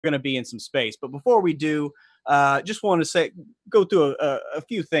going to be in some space. But before we do, just want to go through a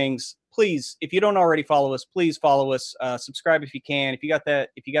few things. Please, if you don't already follow us, please follow us. Subscribe if you can. If you got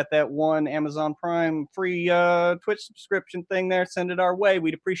that one Amazon Prime free Twitch subscription thing there, send it our way.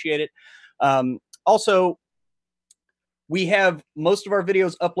 We'd appreciate it. Also, we have most of our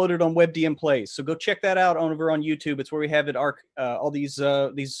videos uploaded on WebDM Plays, so go check that out over on YouTube. It's where we have all these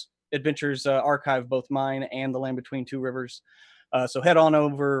adventures archived, both mine and The Land Between Two Rivers. So head on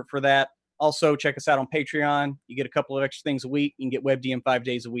over for that. Also, check us out on Patreon. You get a couple of extra things a week. You can get WebDM 5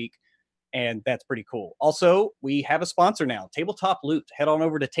 days a week, and that's pretty cool. Also, we have a sponsor now, Tabletop Loot. Head on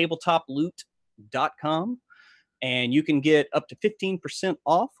over to tabletoploot.com, and you can get up to 15%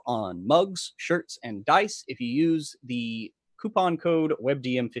 off on mugs, shirts, and dice if you use the coupon code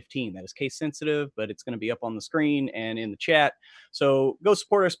WebDM15. That is case sensitive, but it's going to be up on the screen and in the chat. So go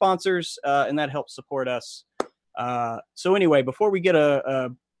support our sponsors, and that helps support us. So anyway, before we get a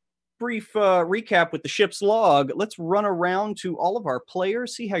brief recap with the ship's log, let's run around to all of our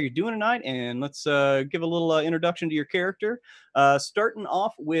players, see how you're doing tonight, and let's give a little introduction to your character. Starting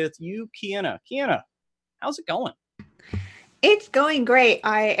off with you, Kiana. Kiana, how's it going? It's going great.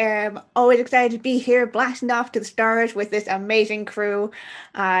 I am always excited to be here, blasting off to the stars with this amazing crew.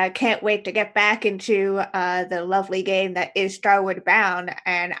 Can't wait to get back into the lovely game that is Starward Bound,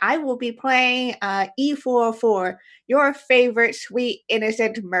 and I will be playing E404, your favorite sweet,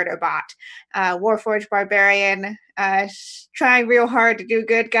 innocent murder bot. Warforged Barbarian, trying real hard to do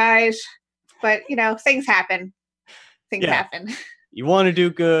good, guys, but, you know, things happen. Things happen. You want to do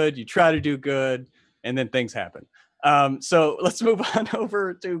good, you try to do good, and then things happen. So let's move on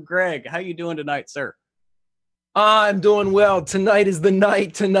over to Greg. How you doing tonight, sir? I'm doing well. Tonight is the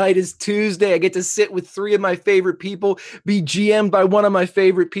night. Tonight is Tuesday. I get to sit with 3 of my favorite people, be GM'd by one of my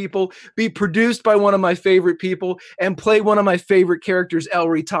favorite people, be produced by one of my favorite people, and play one of my favorite characters,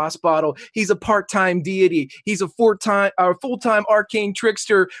 Elry Tossbottle. He's a part-time deity. He's a full-time arcane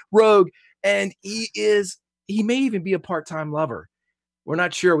trickster rogue, and he may even be a part-time lover. We're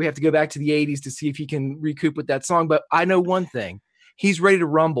not sure. We have to go back to the 80s to see if he can recoup with that song. But I know one thing. He's ready to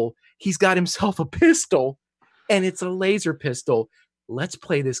rumble. He's got himself a pistol, and it's a laser pistol. Let's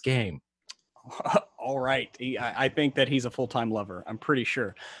play this game. All right. I think that he's a full-time lover. I'm pretty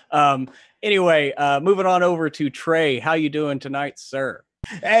sure. Anyway, moving on over to Trey. How you doing tonight, sir?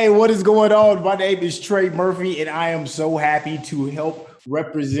 Hey, what is going on? My name is Trey Murphy, and I am so happy to help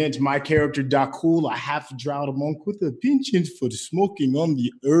represent my character Dakul, a half-drowned monk with a penchant for smoking on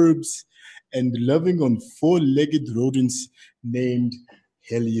the herbs and loving on 4-legged rodents named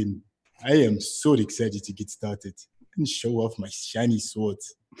Hellion. I am so excited to get started and show off my shiny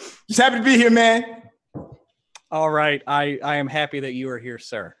swords. Just happy to be here, man. All right. I am happy that you are here,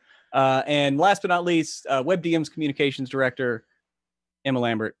 sir. And last but not least, WebDM's communications director, Emma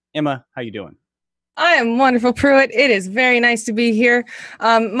Lambert. Emma, how you doing? I am wonderful, Pruitt. It is very nice to be here.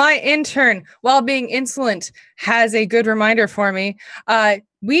 My intern, while being insolent, has a good reminder for me.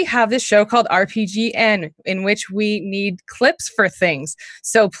 We have this show called RPGN, in which we need clips for things.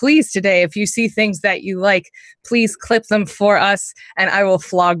 So please today, if you see things that you like, please clip them for us, and I will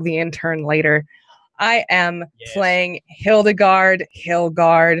flog the intern later. I am playing Hildegard,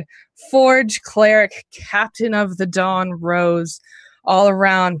 Forge Cleric, Captain of the Dawn Rose, all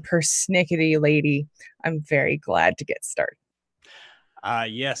around persnickety lady. I'm very glad to get started.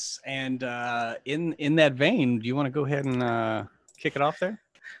 Yes, and in that vein, do you want to go ahead and kick it off there?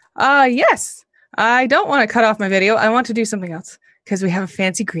 Yes. I don't want to cut off my video. I want to do something else because we have a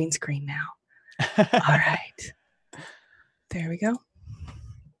fancy green screen now. All right. There we go.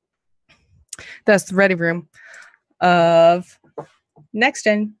 That's the ready room of Next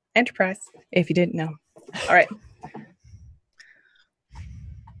Gen Enterprise, if you didn't know. All right.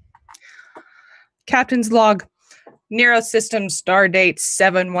 Captain's log. Nero system stardate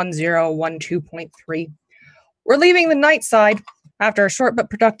 71012.3. We're leaving the night side after a short but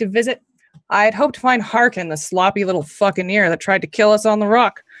productive visit. I had hoped to find Harkin, the sloppy little Buccaneer that tried to kill us on the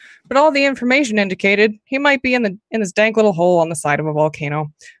rock, but all the information indicated he might be in this dank little hole on the side of a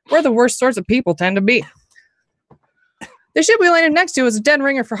volcano, where the worst sorts of people tend to be. The ship we landed next to was a dead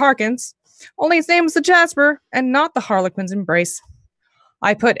ringer for Harkins, only its name was the Jasper and not the Harlequin's Embrace.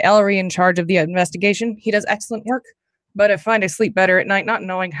 I put Ellery in charge of the investigation. He does excellent work, but I find I sleep better at night not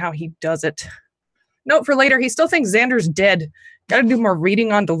knowing how he does it. Note for later, he still thinks Xander's dead. Gotta do more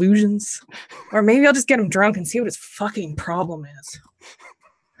reading on delusions. Or maybe I'll just get him drunk and see what his fucking problem is.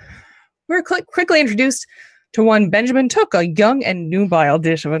 We were quickly introduced to one Benjamin Took, a young and nubile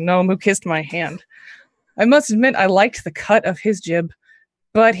dish of a gnome who kissed my hand. I must admit I liked the cut of his jib,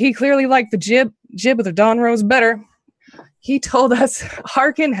 but he clearly liked the jib of the Dawn Rose better. He told us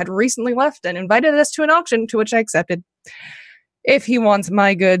Harkin had recently left and invited us to an auction, to which I accepted. If he wants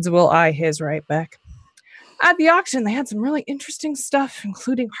my goods, we'll eye his right back. At the auction, they had some really interesting stuff,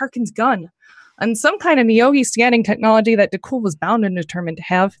 including Harkin's gun and some kind of Neogi scanning technology that DeCool was bound and determined to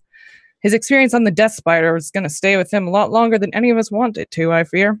have. His experience on the Death Spider was going to stay with him a lot longer than any of us want it to, I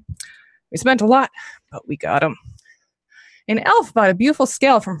fear. We spent a lot, but we got him. An elf bought a beautiful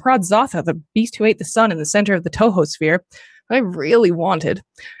scale from Prod Zotha, the beast who ate the sun in the center of the Toho sphere, I really wanted.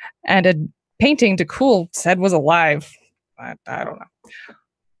 And a painting DeCool said was alive. I don't know.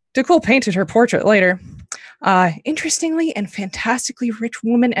 DeCool painted her portrait later. Interestingly and fantastically rich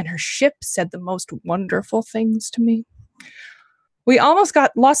woman, and her ship said the most wonderful things to me. We almost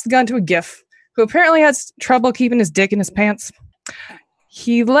lost the gun to a GIF, who apparently has trouble keeping his dick in his pants.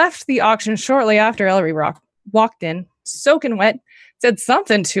 He left the auction shortly after Ellery walked in, soaking wet, said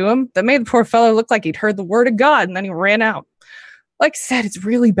something to him that made the poor fellow look like he'd heard the word of God, and then he ran out. Like I said, it's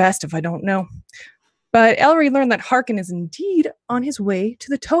really best if I don't know. But Ellery learned that Harkin is indeed on his way to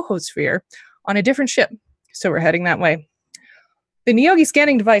the Toho sphere on a different ship, so we're heading that way. The Neogi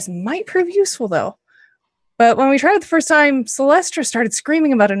scanning device might prove useful, though. But when we tried it the first time, Celestra started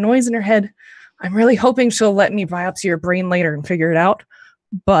screaming about a noise in her head. I'm really hoping she'll let me biopsy her brain later and figure it out.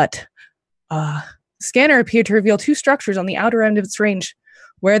 But the scanner appeared to reveal two structures on the outer end of its range.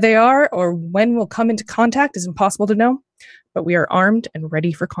 Where they are or when we'll come into contact is impossible to know, but we are armed and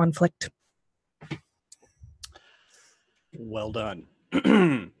ready for conflict. Well done.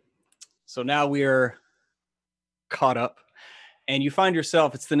 So now we are caught up, and you find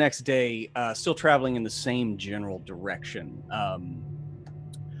yourself, it's the next day, still traveling in the same general direction.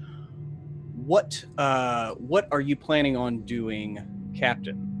 What are you planning on doing,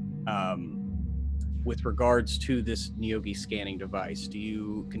 Captain, with regards to this Neogi scanning device? Do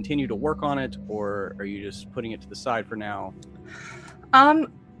you continue to work on it, or are you just putting it to the side for now?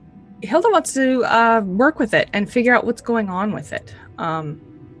 Hilda wants to work with it and figure out what's going on with it.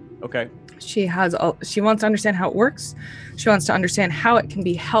 Okay. She wants to understand how it works. She wants to understand how it can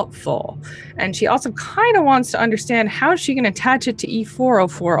be helpful. And she also kind of wants to understand how she can attach it to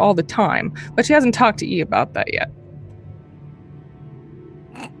E404 all the time. But she hasn't talked to E about that yet.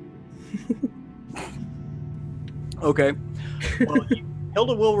 Okay. Well,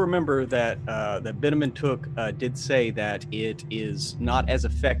 Hilda will remember that that Beneman Took did say that it is not as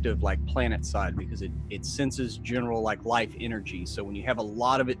effective like planet side because it senses general like life energy. So when you have a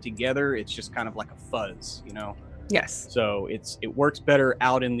lot of it together, it's just kind of like a fuzz, you know? Yes. So it works better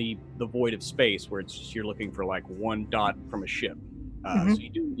out in the void of space where it's just you're looking for like one dot from a ship. So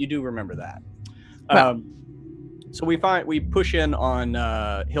you do remember that. Well, so we push in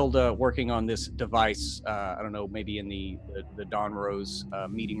on Hilda working on this device. I don't know, maybe in the Dawn Rose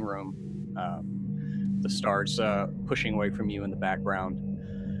meeting room. The stars pushing away from you in the background.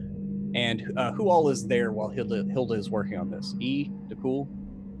 And who all is there while Hilda is working on this? E, DeCool?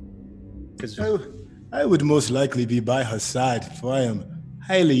 I would most likely be by her side, for I am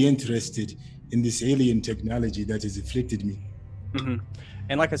highly interested in this alien technology that has afflicted me. Mm-hmm.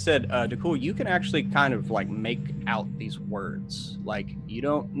 And like I said, DeCool, you can actually kind of like make out these words. Like you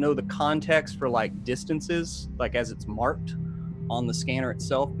don't know the context for like distances, like as it's marked on the scanner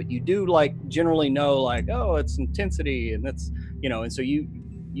itself, but you do like generally know like, oh, it's intensity, and that's, you know, and so you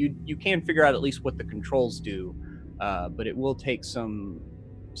can figure out at least what the controls do, but it will take some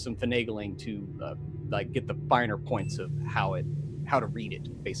finagling to like get the finer points of how to read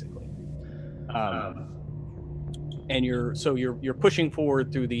it, basically. And you're pushing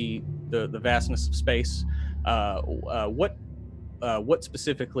forward through the vastness of space. What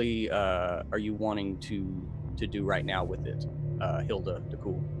specifically are you wanting to do right now with it, Hilda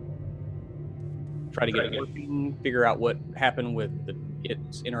DeCool? Try to get it working, figure out what happened with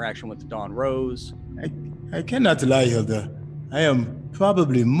its interaction with the Dawn Rose. I cannot lie, Hilda. I am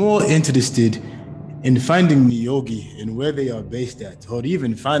probably more interested in finding Neogi and where they are based at, or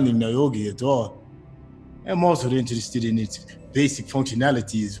even finding Neogi at all. I'm also interested in its basic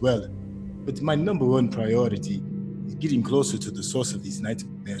functionality as well. But my number one priority is getting closer to the source of these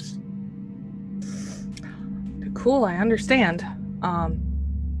nightmares. Cool, I understand.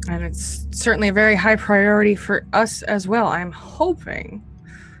 And it's certainly a very high priority for us as well. I'm hoping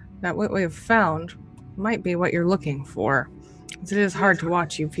that what we have found might be what you're looking for. It is hard to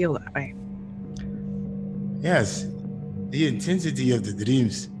watch you feel that way. Yes, the intensity of the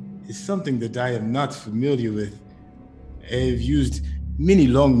dreams is something that I am not familiar with. I have used many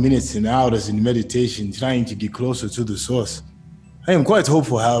long minutes and hours in meditation trying to get closer to the source. I am quite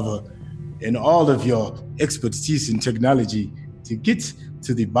hopeful, however, in all of your expertise in technology to get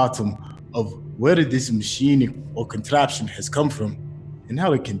to the bottom of where this machine or contraption has come from and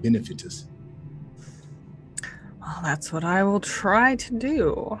how it can benefit us. Well, that's what I will try to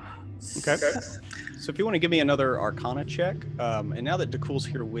do. Okay. So if you want to give me another Arcana check, and now that DeCool's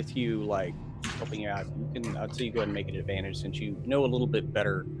here with you, like helping you out, I'd say you go ahead and make an advantage since you know a little bit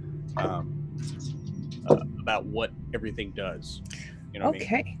better about what everything does. You know what I mean?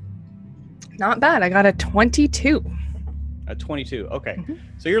 Okay. Not bad. I got a 22. A 22. Okay.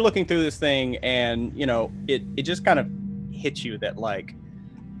 So you're looking through this thing, and it just kind of hits you that like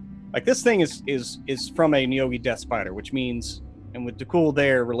this thing is from a Neogi Death Spider, which means, and with DeCool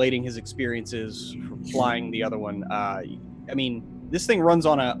there relating his experiences from flying the other one, I mean, this thing runs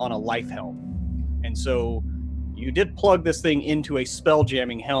on a life helm, and so you did plug this thing into a spell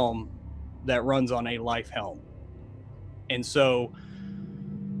jamming helm that runs on a life helm, and so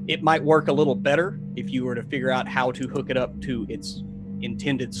it might work a little better if you were to figure out how to hook it up to its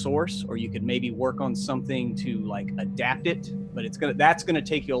intended source, or you could maybe work on something to like adapt it, but that's gonna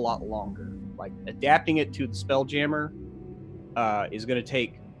take you a lot longer. Like adapting it to the Spelljammer is gonna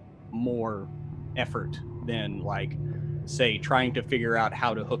take more effort than like say trying to figure out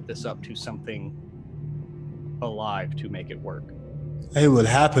how to hook this up to something alive to make it work. I will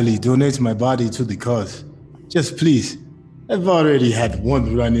happily donate my body to the cause. Just please. I've already had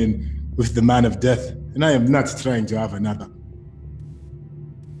one run-in with the Man of Death, and I am not trying to have another.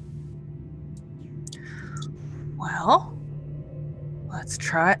 Well, let's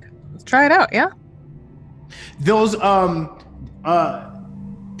try it. Let's try it out, yeah? Those,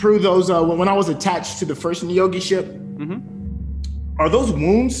 Prue, those, when I was attached to the first Neogi ship, are those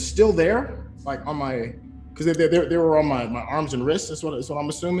wounds still there? Like on my, because they were on my arms and wrists, that's what I'm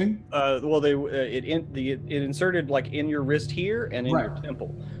assuming? Well, it inserted like in your wrist here and in your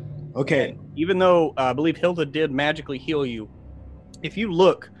temple. Okay. And even though I believe Hilda did magically heal you, if you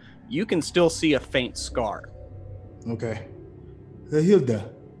look, you can still see a faint scar. Okay.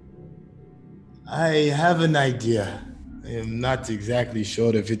 Hilda, I have an idea. I am not exactly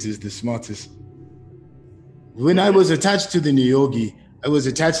sure if it is the smartest. When I was attached to the Neogi, I was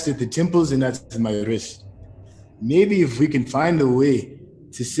attached to the temples and at my wrist. Maybe if we can find a way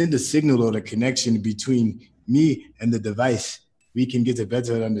to send a signal or a connection between me and the device, we can get a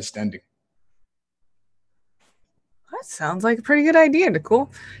better understanding. That sounds like a pretty good idea, DeCool.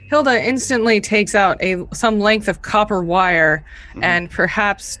 Hilda instantly takes out some length of copper wire and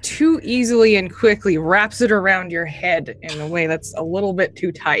perhaps too easily and quickly wraps it around your head in a way that's a little bit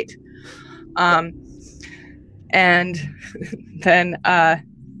too tight. And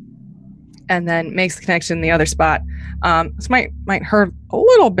then makes the connection in the other spot. This might hurt a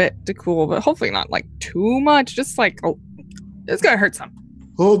little bit, DeCool, but hopefully not like too much. Just like it's gonna hurt some.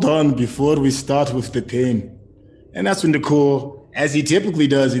 Hold on before we start with the pain. And that's when DeCool, as he typically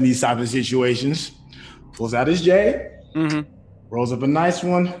does in these type of situations, pulls out his J, rolls up a nice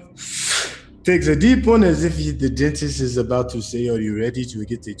one, takes a deep one as if the dentist is about to say, "Are you ready to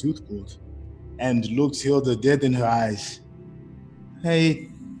get a tooth pulled?" And looks Hilda dead in her eyes. "I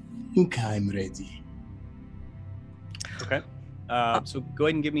think I'm ready." Okay. So go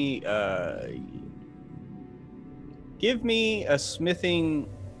ahead and give me a smithing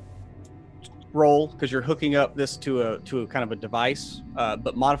roll, because you're hooking up this to a kind of a device,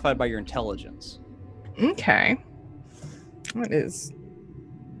 but modified by your intelligence. Okay. That is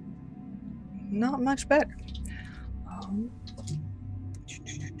not much better.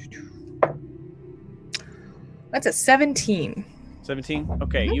 That's a 17. 17?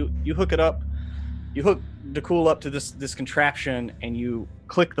 Okay, you hook it up. You hook DeCool up to this contraption, and you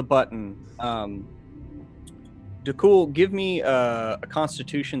click the button. DeCool, give me a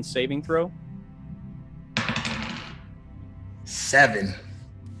Constitution saving throw. 7.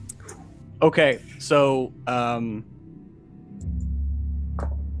 Okay, so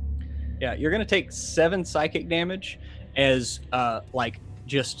you're gonna take 7 psychic damage as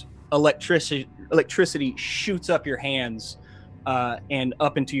just electricity shoots up your hands and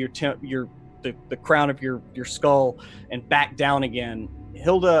up into the crown of your skull and back down again.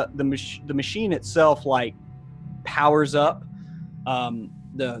 Hilda, the machine itself powers up.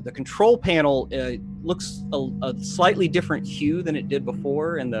 The control panel looks a slightly different hue than it did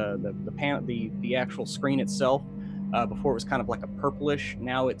before, and the actual screen itself before it was kind of like a purplish.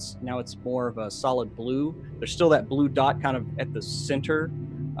 Now it's more of a solid blue. There's still that blue dot kind of at the center,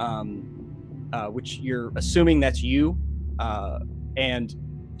 which you're assuming that's you, and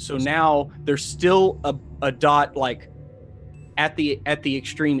so now there's still a dot at the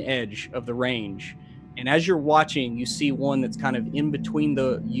extreme edge of the range. And as you're watching, you see one that's kind of in between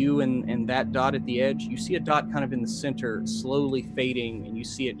you and that dot at the edge. You see a dot kind of in the center, slowly fading, and you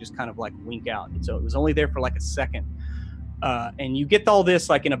see it just kind of like wink out. So it was only there for like a second. And you get all this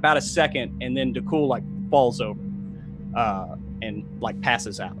like in about a second, and then Dakul like falls over and like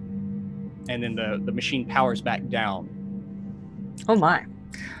passes out. And then the machine powers back down. Oh my.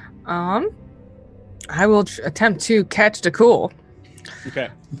 I will attempt to catch Dakul. Okay.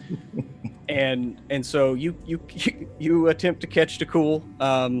 And so you attempt to catch Dakul,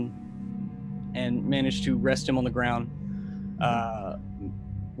 and manage to rest him on the ground.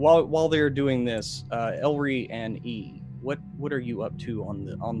 While they're doing this, Elri and E, what are you up to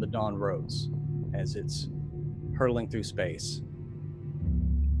on the Dawn Rose as it's hurtling through space?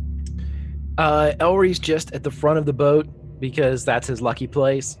 Elri's just at the front of the boat because that's his lucky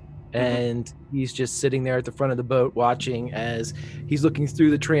place. And he's just sitting there at the front of the boat watching as he's looking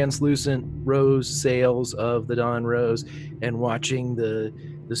through the translucent rose sails of the Dawn Rose and watching the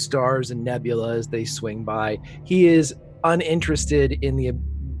stars and nebula as they swing by. He is uninterested in the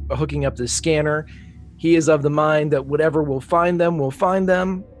hooking up the scanner. He is of the mind that whatever will find them,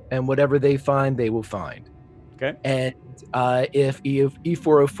 and whatever they find, they will find. Okay. And if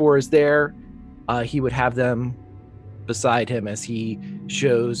E404 is there, he would have them beside him as he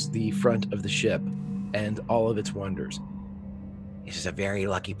shows the front of the ship and all of its wonders. This is a very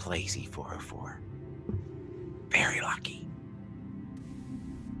lucky place, E404. Very lucky.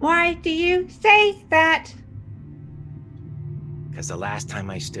 Why do you say that? Because the last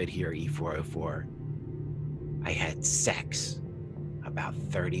time I stood here, E404, I had sex about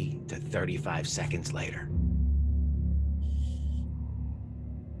 30 to 35 seconds later.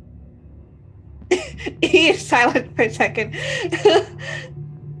 He is silent for a second.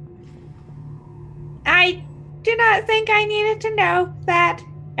 I do not think I needed to know that,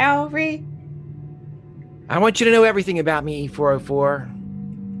 Elri. I want you to know everything about me,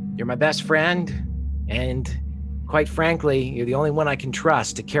 E404. You're my best friend, and quite frankly, you're the only one I can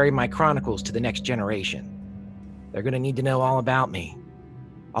trust to carry my chronicles to the next generation. They're going to need to know all about me.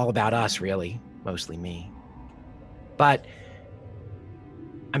 All about us, really. Mostly me. But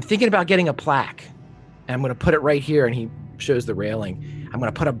I'm thinking about getting a plaque. And I'm going to put it right here, and he shows the railing. I'm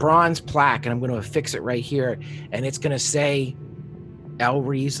going to put a bronze plaque, and I'm going to affix it right here, and it's going to say,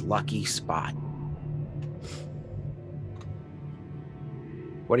 Elri's Lucky Spot.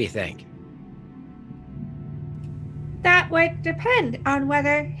 What do you think? That would depend on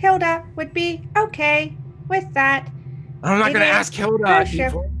whether Hilda would be okay with that. I'm not going to ask Hilda.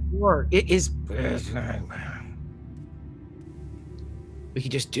 Sure. It is... We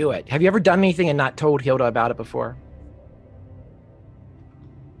could just do it. Have you ever done anything and not told Hilda about it before?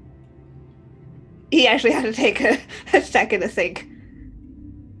 He actually had to take a second to think.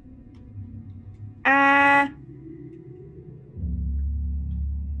 I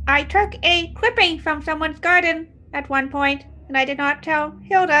took a clipping from someone's garden at one point, and I did not tell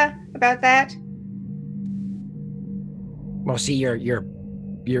Hilda about that. Well, see, you're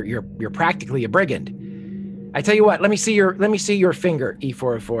practically a brigand. I tell you what, let me see your finger,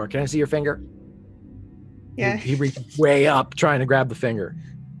 E404. Can I see your finger? Yeah. He reaches way up trying to grab the finger.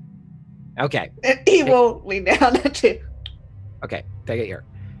 Okay. He will lean down too. Okay, take it here.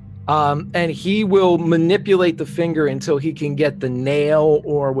 And he will manipulate the finger until he can get the nail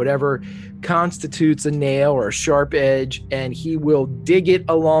or whatever constitutes a nail or a sharp edge, and he will dig it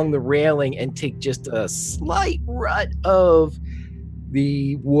along the railing and take just a slight rut of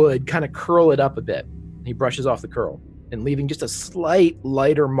the wood, kind of curl it up a bit. He brushes off the curl and leaving just a slight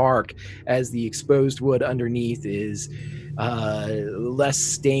lighter mark as the exposed wood underneath is less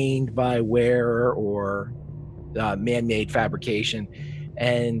stained by wear or man-made fabrication,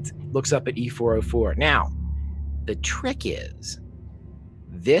 and looks up at E404. Now, the trick is,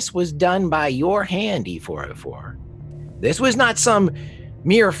 this was done by your hand, E404. This was not some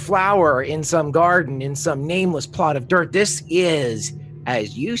mere flower in some garden in some nameless plot of dirt. This is,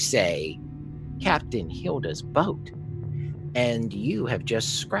 as you say, Captain Hilda's boat, and you have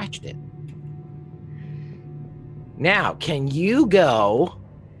just scratched it. Now, can you go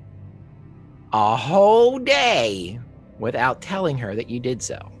a whole day without telling her that you did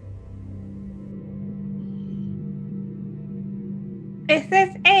so? Is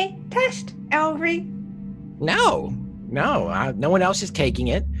this a test, Elri? No, no one else is taking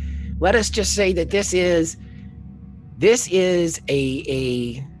it. Let us just say that this is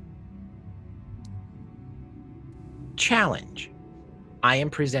a challenge I am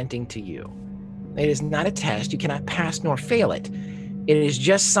presenting to you. It is not a test. You cannot pass nor fail it. It is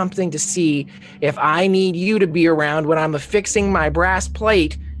just something to see if I need you to be around when I'm affixing my brass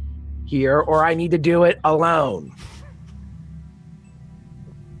plate here, or I need to do it alone.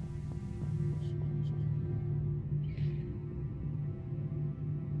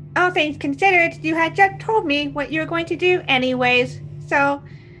 All things considered, you had just told me what you were going to do anyways, so...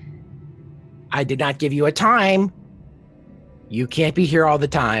 I did not give you a time. You can't be here all the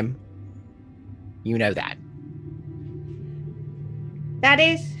time. You know that. That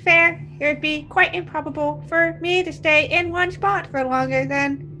is fair. It would be quite improbable for me to stay in one spot for longer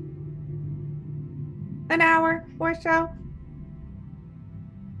than an hour or so.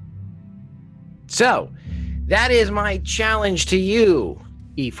 So, that is my challenge to you,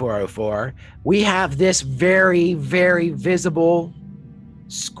 E404. We have this very, very visible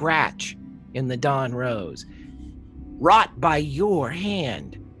scratch in the Dawn Rose, wrought by your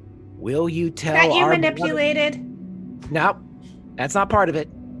hand. Will you tell that you our manipulated? No, that's not part of it.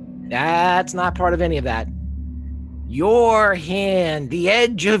 That's not part of any of that. Your hand, the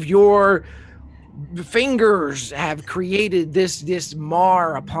edge of your fingers have created this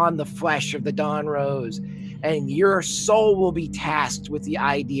mar upon the flesh of the Dawn Rose, and your soul will be tasked with the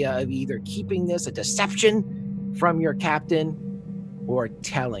idea of either keeping this a deception from your captain or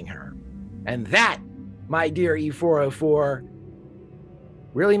telling her. And that, my dear E404,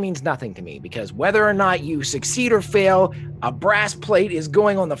 really means nothing to me, because whether or not you succeed or fail, a brass plate is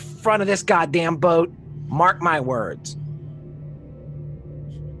going on the front of this goddamn boat. Mark my words.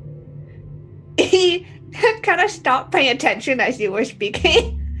 He kind of stopped paying attention as you were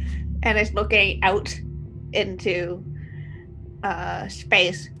speaking and is looking out into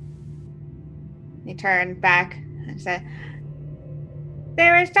space. He turned back and said,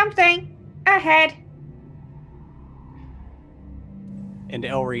 "There is something ahead." And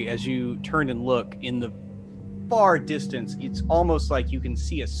Elry, as you turn and look in the far distance, it's almost like you can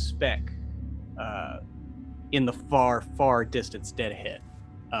see a speck in the far, far distance dead ahead.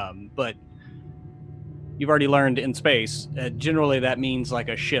 But you've already learned in space, generally that means like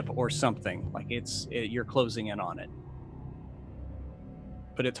a ship or something. Like you're closing in on it.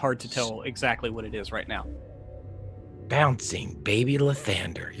 But it's hard to tell exactly what it is right now. Bouncing baby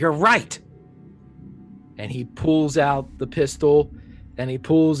Lathander. You're right. And he pulls out the pistol, and he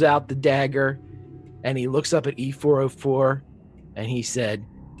pulls out the dagger, and he looks up at E404, and he said,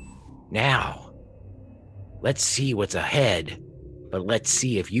 "Now, let's see what's ahead, but let's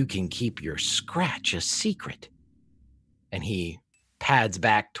see if you can keep your scratch a secret." And he pads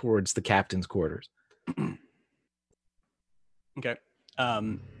back towards the captain's quarters. Okay.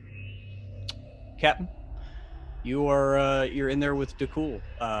 Captain, you're in there with Dakul.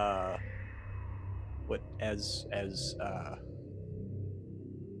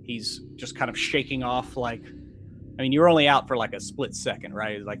 He's just kind of shaking off, like, I mean, you were only out for like a split second,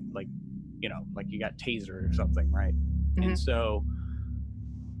 right? Like you know, like you got tasered or something, right? Mm-hmm. And so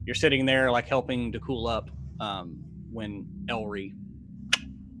you're sitting there like helping Dakul up when Elry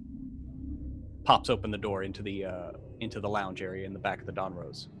pops open the door into the lounge area in the back of the Dawn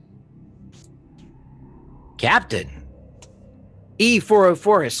Rose. Captain,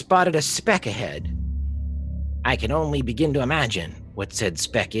 E404 has spotted a speck ahead. I can only begin to imagine what said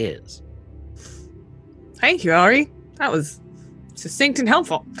speck is. Thank you, Ari. That was succinct and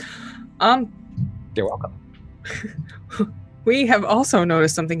helpful. You're welcome. We have also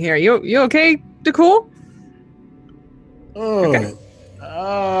noticed something here. You okay, Dakul? Oh. Okay.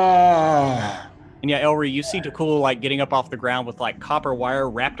 And yeah, Elry, you see Dakul like getting up off the ground with like copper wire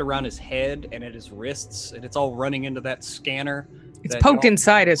wrapped around his head and at his wrists, and it's all running into that scanner. It's poked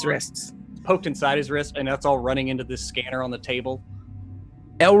inside his wrists. It's poked inside his wrist, and that's all running into this scanner on the table.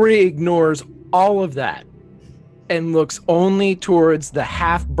 Elry ignores all of that and looks only towards the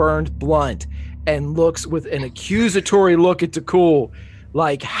half-burned blunt and looks with an accusatory look at Dakul,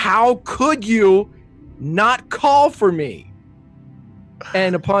 like, how could you not call for me?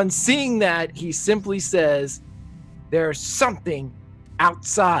 And upon seeing that, he simply says, "There's something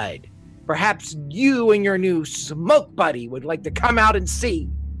outside. Perhaps you and your new smoke buddy would like to come out and see."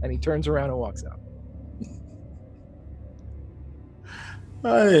 And he turns around and walks out.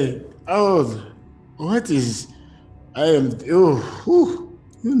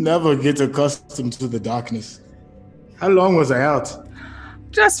 You never get accustomed to the darkness. How long was I out?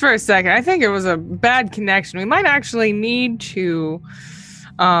 Just for a second. I think it was a bad connection. We might actually need to,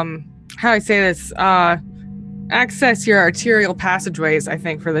 how do I say this? Access your arterial passageways, I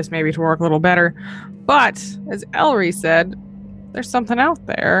think, for this maybe to work a little better. But, as Elry said, there's something out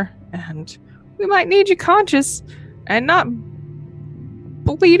there, and we might need you conscious and not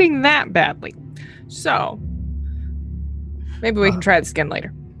bleeding that badly. So, maybe we can try this again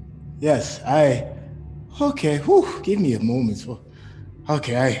later. Yes, okay, give me a moment.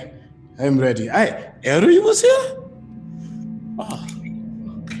 Okay, I'm ready. Harry was here? Oh.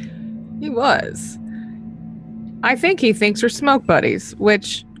 He was. I think he thinks we're smoke buddies,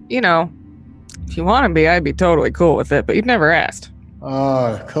 which, you know, if you want to be, I'd be totally cool with it, but you've never asked.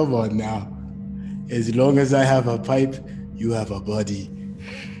 Oh, come on now. As long as I have a pipe, you have a buddy.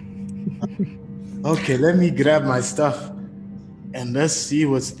 Okay, let me grab my stuff and let's see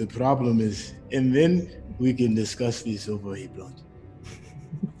what the problem is. And then we can discuss this over a blunt.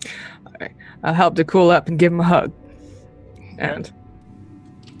 All right. I'll help to cool up and give him a hug. And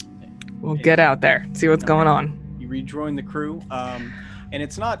we'll get out there, see what's going on. You rejoin the crew. And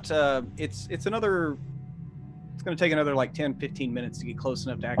it's not, it's another, it's going to take another like 10, 15 minutes to get close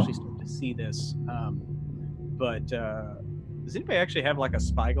enough to actually start to see this. But does anybody actually have like a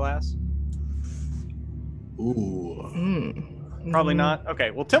spyglass? Ooh. Probably not. Okay,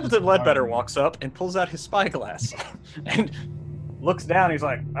 well, Templeton Ledbetter walks up and pulls out his spyglass and looks down. He's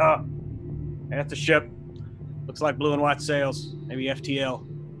like, that's a ship. Looks like blue and white sails. Maybe FTL.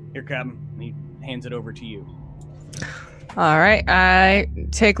 Here, Captain. And he hands it over to you. All right, I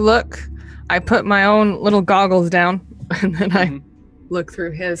take a look. I put my own little goggles down, and then I look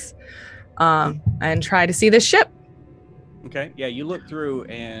through his and try to see the ship. Okay, yeah, you look through,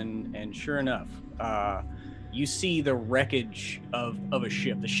 and sure enough, you see the wreckage of a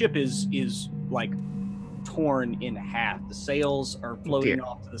ship. The ship is like torn in half. The sails are floating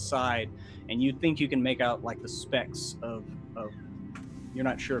off to the side, and you think you can make out like the specks of you're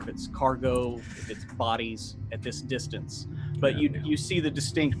not sure if it's cargo, if it's bodies at this distance, but you see the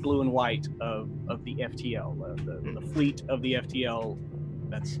distinct blue and white of the FTL, the fleet of the FTL.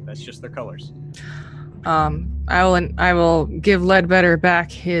 That's just their colors. I will give Ledbetter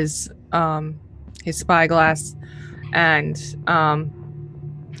back his spyglass and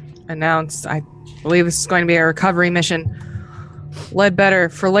announce, I believe this is going to be a recovery mission. Ledbetter,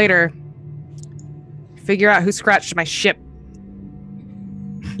 for later, figure out who scratched my ship.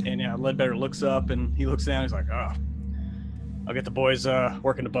 And yeah, Ledbetter looks up and he looks down. He's like, "Oh, I'll get the boys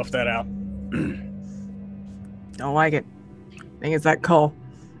working to buff that out." Don't like it. I think it's that Cole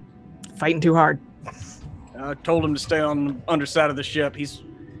fighting too hard. I told him to stay on the underside of the ship. He's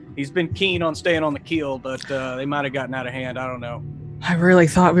been keen on staying on the keel, but they might have gotten out of hand. I don't know. I really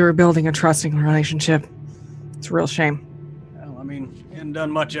thought we were building a trusting relationship. It's a real shame. Well, I mean, he hadn't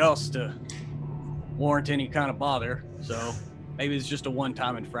done much else to warrant any kind of bother, so maybe it's just a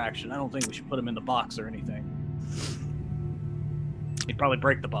one-time infraction. I don't think we should put him in the box or anything. He'd probably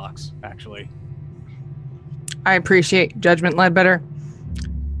break the box, actually. I appreciate judgment, Ledbetter.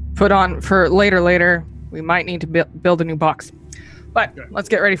 Put on for later. We might need to build a new box. But let's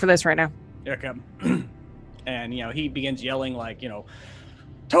get ready for this right now. Yeah, Captain. And, he begins yelling like,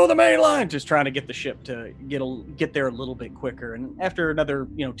 tow the main line, just trying to get the ship to get there a little bit quicker. And after another,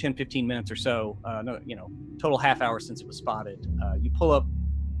 10, 15 minutes or so, total half hour since it was spotted, you pull up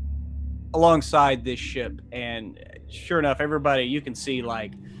alongside this ship, and sure enough, everybody, you can see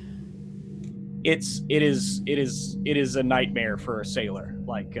like it is a nightmare for a sailor.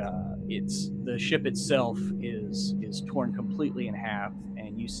 Like the ship itself is torn completely in half,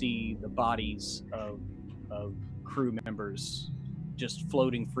 and you see the bodies of crew members just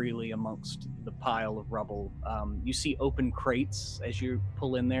floating freely amongst the pile of rubble. You see open crates as you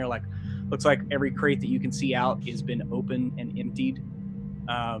pull in there. Like, looks like every crate that you can see out has been open and emptied.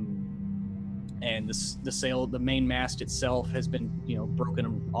 And the main mast itself has been,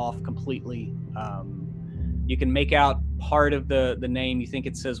 broken off completely. You can make out part of the name. You think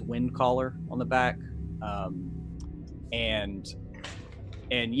it says Wind Caller on the back. And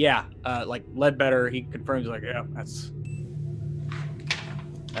yeah, like Ledbetter, he confirms, like, yeah,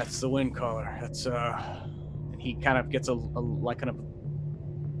 that's the Wind Caller. That's he kind of gets a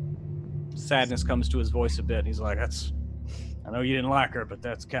sadness comes to his voice a bit. He's like, I know you didn't like her, but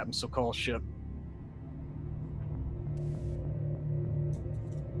that's Captain Sokol's ship.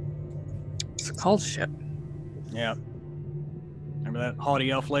 Sokol's ship? Yeah. Remember that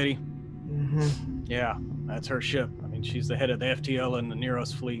haughty elf lady? Mm-hmm. Yeah, that's her ship. I mean, she's the head of the FTL and the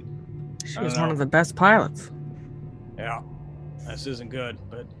Neros fleet. She was one of the best pilots. Yeah, this isn't good,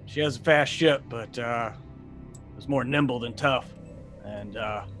 but she has a fast ship, but was more nimble than tough. And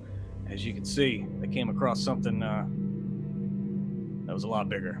as you can see, they came across something that was a lot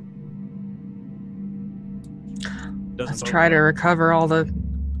bigger. Let's try to recover all the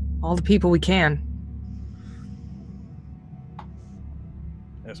people we can.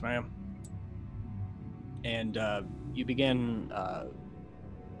 Yes, ma'am. And you begin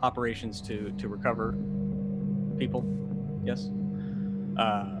operations to recover people. Yes.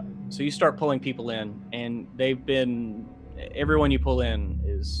 So you start pulling people in, and they've been everyone you pull in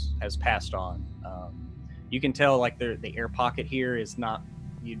has passed on. You can tell like the air pocket here is not.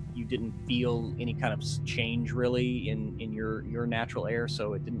 You didn't feel any kind of change really in your natural air,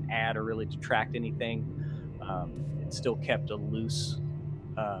 so it didn't add or really detract anything. It still kept a loose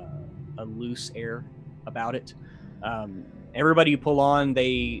air about it. Everybody you pull on,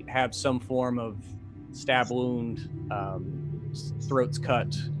 they have some form of stab wound, throats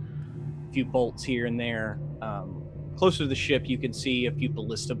cut, a few bolts here and there. Closer to the ship, you can see a few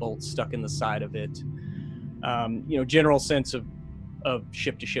ballista bolts stuck in the side of it. General sense of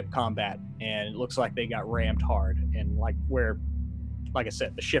ship-to-ship combat, and it looks like they got rammed hard, and like I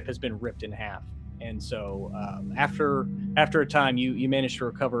said, the ship has been ripped in half. And so after a time, you managed to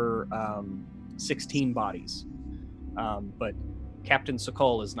recover 16 bodies, but Captain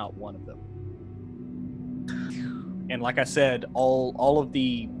Sokol is not one of them. And like I said, all of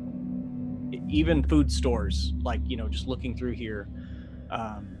the, even food stores, like, just looking through here,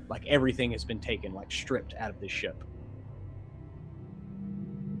 like everything has been taken, like stripped out of this ship.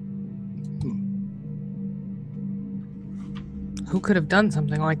 Who could have done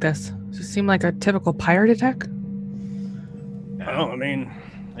something like this? Does it seem like a typical pirate attack? Well, I mean,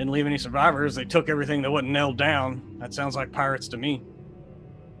 didn't leave any survivors. They took everything that wasn't nailed down. That sounds like pirates to me.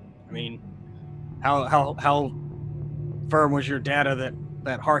 I mean, how firm was your data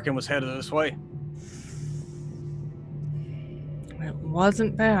that Harkin was headed this way? It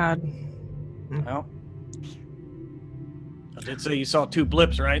wasn't bad. Well, I did say you saw 2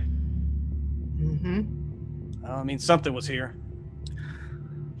 blips, right? Mm-hmm. Well, I mean, something was here.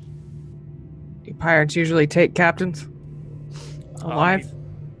 Do pirates usually take captains alive?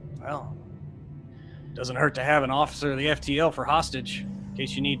 Well, doesn't hurt to have an officer of the FTL for hostage, in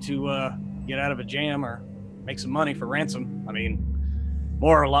case you need to get out of a jam or make some money for ransom. I mean, a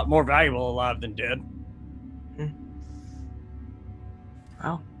lot more valuable alive than dead.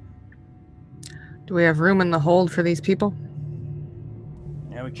 Well, do we have room in the hold for these people?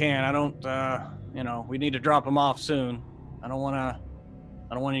 Yeah, we can. I don't, we need to drop them off soon. I don't want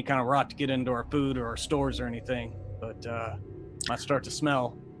any kind of rot to get into our food or our stores or anything, but might start to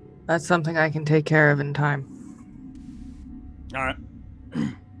smell. That's something I can take care of in time. All right.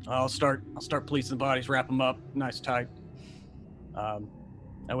 I'll start policing the bodies, wrap them up nice tight.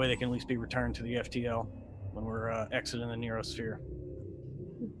 That way they can at least be returned to the FTL when we're exiting the Nerosphere.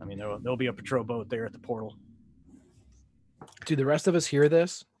 I mean, there'll be a patrol boat there at the portal. Do the rest of us hear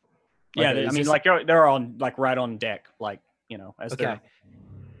this? Yeah, they're on like right on deck, like, as okay.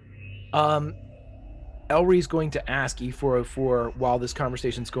 they're. Elry's going to ask E404 while this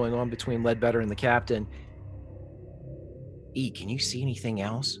conversation's going on between Ledbetter and the captain. E, can you see anything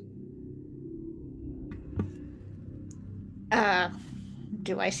else?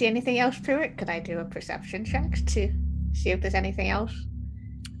 Do I see anything else to it? Could I do a perception check to see if there's anything else?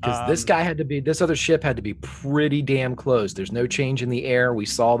 Because this other ship had to be pretty damn close. There's no change in the air. We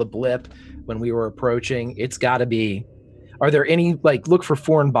saw the blip when we were approaching. It's got to be. Are there any, look for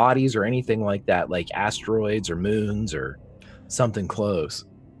foreign bodies or anything like that, like asteroids or moons or something close?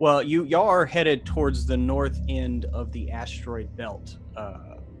 Well, y'all are headed towards the north end of the asteroid belt.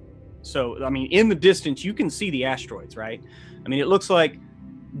 So, I mean, in the distance, you can see the asteroids, right? I mean, it looks like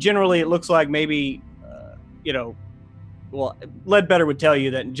maybe, well, Ledbetter would tell you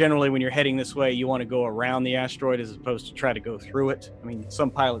that generally when you're heading this way, you want to go around the asteroid as opposed to try to go through it. I mean,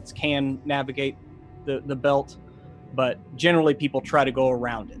 some pilots can navigate the belt, but generally people try to go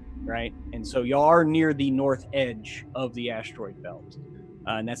around it, right? And so y'all are near the north edge of the asteroid belt,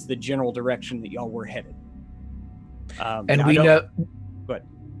 and that's the general direction that y'all were headed. And we know. But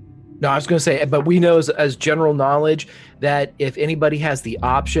no, I was going to say, but we know as general knowledge that if anybody has the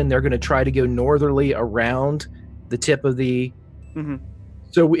option, they're going to try to go northerly around the tip of the. Mm-hmm.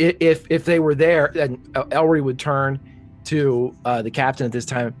 So if they were there, and Elry would turn to the captain at this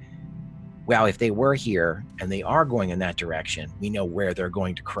time. Well, if they were here and they are going in that direction, we know where they're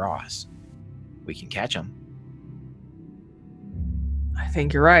going to cross. We can catch them. I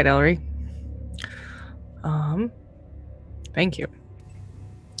think you're right, Elry. Thank you.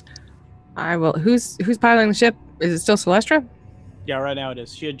 I will. Who's piloting the ship? Is it still Celestra? Yeah, right now it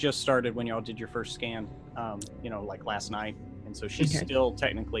is. She had just started when y'all did your first scan, like last night, and so she's still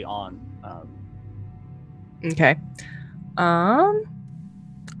technically on. Okay.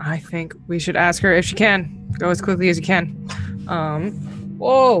 I think we should ask her if she can go as quickly as you can.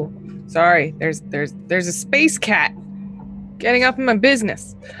 Whoa, sorry. There's a space cat getting up in my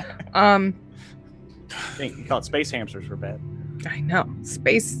business. I think you thought space hamsters were bad. I know,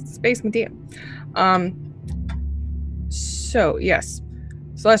 space Medea. So yes,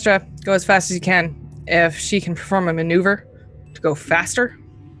 Celestra, go as fast as you can. if she can perform a maneuver to go faster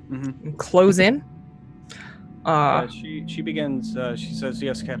Mm-hmm. and close in. She begins. She says,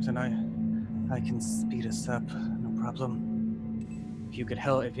 "Yes, Captain. I can speed us up. No problem. If you could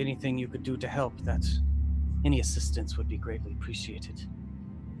help, if anything you could do to help, that any assistance would be greatly appreciated."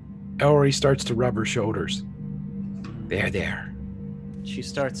 Ellery starts to rub her shoulders. There. She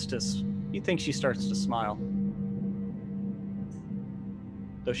starts to. You think she starts to smile,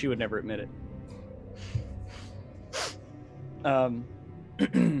 though she would never admit it.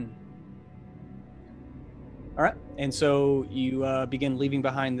 All right, and so you begin leaving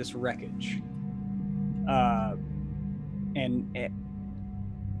behind this wreckage,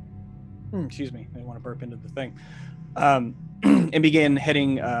 excuse me, I didn't want to burp into the thing, and begin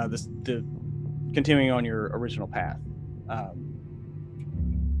heading continuing on your original path.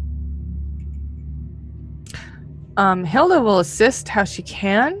 Hilda will assist how she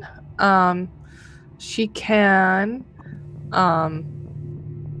can. She can. I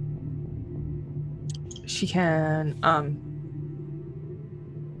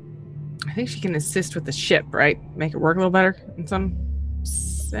think she can assist with the ship, right? Make it work a little better in some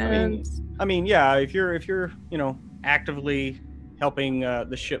sense. I mean, yeah. If you're, actively helping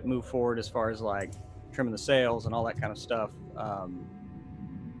the ship move forward as far as like trimming the sails and all that kind of stuff,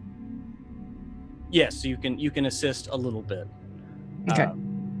 yes, you can assist a little bit. Okay.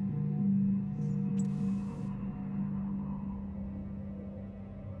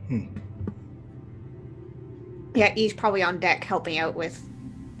 Yeah, he's probably on deck helping out with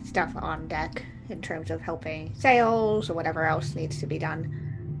stuff on deck in terms of helping sails or whatever else needs to be done.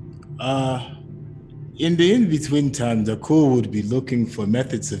 In the in-between time, the crew would be looking for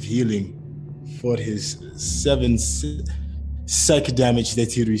methods of healing for his 7 psych damage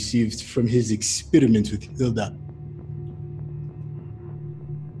that he received from his experiment with Hilda.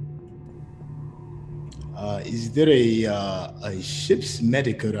 Is there a ship's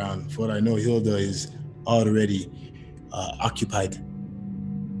medic around? For I know Hilda is already occupied.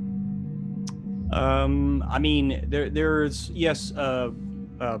 I mean, there's yes.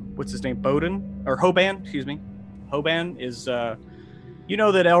 What's his name? Bowden or Hoban? Excuse me. Hoban is. You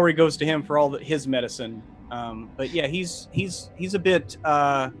know that Ellery goes to him for all his medicine. But yeah, he's a bit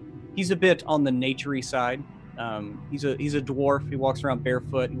on the naturey side. He's a dwarf. He walks around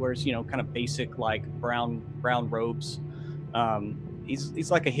barefoot. He wears kind of basic like brown robes.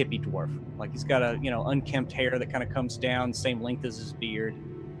 He's like a hippie dwarf. Like he's got a unkempt hair that kind of comes down same length as his beard,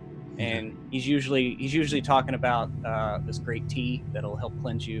 and he's usually talking about this great tea that'll help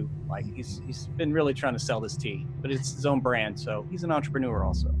cleanse you. Like he's been really trying to sell this tea, but it's his own brand, so he's an entrepreneur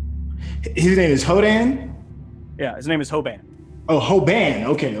also. His name is Hodan? Yeah, his name is Hoban. Oh, Hoban.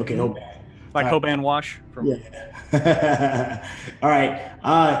 Okay, Hoban. Like Hoban Wash from. Yeah. All right.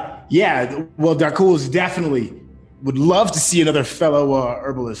 Yeah. Well, Darkul's definitely would love to see another fellow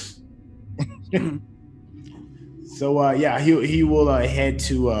herbalist. So yeah, he will head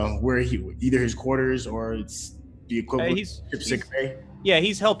to where either his quarters or it's the equivalent of sick bay. Yeah,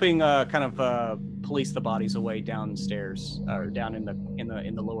 he's helping kind of police the bodies away downstairs or down in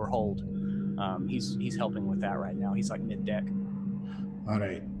the lower hold. He's helping with that right now. He's like mid deck. All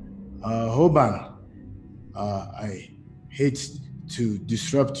right. Hoban, I hate to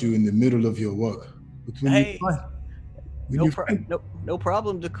disrupt you in the middle of your work. But when no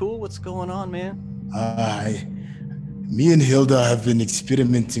problem, Dakul. What's going on, man? Me and Hilda have been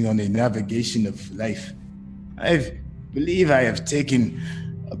experimenting on a navigation of life. I believe I have taken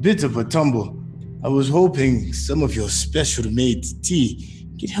a bit of a tumble. I was hoping some of your special-made tea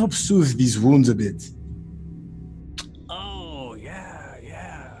could help soothe these wounds a bit.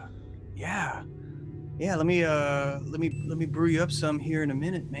 Yeah, let me brew you up some here in a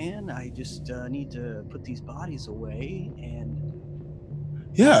minute, man. I just need to put these bodies away, and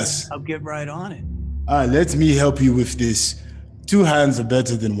yes, I'll get right on it. Let me help you with this. 2 hands are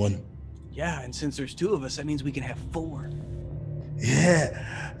better than 1. Yeah, and since there's 2 of us, that means we can have 4. Yeah,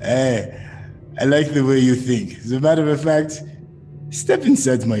 hey, I like the way you think. As a matter of fact, step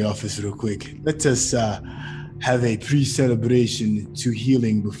inside my office real quick. Let us have a pre-celebration to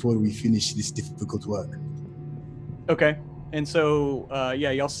healing before we finish this difficult work. Okay, and so yeah,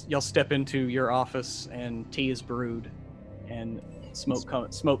 y'all step into your office, and tea is brewed, and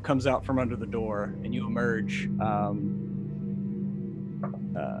smoke comes out from under the door, and you emerge.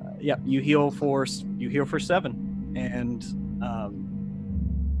 Yeah, you heal for 7, and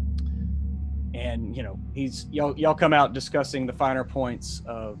y'all come out discussing the finer points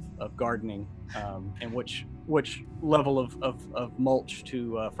of gardening, and which level of mulch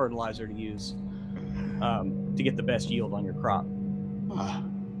to fertilizer to use to get the best yield on your crop.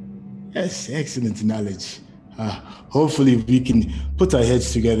 Yes, excellent knowledge. Hopefully we can put our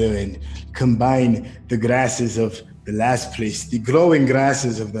heads together and combine the grasses of the last place, the glowing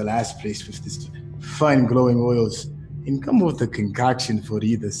grasses of the last place with this fine glowing oils, and come up with a concoction for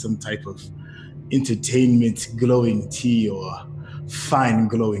either some type of entertainment glowing tea or fine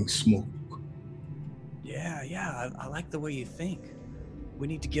glowing smoke. Yeah, I like the way you think. We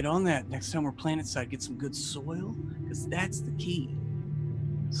need to get on that next time we're planetside, get some good soil, because that's the key.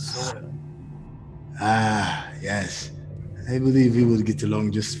 Soil. Yes. I believe we will get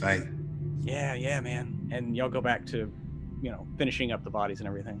along just fine. Yeah, man. And y'all go back to, finishing up the bodies and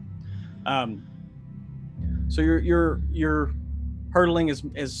everything. So you're hurtling as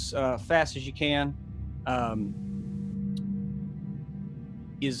fast as you can.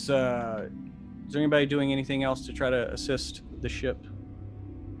 Is there anybody doing anything else to try to assist the ship?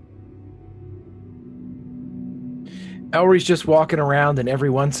 Elry's just walking around, and every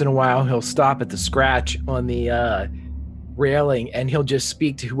once in a while he'll stop at the scratch on the railing, and he'll just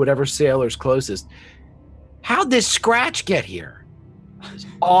speak to whatever sailor's closest. How'd this scratch get here? It's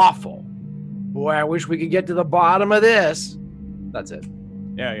awful. Boy, I wish we could get to the bottom of this. That's it.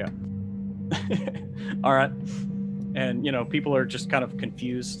 Yeah. All right. And, people are just kind of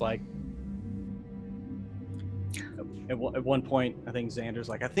confused. Like, at one point, I think Xander's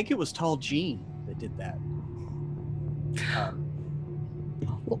like, I think it was Tall Gene that did that.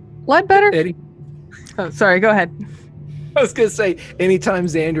 Ledbetter? Eddie? Oh, sorry, go ahead. I was going to say, anytime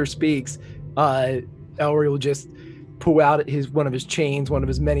Xander speaks, Elry will just pull out one of his chains, one of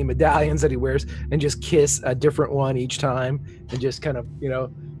his many medallions that he wears, and just kiss a different one each time, and just kind of,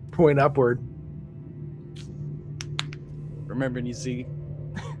 point upward. Remembering you see.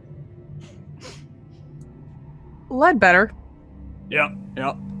 Ledbetter. Yeah.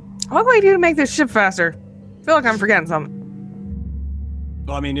 What can we do to make this ship faster? I feel like I'm forgetting something.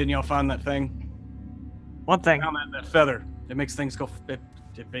 Well, didn't y'all find that thing? What thing? Found that feather. It makes things go. It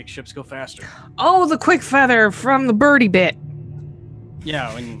makes ships go faster. Oh, the quick feather from the birdie bit.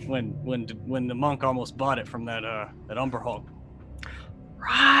 Yeah, when the monk almost bought it from that Umberhulk.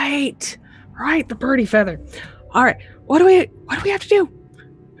 Right, the birdie feather. All right, what do we have to do?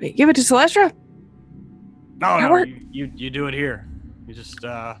 Give it to Celestra? No, you do it here. You just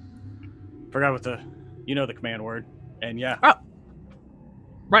forgot what the command word, and yeah. Oh,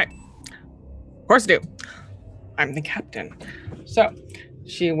 right. Of course I do. I'm the captain. So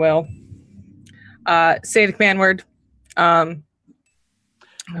she will say the command word. It'll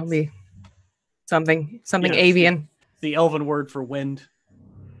be something avian. The elven word for wind.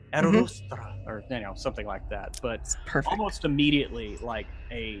 Mm-hmm. Or something like that. But perfect. Almost immediately, like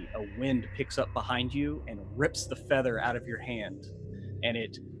a wind picks up behind you and rips the feather out of your hand. And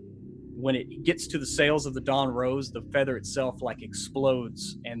when it gets to the sails of the Dawn Rose, the feather itself like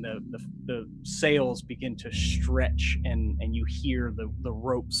explodes, and the sails begin to stretch, and you hear the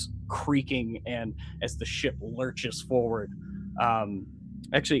ropes creaking, and as the ship lurches forward.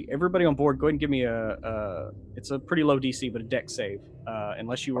 Actually, everybody on board, go ahead and give me it's a pretty low DC, but a dex save,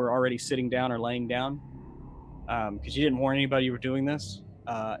 unless you were already sitting down or laying down, because you didn't warn anybody you were doing this,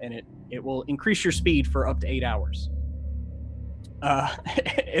 and it will increase your speed for up to 8 hours.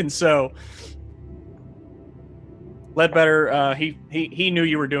 And so Ledbetter, he knew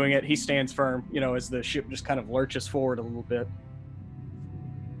you were doing it. He stands firm, as the ship just kind of lurches forward a little bit.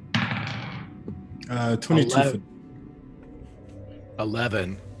 22.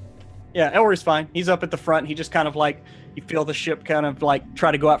 11. Yeah, Elry's fine. He's up at the front. He just kind of like, you feel the ship kind of like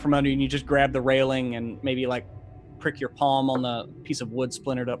try to go out from under you, and you just grab the railing and maybe like prick your palm on the piece of wood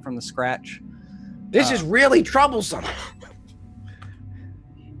splintered up from the scratch. This is really troublesome.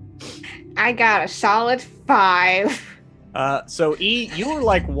 I got a solid 5. So E, you were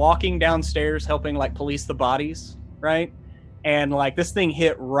like walking downstairs helping like police the bodies, right? And like this thing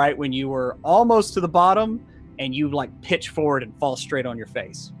hit right when you were almost to the bottom, and you like pitch forward and fall straight on your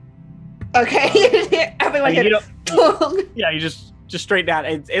face. Okay. Everyone you yeah, you just straight down.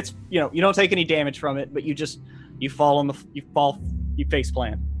 It's you don't take any damage from it, but you face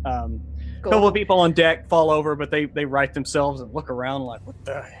plant. A couple of people on deck fall over, but they right themselves and look around like, what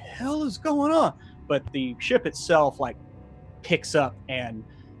the hell is going on? But the ship itself like picks up, and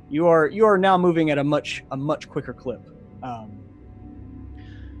you are now moving at a much quicker clip.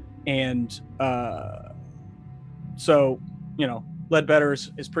 So Ledbetter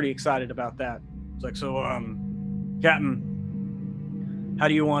is pretty excited about that. It's like, so Captain, how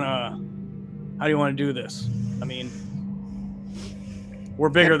do you want to do this? We're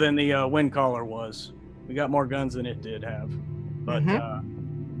bigger than the wind caller was. We got more guns than it did have, but I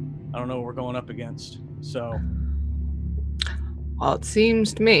don't know what we're going up against. So, well, it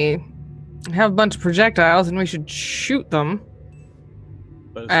seems to me have a bunch of projectiles and we should shoot them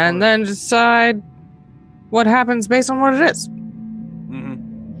But as and far then decide what happens based on what it is.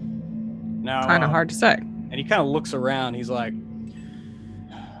 Now, Kind of hard to say. And he kind of looks around. He's like,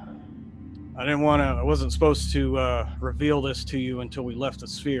 I wasn't supposed to reveal this to you until we left the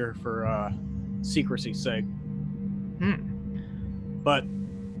sphere for secrecy's sake. But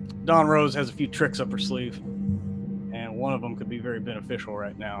Dawn Rose has a few tricks up her sleeve, and one of them could be very beneficial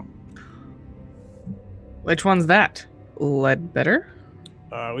right now. Which one's that? Ledbetter?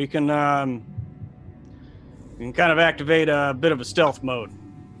 We can kind of activate a bit of a stealth mode.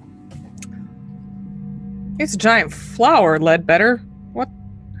 It's a giant flower, Ledbetter. What?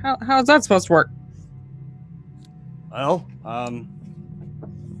 How's that supposed to work? Well, I'm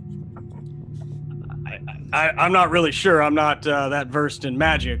not really sure. I'm not that versed in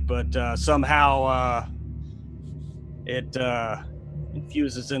magic, but somehow it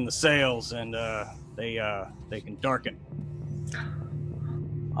infuses in the sails, and they can darken.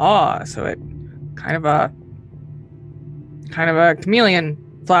 Oh, so it kind of a chameleon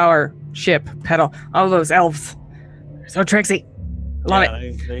flower ship petal. All those elves, they're so tricksy. Love it.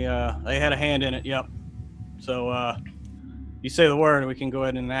 They had a hand in it. Yep. So you say the word, and we can go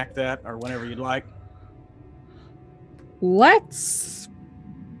ahead and enact that, or whenever you'd like. Let's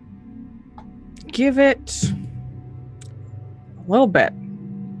give it a little bit.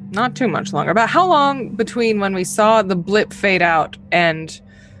 Not too much longer. About how long between when we saw the blip fade out and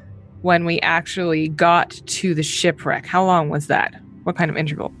when we actually got to the shipwreck? How long was that? What kind of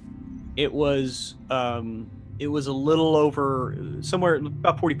interval? It was a little over, somewhere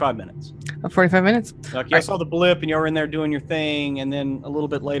about 45 minutes. 45 minutes? Like, you saw the blip, and you were in there doing your thing, and then a little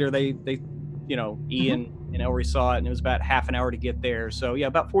bit later, they Ian and Ellery saw it, and it was about half an hour to get there. So yeah,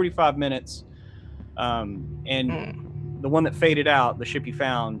 about 45 minutes. The one that faded out, the ship you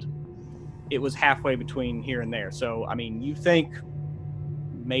found, it was halfway between here and there. So I mean, you think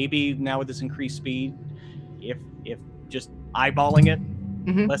maybe now with this increased speed, if just eyeballing it,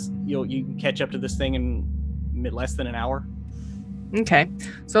 you can catch up to this thing in less than an hour. Okay,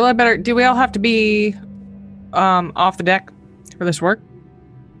 so Ledbetter, do we all have to be off the deck for this work?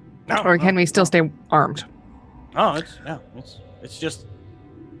 No, or can we still stay armed? Oh, it's just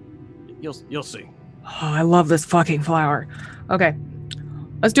you'll see. Oh, I love this fucking flower. Okay,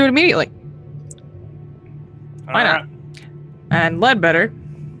 let's do it immediately. Why not? And Ledbetter,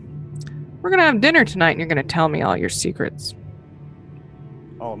 we're gonna have dinner tonight, and you're gonna tell me all your secrets.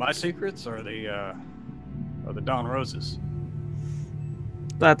 All of my secrets, or the Dawn Roses?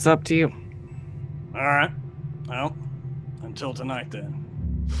 That's up to you. All right. Well, until tonight then.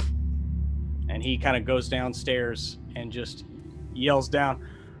 And he kind of goes downstairs and just yells down,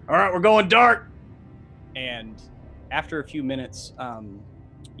 "All right, we're going dark." And after a few minutes,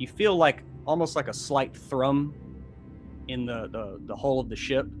 you feel like almost like a slight thrum in the hull of the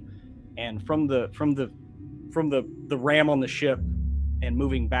ship, and from the ram on the ship and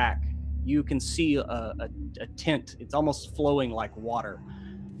moving back, you can see a tint. It's almost flowing like water,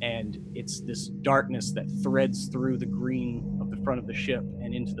 and it's this darkness that threads through the green of the front of the ship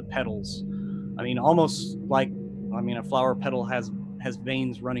and into the petals. I mean, almost like, a flower petal has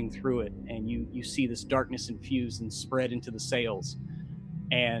veins running through it, and you see this darkness infuse and spread into the sails,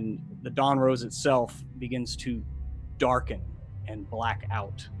 and the Dawn Rose itself begins to darken and black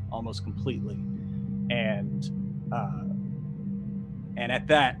out almost completely, and at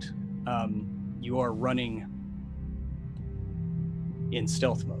that, you are running in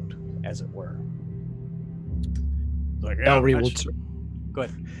stealth mode, as it were. Like, yeah, Ellery will. Go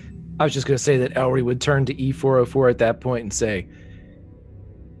ahead. I was just going to say that Ellery would turn to E404 at that point and say,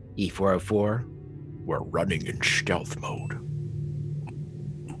 "E404, we're running in stealth mode."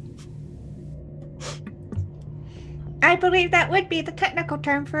 I believe that would be the technical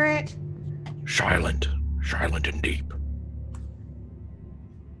term for it. Silent and deep.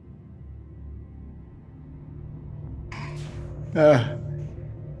 At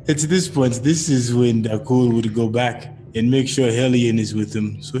this point, this is when Dakul would go back and make sure Hellion is with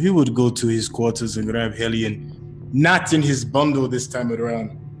him. So he would go to his quarters and grab Hellion, not in his bundle this time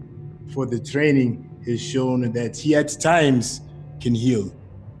around, for the training has shown that he at times can heal.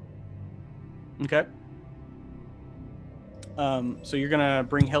 Okay. So you're gonna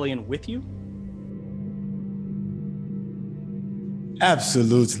bring Hellion with you?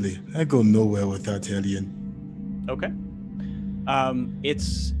 Absolutely. I go nowhere without Hellion. Okay.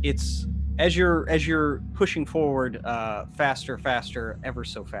 It's as you're pushing forward, faster, ever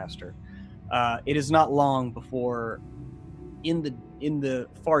so faster. It is not long before, in the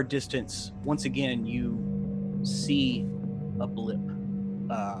far distance, once again you see a blip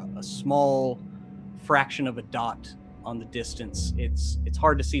a small fraction of a dot on the distance. It's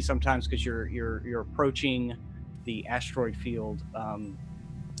hard to see sometimes because you're approaching the asteroid field,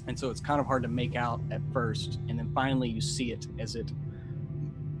 and so it's kind of hard to make out at first, and then finally you see it as it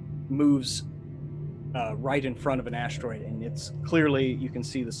moves right in front of an asteroid, and it's clearly, you can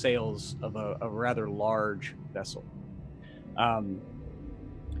see the sails of a rather large vessel.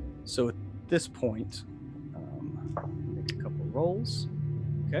 So at this point, make a couple rolls.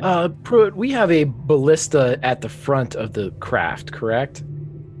 Okay. Pruitt, we have a ballista at the front of the craft, correct?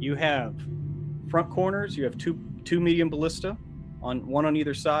 You have front corners. You have two medium ballista, one on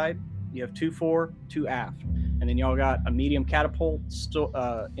either side. You have 2 fore, 2 aft, and then y'all got a medium catapult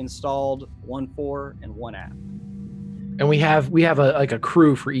installed, 1 fore and 1 aft. And we have a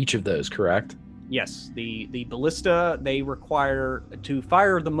crew for each of those, correct? Yes, the ballista, they require, to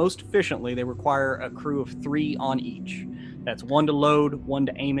fire the most efficiently, they require a crew of 3 on each. That's 1 to load, 1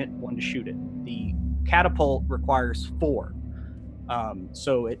 to aim it, 1 to shoot it. The catapult requires 4.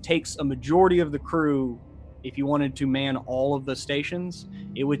 So it takes a majority of the crew. If you wanted to man all of the stations,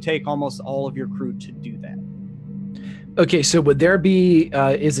 it would take almost all of your crew to do that. Okay, so would there be,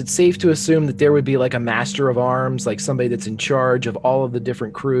 is it safe to assume that there would be like a master of arms, like somebody that's in charge of all of the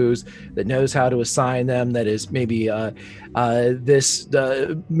different crews, that knows how to assign them, that is maybe this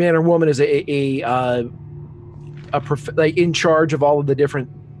man or woman is like in charge of all of the different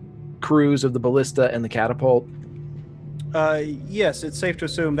crews of the ballista and the catapult? Yes, it's safe to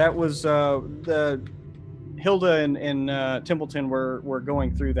assume that was the Hilda and Templeton were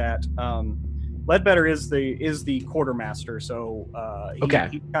going through that. Ledbetter is the quartermaster, so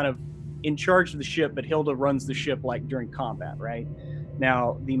he's kind of in charge of the ship, but Hilda runs the ship like during combat, right?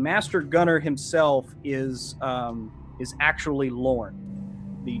 Now, the master gunner himself is actually Lorne,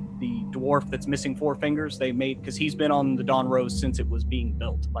 the dwarf that's missing 4 fingers. They made, because he's been on the Dawn Rose since it was being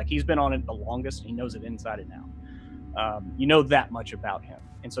built. Like, he's been on it the longest. He knows it inside and out. You know that much about him.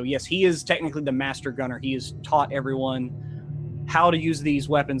 And so, yes, he is technically the master gunner. He has taught everyone how to use these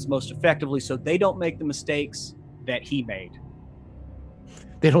weapons most effectively so they don't make the mistakes that he made.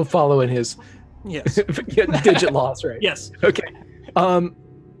 They don't follow in his digit loss, right? Yes. Okay.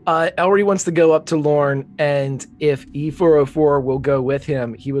 Elry wants to go up to Lorne, and if E404 will go with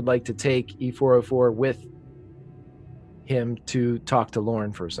him, he would like to take E404 with him to talk to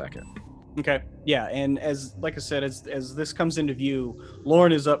Lorne for a second. Okay. Yeah, and like I said, as this comes into view,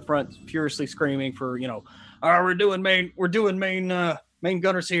 Lorne is up front furiously screaming for, we're doing main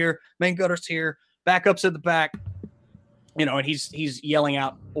gunners here, backups at the back, and he's yelling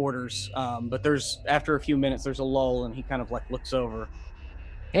out orders. But after a few minutes, there's a lull, and he kind of like looks over.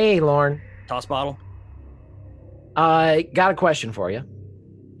 Hey, Lorne. Toss bottle. I got a question for you.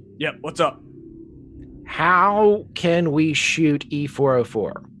 Yep. What's up? How can we shoot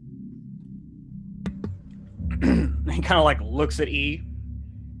E404? He kind of like looks at E.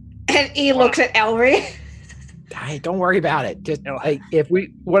 And E looks at Elry. Hey, don't worry about it. Just if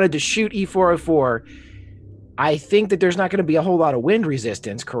we wanted to shoot E404, I think that there's not going to be a whole lot of wind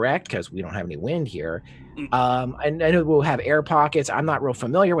resistance, correct? Because we don't have any wind here. I know we'll have air pockets. I'm not real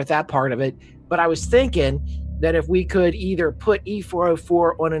familiar with that part of it, but I was thinking that if we could either put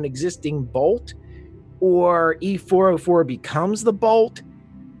E404 on an existing bolt, or E404 becomes the bolt,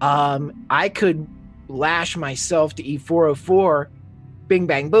 I could lash myself to E404, bing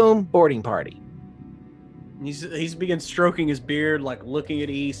bang boom, boarding party. He's begins stroking his beard, like looking at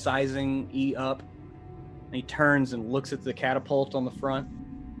E, sizing E up. And he turns and looks at the catapult on the front.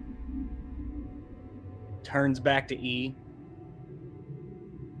 Turns back to E.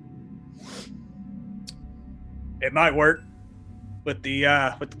 It might work with the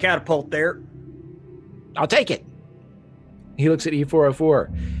catapult there. I'll take it. He looks at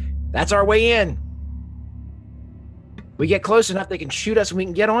E404. That's our way in. We get close enough, they can shoot us and we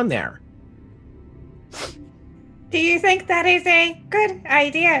can get on there. Do you think that is a good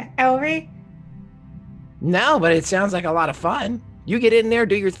idea, Elry? No, but it sounds like a lot of fun. You get in there,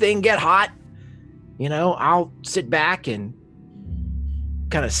 do your thing, get hot. I'll sit back and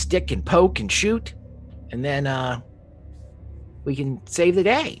kind of stick and poke and shoot, and then we can save the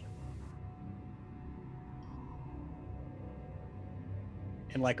day.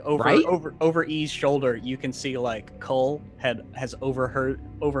 And like over E's shoulder, you can see like Cull has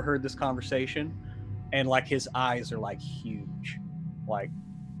overheard this conversation, and like his eyes are like huge. Like,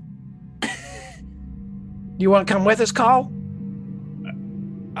 you want to come with us, Cull?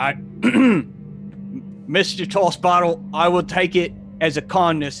 I Mr. Toss Bottle, I will take it as a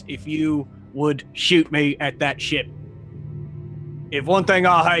kindness if you would shoot me at that ship. If one thing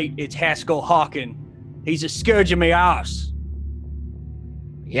I hate, it's Haskell Hawken. He's a scourge of my ass.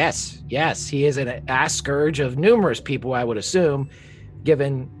 Yes, he is an ass scourge of numerous people, I would assume,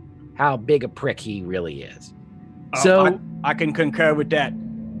 given how big a prick he really is. So I can concur with that.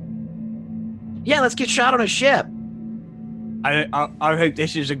 Yeah, let's get shot on a ship. I think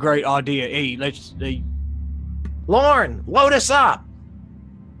this is a great idea. Hey, let's. Lorne, load us up.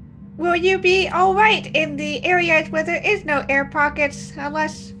 Will you be all right in the areas where there is no air pockets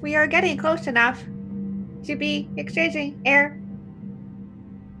unless we are getting close enough to be exchanging air?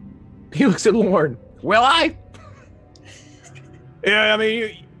 He looks at Lorne. Will I? Yeah, I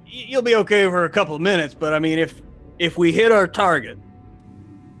mean, you'll be okay for a couple of minutes, but I mean, if we hit our target,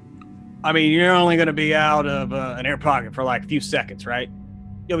 I mean, you're only going to be out of an air pocket for like a few seconds, right?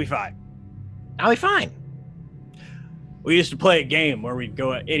 You'll be fine. I'll be fine. We used to play a game where we'd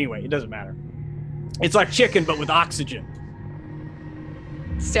go... Anyway, it doesn't matter. It's like chicken, but with oxygen.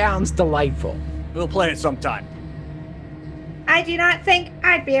 Sounds delightful. We'll play it sometime. I do not think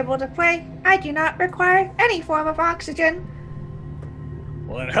I'd be able to play. I do not require any form of oxygen.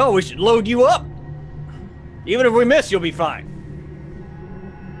 Well, then hell, we should load you up. Even if we miss, you'll be fine.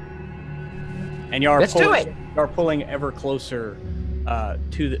 And you're pulling ever closer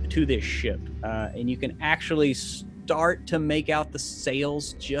to this ship, and you can actually start to make out the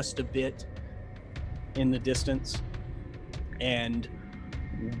sails just a bit in the distance. And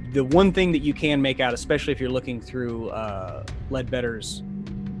the one thing that you can make out, especially if you're looking through Ledbetter's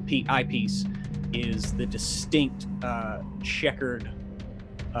eyepiece, is the distinct checkered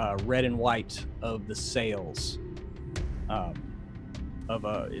red and white of the sails.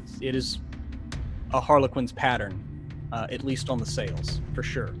 It is a Harlequin's pattern, at least on the sails, for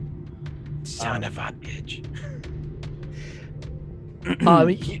sure. Son of a bitch.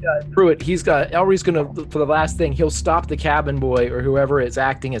 Pruitt, he's got Elry's gonna, for the last thing, he'll stop the cabin boy or whoever is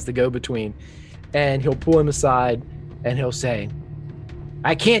acting as the go-between, and he'll pull him aside and he'll say,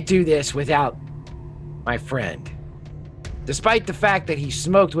 I can't do this without my friend. Despite the fact that he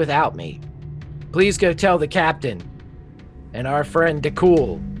smoked without me, please go tell the captain and our friend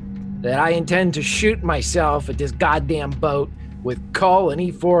DeCool that I intend to shoot myself at this goddamn boat with Cull and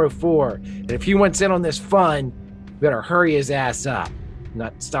E404. And if he wants in on this fun, we better hurry his ass up,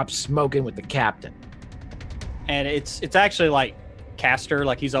 not stop smoking with the captain. And it's actually like Castor,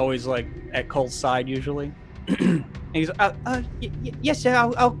 like he's always like at Cull's side usually. And he's yes sir,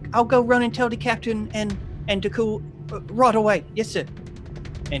 I'll go run and tell the captain and DeCool right away. Yes sir.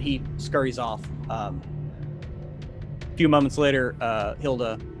 And he scurries off. A few moments later,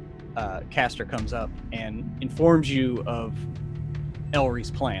 Hilda, Castor comes up and informs you of Elry's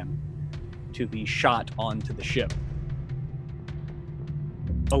plan to be shot onto the ship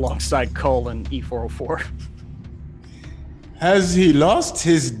alongside Cull and E404. Has he lost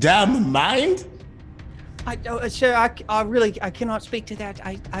his damn mind? Sir, I cannot speak to that.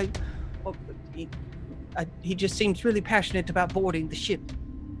 He just seems really passionate about boarding the ship.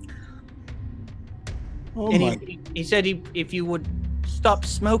 Oh and my. he said if you would stop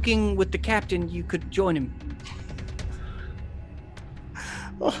smoking with the captain, you could join him.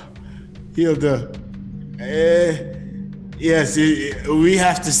 Oh, Hilda. Yes, we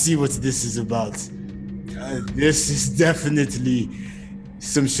have to see what this is about. This is definitely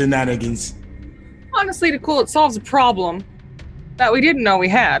some shenanigans. Honestly, DeCool, it solves a problem that we didn't know we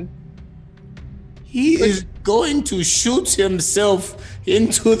had. He is going to shoot himself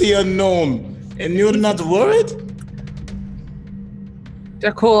into the unknown, and you're not worried?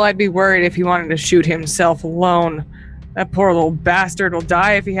 DeCool, I'd be worried if he wanted to shoot himself alone. That poor little bastard will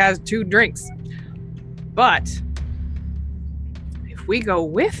die if he has 2 drinks. But if we go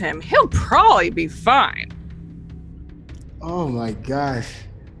with him, he'll probably be fine. Oh my gosh.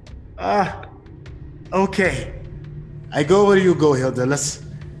 Okay. I go where you go, Hilda.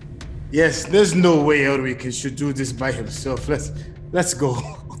 Yes, there's no way Elric should do this by himself. Let's go.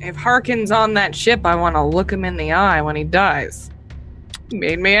 If Harkin's on that ship, I want to look him in the eye when he dies. He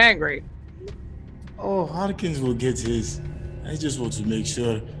made me angry. Oh, Harkins will get his. I just want to make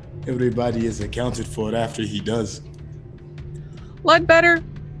sure everybody is accounted for after he does. Ledbetter,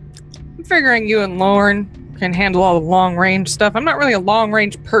 I'm figuring you and Lorne can handle all the long-range stuff. I'm not really a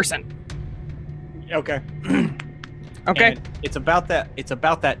long-range person. Okay. Okay. And it's about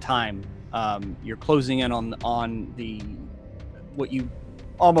that time. You're closing in on the what you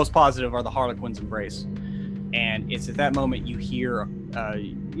almost positive are the Harlequin's embrace, and it's at that moment you hear.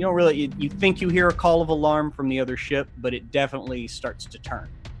 You think you hear a call of alarm from the other ship, but it definitely starts to turn.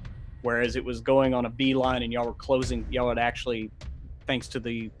 Whereas it was going on a beeline, and y'all were closing. Y'all had actually, thanks to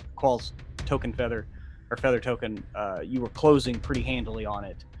the Qual's token feather token, you were closing pretty handily on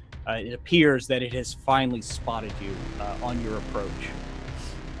it. It appears that it has finally spotted you on your approach.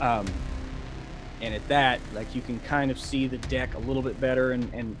 And at that, like, you can kind of see the deck a little bit better,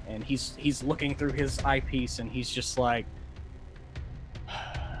 and he's looking through his eyepiece, and he's just like,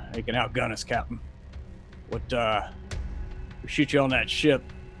 "They can outgun us, Captain. What? We shoot you on that ship.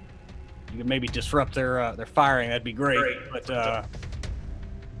 You can maybe disrupt their firing. That'd be great. But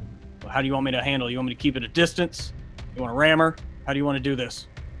how do you want me to handle it? You want me to keep it at distance? You want to ram her? How do you want to do this?"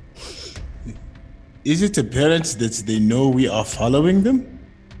 Is it apparent that they know we are following them?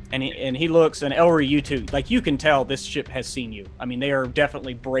 And he looks, and Elry, you too. Like, you can tell this ship has seen you. I mean, they are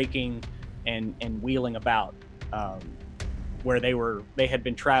definitely braking and wheeling about, where they had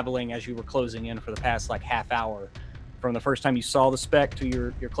been traveling as you were closing in for the past like half hour. From the first time you saw the spec to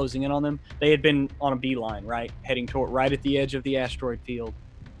your closing in on them, they had been on a beeline, right, heading toward right at the edge of the asteroid field,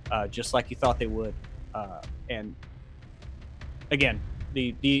 just like you thought they would. And again,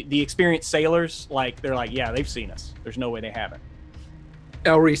 the experienced sailors, like, they're like, yeah, they've seen us. There's no way they haven't.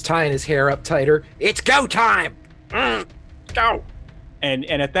 Elry's tying his hair up tighter. It's go time. Go. And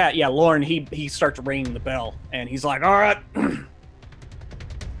at that, yeah, Lauren, he starts ringing the bell, and he's like, all right,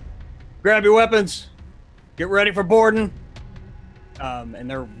 grab your weapons, get ready for boarding. And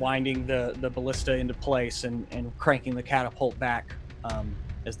they're winding the ballista into place and cranking the catapult back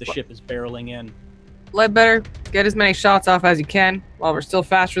as the ship is barreling in. Ledbetter, get as many shots off as you can. While we're still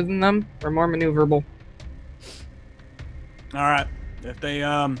faster than them, we're more maneuverable. All right. If they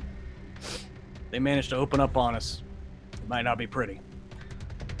manage to open up on us, it might not be pretty.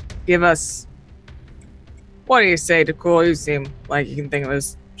 Give us... What do you say, Dakul? You seem like you can think of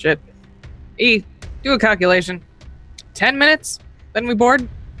this shit. E, do a calculation. 10 minutes? Then we board?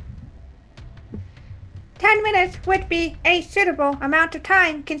 10 minutes would be a suitable amount of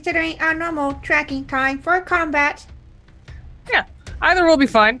time considering our normal tracking time for combat. Yeah, either we'll be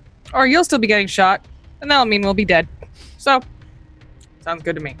fine, or you'll still be getting shot, and that'll mean we'll be dead. So, sounds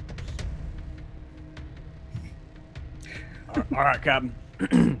good to me. All right,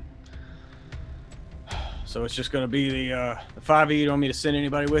 Captain. So it's just going to be the five of you. You don't want me to send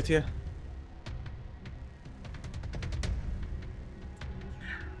anybody with you?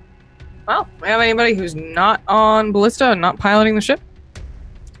 Well, we have anybody who's not on ballista and not piloting the ship?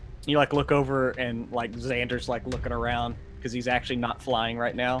 You like look over, and like Xander's like looking around because he's actually not flying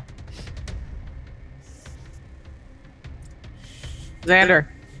right now. Xander,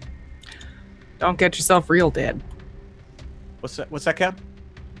 don't get yourself real dead. What's that, Cap?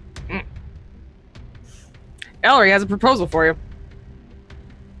 Ellery has a proposal for you.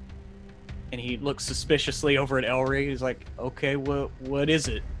 And he looks suspiciously over at Elry. He's like, okay, what is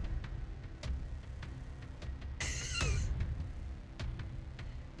it?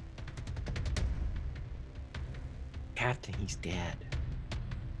 Captain, he's dead.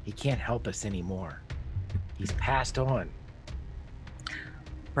 He can't help us anymore. He's passed on.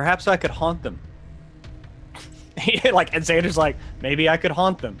 Perhaps I could haunt them. Like, and Xander's like, maybe I could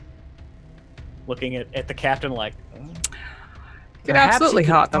haunt them. Looking at the captain like, oh. Could absolutely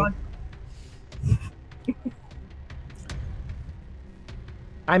haunt them.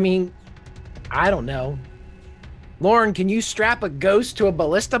 I mean, I don't know. Lauren, can you strap a ghost to a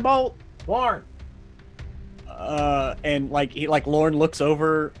ballista bolt? Lauren. And like Lauren looks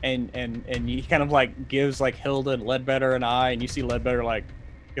over and he kind of like gives like Hilda and Ledbetter an eye, and you see Ledbetter like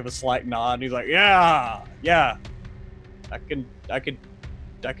give a slight nod, and he's like, yeah, I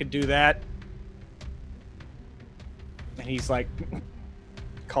could do that. And he's like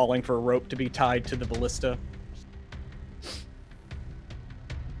calling for a rope to be tied to the ballista.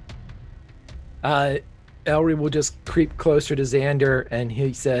 Elry will just creep closer to Xander, and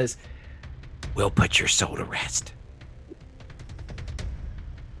he says, "We'll put your soul to rest."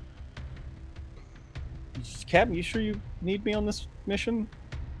 Captain, you sure you need me on this mission?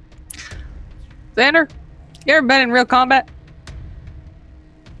 Xander, you ever been in real combat?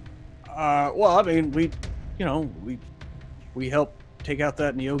 Well, I mean, we helped take out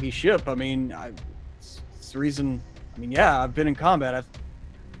that Nyogi ship. I mean, it's the reason. I mean, yeah, I've been in combat. I've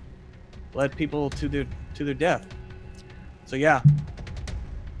led people to their death. So yeah.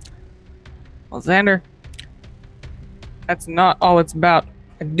 Well, Xander, that's not all it's about.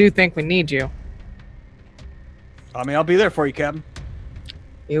 I do think we need you. I mean, I'll be there for you, Captain.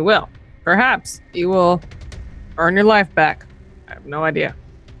 You will. Perhaps you will earn your life back. I have no idea.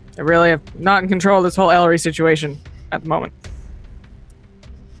 I really am not in control of this whole Ellery situation at the moment.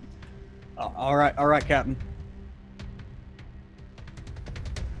 All right, Captain.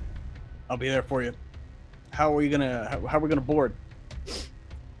 I'll be there for you. How are we gonna board?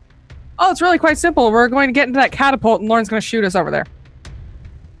 Oh, it's really quite simple. We're going to get into that catapult, and Lauren's going to shoot us over there.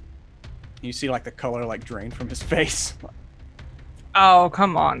 You see, like, the color like drain from his face. Oh,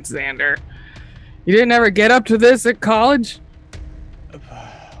 come on, Xander. You didn't ever get up to this at college?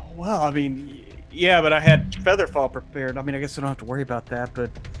 Well, I mean, yeah, but I had Featherfall prepared. I mean, I guess I don't have to worry about that, but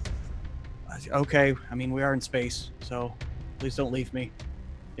okay. I mean, we are in space, so please don't leave me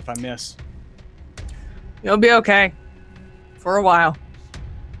if I miss. You'll be okay. For a while.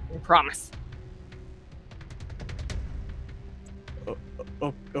 I promise.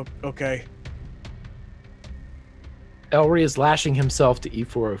 Okay. Elry is lashing himself to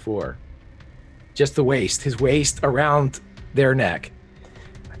E404. Just the waist, his waist around their neck.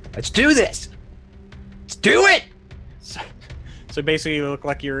 Let's do this. Let's do it. So basically, you look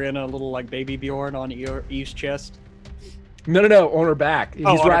like you're in a little like baby Bjorn on Eve's chest. No, on her back. He's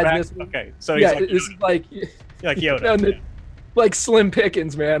on her riding back? this. Okay, so Yeah, he's this is like like Yoda. no, like Slim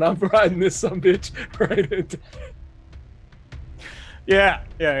Pickens, man. I'm riding this sumbitch right into. Yeah.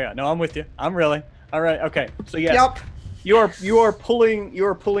 No, I'm with you. I'm really all right. Okay, so yes, Yep. you are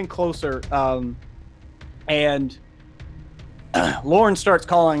pulling closer, and Lauren starts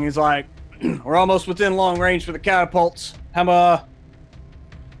calling. He's like, "We're almost within long range for the catapults. Captain,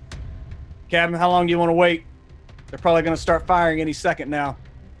 how long do you want to wait? They're probably going to start firing any second now."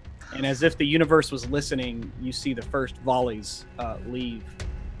 And as if the universe was listening, you see the first volleys leave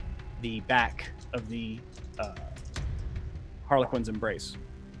the back of the Harlequin's embrace.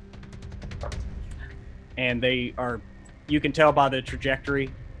 And they are, you can tell by the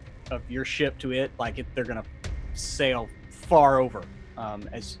trajectory of your ship to it, like they're going to sail far over,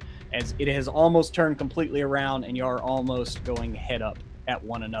 as it has almost turned completely around and you're almost going head up at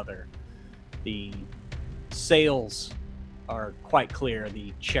one another. The sails are quite clear,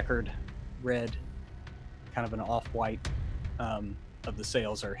 the checkered red, kind of an off-white of the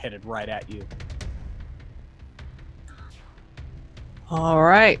sails are headed right at you. All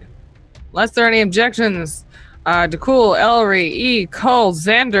right. Unless there are any objections, Dakul, Ellery, E, Cole,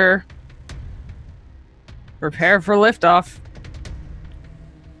 Xander, prepare for liftoff.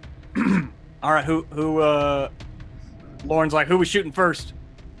 All right, who Lauren's like, who was shooting first?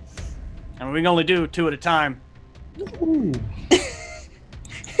 And we can only do 2 at a time.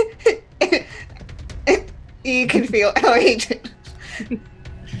 You can feel Ellie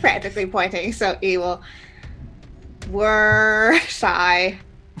frantically pointing, so E will sigh.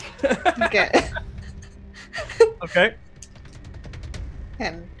 Okay.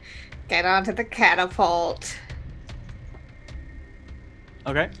 And get onto the catapult.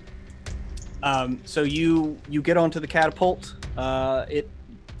 Okay. So you get onto the catapult. It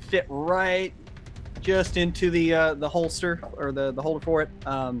fit right just into the holster or the holder for it.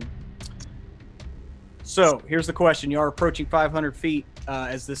 So here's the question: you are approaching 500 feet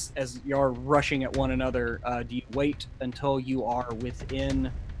as you're rushing at one another. Do you wait until you are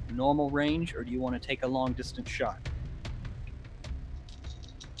within normal range, or do you want to take a long distance shot?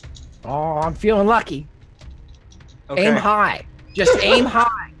 Oh, I'm feeling lucky. Okay. Aim high. Just aim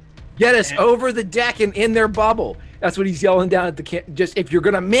high. Get us over the deck and in their bubble. That's what he's yelling down at the just if you're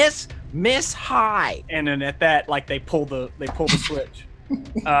gonna miss high. And then at that, like they pull the switch.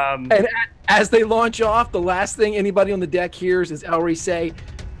 And as they launch off, the last thing anybody on the deck hears is Elry say,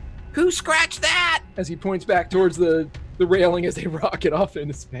 "Who scratched that?" as he points back towards the railing as they rocket off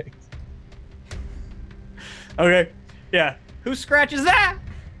into space. Okay, yeah. Who scratches that?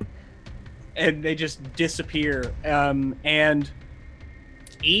 And they just disappear. And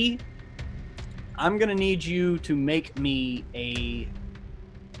E, I'm gonna need you to make me a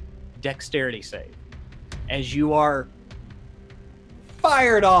dexterity save, as you are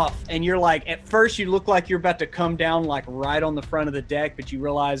fired off, and you're like, at first you look like you're about to come down like right on the front of the deck, but you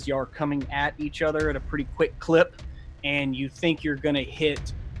realize you are coming at each other at a pretty quick clip, and you think you're gonna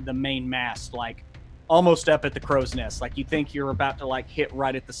hit the main mast, like almost up at the crow's nest. Like you think you're about to like hit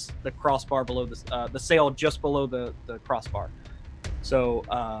right at the crossbar below the sail, just below the crossbar. So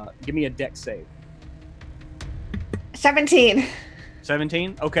give me a dex save. 17.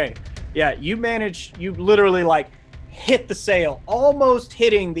 17? Okay. Yeah, you literally like hit the sail, almost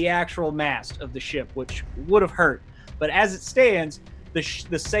hitting the actual mast of the ship, which would have hurt. But as it stands, the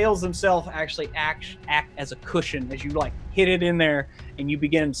sails themselves actually act as a cushion as you like hit it in there, and you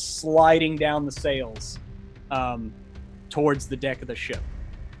begin sliding down the sails towards the deck of the ship.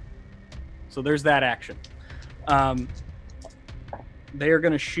 So there's that action. They are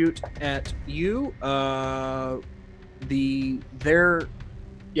going to shoot at you. Their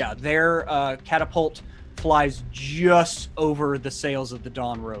catapult flies just over the sails of the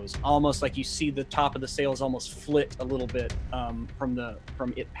Dawn Rose, almost like you see the top of the sails almost flit a little bit from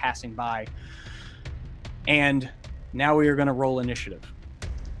it passing by. And now we are going to roll initiative.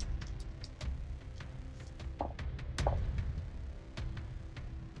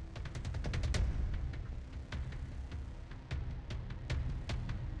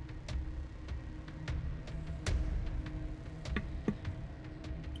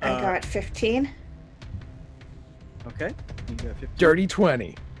 I got 15. Okay. You got 15. Dirty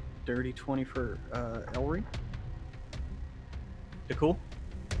 20. Dirty 20 for Elry. Cool.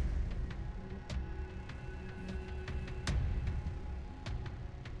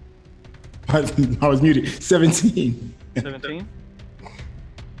 I was muted. 17. 17.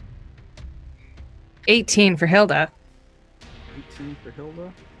 18 for Hilda. 18 for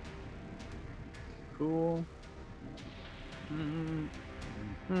Hilda. Cool. And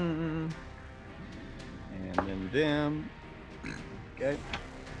then them. Okay.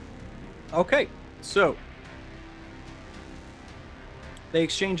 Okay. So they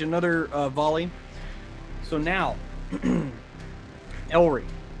exchange another volley. So now, Elry,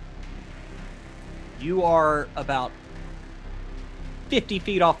 you are about 50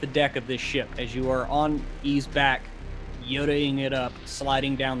 feet off the deck of this ship as you are on E's back, yodaing it up,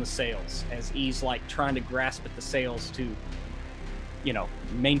 sliding down the sails as E's like trying to grasp at the sails to, you know,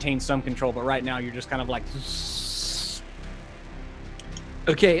 maintain some control. But right now you're just kind of like.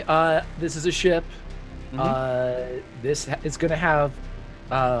 Okay, this is a ship. This is going to have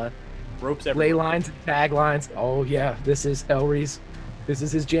ropes ley everywhere. lines and tag lines. Oh yeah, this is Elry's. This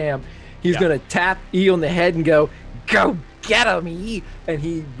is his jam. He's going to tap E on the head and go get him, E. And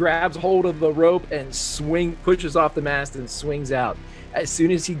he grabs hold of the rope and pushes off the mast and swings out. As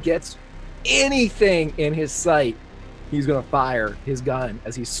soon as he gets anything in his sight, he's going to fire his gun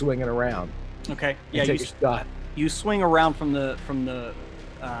as he's swinging around. Okay. Yeah, take a shot. You swing around from the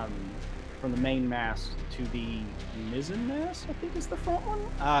main mast to the mizzen mast, I think is the front one.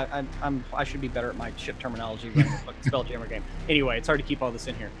 I should be better at my ship terminology running a fucking Spelljammer game. Anyway, it's hard to keep all this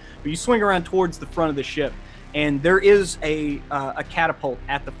in here. But you swing around towards the front of the ship, and there is a catapult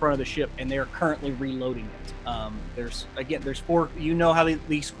at the front of the ship, and they are currently reloading it. There's four. You know how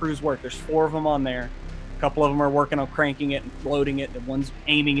these crews work. There's 4 of them on there. A couple of them are working on cranking it and loading it, and one's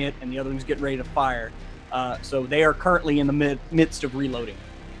aiming it, and the other one's getting ready to fire. So they are currently in the midst of reloading.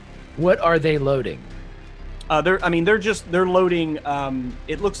 What are they loading? They're loading.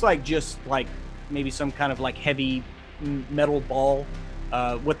 It looks like just like maybe some kind of like heavy metal ball.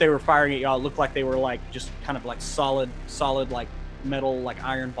 What they were firing at y'all looked like they were like just kind of like solid like metal like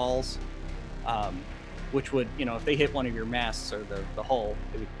iron balls, which would, you know, if they hit one of your masts or the hull,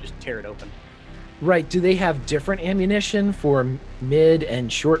 it would just tear it open. Right. Do they have different ammunition for mid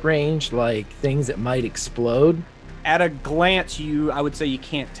and short range, like things that might explode? At a glance, I would say you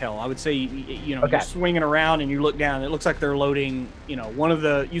can't tell. I would say, you know, Okay. You're swinging around and you look down. And it looks like they're loading. You know,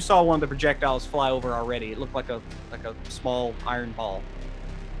 you saw one of the projectiles fly over already. It looked like a small iron ball.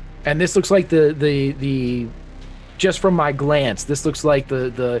 And this looks like the just from my glance, this looks like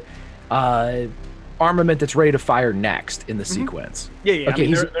the armament that's ready to fire next in the sequence. Yeah. Okay, I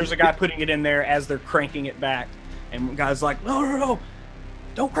mean, there's a guy putting it in there as they're cranking it back, and the guy's like, no,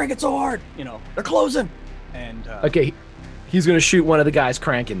 don't crank it so hard. You know, they're closing. And Okay, he's gonna shoot one of the guys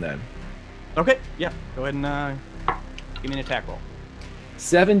cranking then. Okay, yeah. Go ahead and give me an attack roll.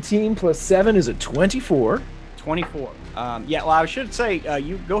 17 plus 7 is a 24. 24. Yeah, well, I should say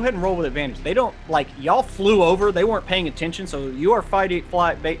you go ahead and roll with advantage. They don't, like, y'all flew over. They weren't paying attention, so you are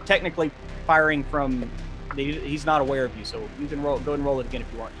technically firing from. He's not aware of you, so you can go ahead and roll it again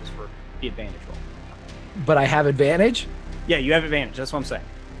if you want, just for the advantage roll. But I have advantage? Yeah, you have advantage. That's what I'm saying.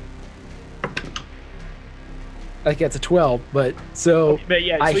 I think that's a 12, but so But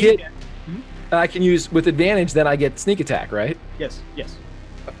yeah, I so hit. I can use with advantage, then I get sneak attack, right? Yes.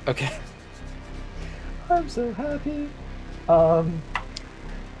 Okay. I'm so happy. Oh,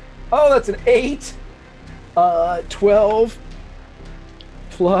 that's an 8. 12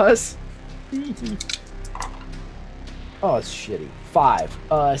 plus. Oh, it's shitty.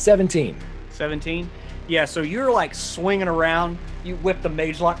 5. 17. 17. Yeah, so you're like swinging around. You whip the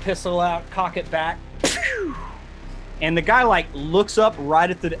mage lock pistol out, cock it back. And the guy like looks up right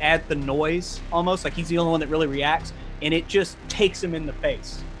at the noise, almost like he's the only one that really reacts, and it just takes him in the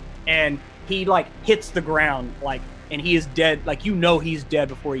face. And he like hits the ground, like, and he is dead. Like, you know, he's dead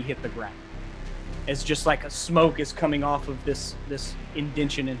before he hit the ground. It's just like a smoke is coming off of this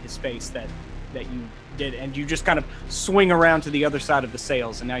indention in his face that you did, and you just kind of swing around to the other side of the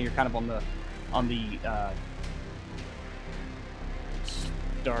sails, and now you're kind of on the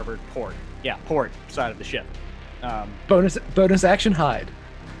starboard port. Yeah, port side of the ship. Bonus action hide.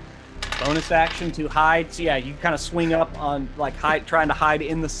 Bonus action to hide. So yeah, you kind of swing up on like trying to hide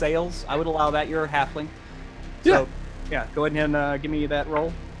in the sails. I would allow that. You're a halfling. So yeah, go ahead and give me that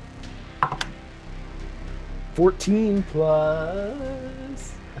roll. 14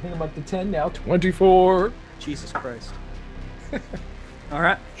 plus. I think I'm up to 10 now. 24. Jesus Christ. All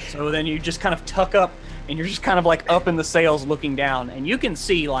right. So then you just kind of tuck up and you're just kind of like up in the sails looking down, and you can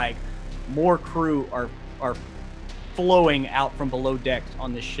see like more crew are flowing out from below deck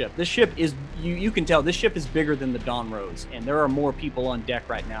on this ship. This ship is, you can tell this ship is bigger than the Dawn Rose, and there are more people on deck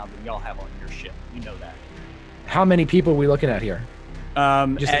right now than y'all have on your ship. You know that. How many people are we looking at here?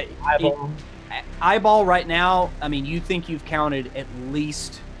 Just eyeball right now, I mean, you think you've counted at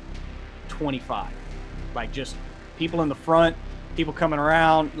least 25. Like just people in the front, people coming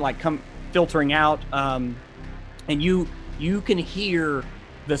around, like filtering out, and you can hear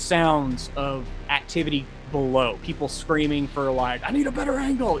the sounds of activity below, people screaming for like, I need a better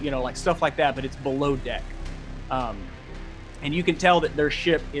angle, you know, like stuff like that, but it's below deck. And you can tell that their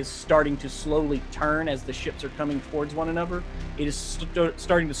ship is starting to slowly turn as the ships are coming towards one another. It is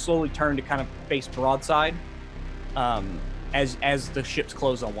starting to slowly turn to kind of face broadside as the ships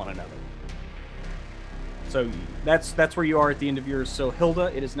close on one another. So that's where you are at the end of yours. So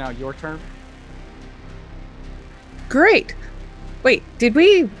Hilda, it is now your turn. Great. Wait,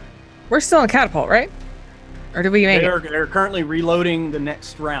 we're still in catapult, right? Or did we make it? They're currently reloading the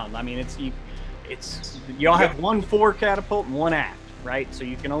next round. I mean, y'all have 1 forward catapult and 1 aft, right? So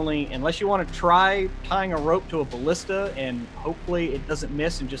you can only, unless you want to try tying a rope to a ballista and hopefully it doesn't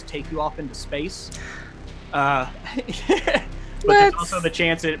miss and just take you off into space. But there's also the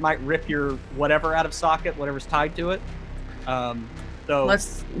chance that it might rip your whatever out of socket, whatever's tied to it. So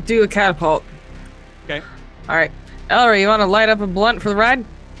let's do a catapult. Okay. All right. Ellery, you want to light up a blunt for the ride?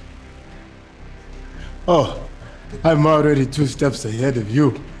 Oh, I'm already 2 steps ahead of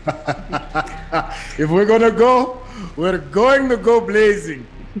you. If we're gonna go, we're going to go blazing.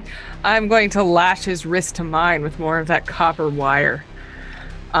 I'm going to lash his wrist to mine with more of that copper wire.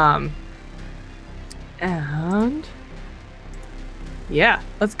 And yeah,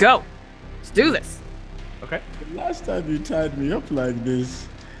 let's go. Let's do this. Okay. The last time you tied me up like this,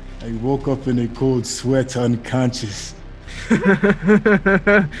 I woke up in a cold sweat, unconscious.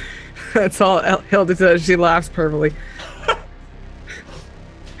 That's all Hilda does. She laughs purposely.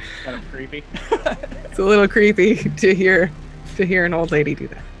 Kind of creepy. It's a little creepy to hear an old lady do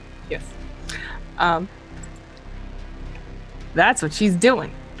that. Yes. That's what she's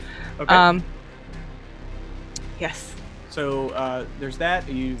doing. Okay. Yes. So there's that.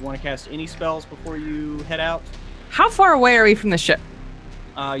 You want to cast any spells before you head out? How far away are we from the ship?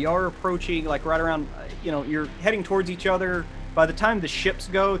 Y'all are approaching like right around, you're heading towards each other. By the time the ships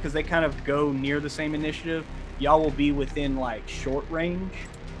go, because they kind of go near the same initiative, y'all will be within like short range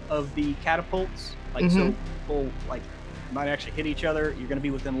of the catapults. Like so people like might actually hit each other. You're going to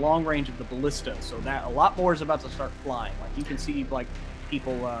be within long range of the ballista, so that a lot more is about to start flying. Like you can see like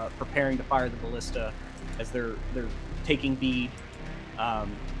people preparing to fire the ballista as they're taking bead.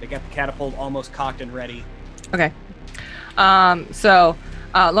 They got the catapult almost cocked and ready. Okay. So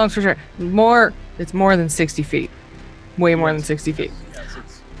long story short, it's more than 60 feet. Way more than 60 feet. Yes,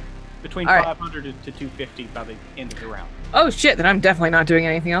 it's between All right. 500 to 250 by the end of the round. Oh shit, then I'm definitely not doing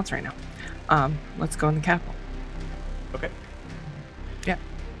anything else right now. Let's go in the catapult. Okay. Yeah.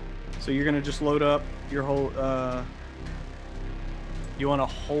 So you're gonna just load up your whole. You want to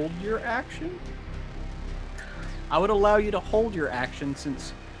hold your action? I would allow you to hold your action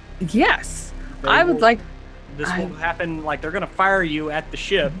since. Yes, I would like. This will happen. Like they're gonna fire you at the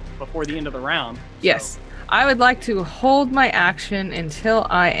ship before the end of the round. So. Yes, I would like to hold my action until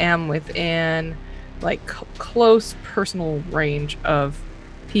I am within, like, close personal range of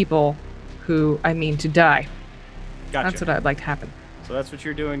people who I mean to die. Gotcha. That's what I'd like to happen. So that's what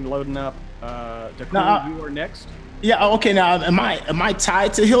you're doing, loading up. Dakul, Now, you are next. Yeah. Okay. Now, am I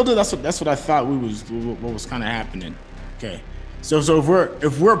tied to Hilda? That's what I thought what was kind of happening. Okay. So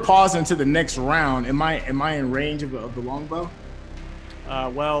if we're pausing to the next round, am I in range of the longbow?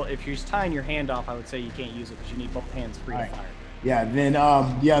 Well, if you're tying your hand off, I would say you can't use it because you need both hands free to fire. Yeah.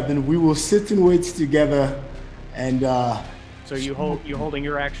 Then we will sit and wait together, and. So you holding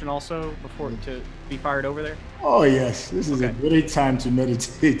your action also before to be fired over there? Oh yes, this is a great time to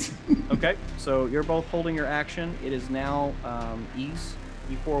meditate. Okay, so you're both holding your action. It is now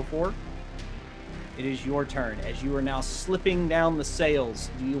E404. It is your turn as you are now slipping down the sails.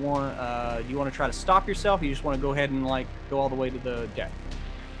 Do you want to try to stop yourself? Or you just want to go ahead and like go all the way to the deck?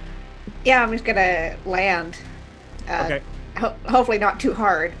 Yeah, I'm just gonna land. Okay. Hopefully not too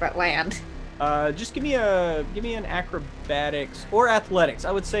hard, but land. Just give me an acrobatics or athletics.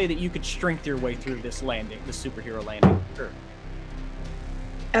 I would say that you could strength your way through this landing, this superhero landing. Sure.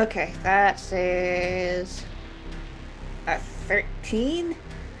 Okay, that is a 13.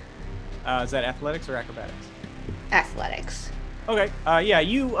 Is that athletics or acrobatics? Athletics. Okay. Yeah,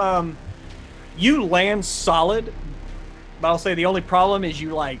 you land solid, But I'll say the only problem is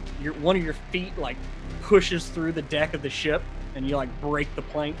one of your feet like pushes through the deck of the ship, and you like break the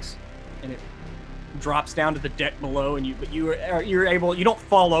planks, and it drops down to the deck below. And you're able. You don't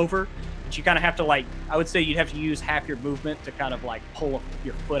fall over, but you kind of have to like. I would say you'd have to use half your movement to kind of like pull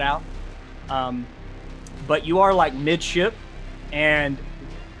your foot out. But you are like midship, and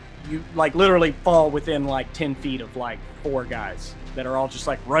you like literally fall within like 10 feet of like 4 guys that are all just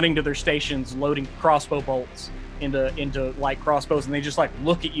like running to their stations, loading crossbow bolts into like crossbows, and they just like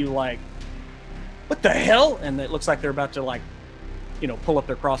look at you like, what the hell? And it looks like they're about to like, pull up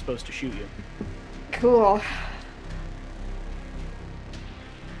their crossbows to shoot you. Cool.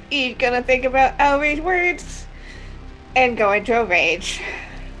 He's gonna think about Elry's words and go into a rage.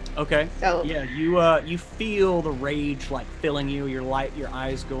 Okay. So yeah, you feel the rage like filling you, your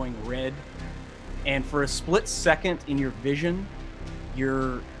eyes going red, and for a split second in your vision,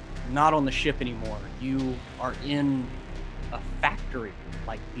 you're not on the ship anymore. You are in a factory,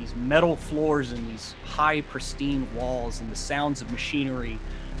 like these metal floors and these high pristine walls, and the sounds of machinery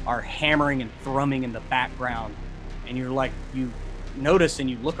are hammering and thrumming in the background. And you're like, you notice and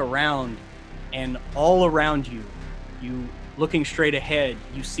you look around, and all around you, looking straight ahead,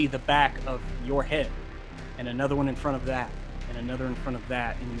 you see the back of your head, and another one in front of that, and another in front of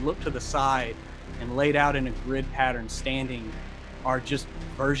that. And you look to the side, and laid out in a grid pattern standing are just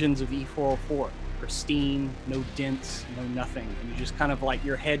versions of E404. Pristine, no dents, no nothing. And you just kind of like,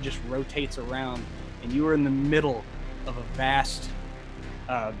 your head just rotates around, and you are in the middle of a vast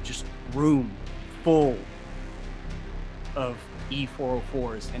just room full of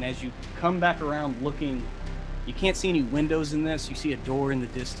E404s. And as you come back around looking, you can't see any windows in this. You see a door in the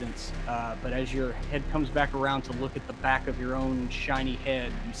distance, but as your head comes back around to look at the back of your own shiny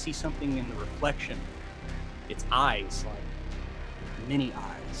head, you see something in the reflection. It's eyes, like mini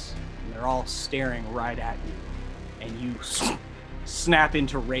eyes, and they're all staring right at you. And you snap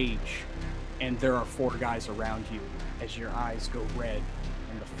into rage, and there are 4 guys around you as your eyes go red,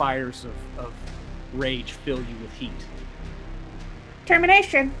 and the fires of rage fill you with heat.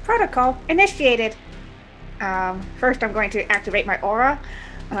 Termination protocol initiated. First, I'm going to activate my aura,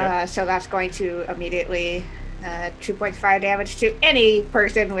 Okay. so that's going to immediately 2.5 damage to any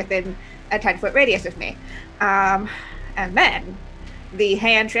person within a 10-foot radius of me. And then the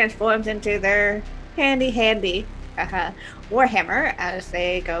hand transforms into their handy warhammer as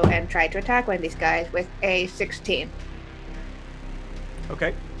they go and try to attack one of these guys with a 16.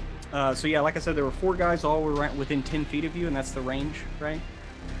 Okay. So yeah, like I said, there were 4 guys all were right within 10 feet of you, and that's the range, right?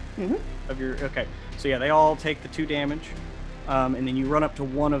 Mm-hmm. Of your, okay. So yeah, they all take the 2 damage, and then you run up to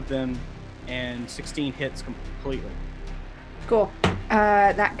one of them, and 16 hits completely. Cool.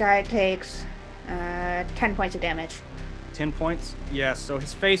 That guy takes 10 points of damage. 10 points? Yeah, so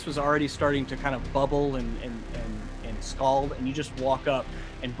his face was already starting to kind of bubble and scald, and you just walk up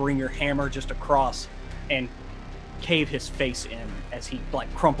and bring your hammer just across and cave his face in as he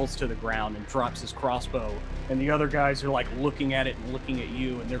like crumples to the ground and drops his crossbow. And the other guys are like looking at it and looking at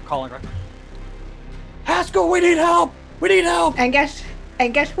you, and they're calling like, Haskell, we need help! We need help! And guess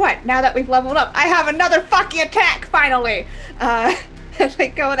what? Now that we've leveled up, I have another fucking attack finally. As I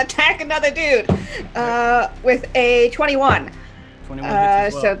go and attack another dude with a 21. 21 hits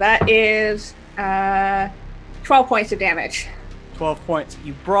as well. So that is 12 points of damage. 12 points.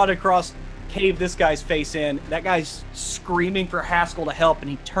 You brought across, cave this guy's face in. That guy's screaming for Haskell to help, and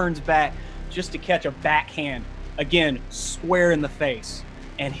he turns back just to catch a backhand, again, square in the face.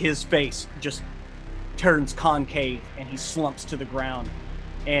 And his face just turns concave, and he slumps to the ground.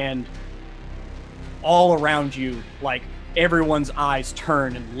 And all around you, like, everyone's eyes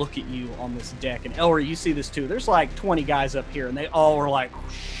turn and look at you on this deck. And Elry, you see this too. There's like 20 guys up here, and they all were like,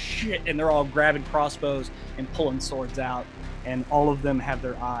 shit, and they're all grabbing crossbows and pulling swords out, and all of them have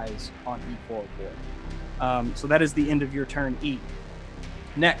their eyes on E404. So that is the end of your turn, E.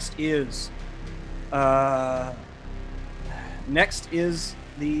 Next is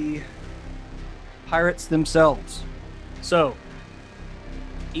the pirates themselves. So,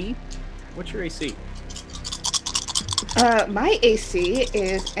 E, what's your AC? My AC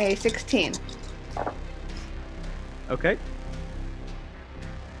is a 16. Okay.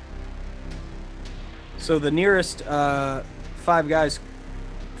 So the nearest 5 guys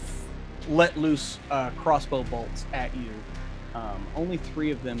let loose crossbow bolts at you. Only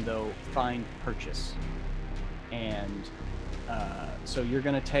 3 of them, though, find purchase. And so you're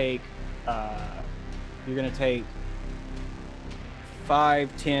gonna take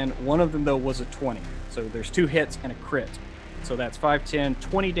 5, 10. One of them, though, was a 20. So there's 2 hits and a crit. So that's 5, 10,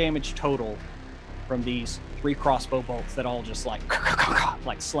 20 damage total from these 3 crossbow bolts that all just like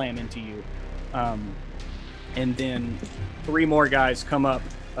slam into you. and then 3 more guys come up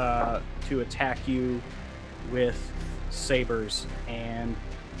to attack you with sabers, and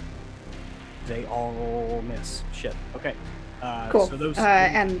they all miss. Shit. Okay. Cool. So those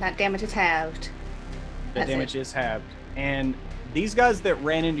and that damage is halved. the damage is halved. And these guys that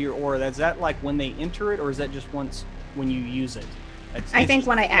ran into your aura, is that like when they enter it, or is that just once when you use it? I think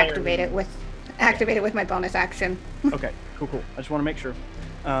when I activate it with my bonus action. Okay. Cool. I just want to make sure.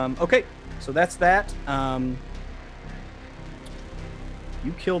 Okay. So that's that.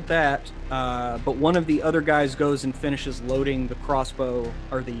 You killed that, but one of the other guys goes and finishes loading the crossbow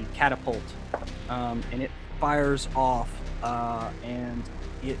or the catapult, and it fires off, and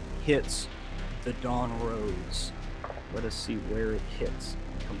it hits the Dawn Rose. Let us see where it hits.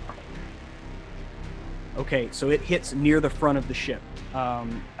 Come on. Okay, so it hits near the front of the ship,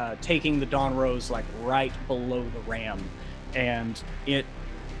 taking the Dawn Rose like right below the ram, and it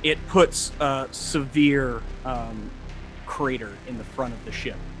puts a severe crater in the front of the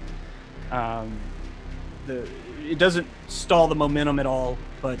ship. It doesn't stall the momentum at all,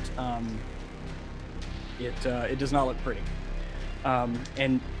 but it does not look pretty.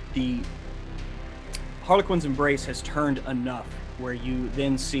 And the Harlequin's Embrace has turned enough where you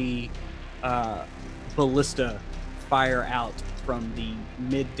then see ballista fire out from the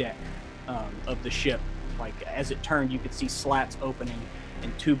mid deck of the ship. Like as it turned, you could see slats opening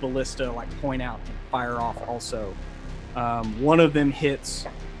and 2 ballista like point out and fire off also. One of them hits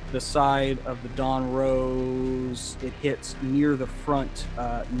the side of the Dawn Rose. It hits near the front,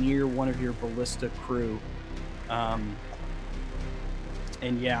 near one of your ballista crew. And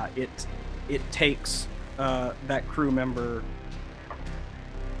yeah, it takes that crew member.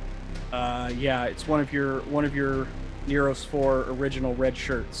 Yeah, it's one of your Neros 4 original red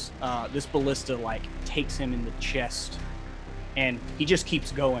shirts. This ballista like takes him in the chest, and he just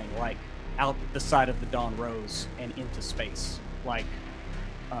keeps going like out the side of the Dawn Rose and into space. Like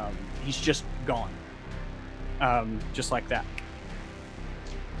he's just gone, just like that.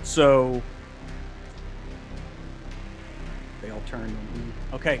 So they all turned.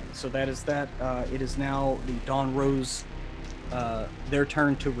 Okay, so that is that. It is now the Dawn Rose, their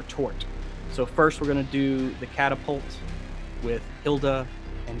turn to retort. So first we're going to do the catapult with Hilda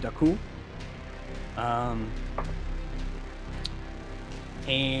and Daku.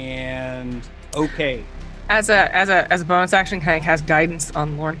 And okay. As a bonus action, can I cast guidance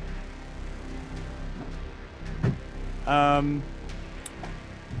on Lorne?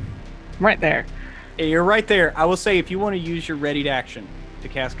 Right there. You're right there. I will say if you want to use your readied action to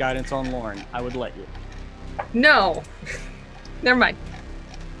cast guidance on Lorne, I would let you. No. Never mind.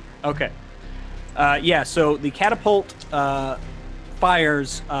 Okay. Yeah, so the catapult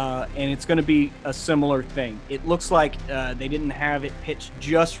fires, and it's going to be a similar thing. It looks like they didn't have it pitched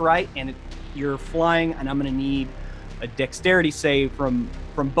just right, and you're flying, and I'm going to need a dexterity save from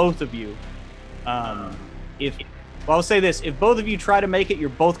both of you. I'll say this: if both of you try to make it, you're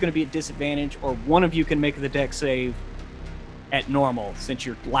both going to be at disadvantage, or one of you can make the dex save at normal since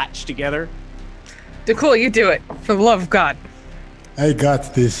you're latched together. Cool, you do it, for the love of God. I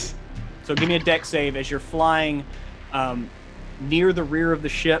got this. So give me a dex save as you're flying near the rear of the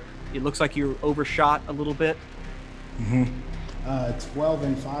ship. It looks like you're overshot a little bit. 12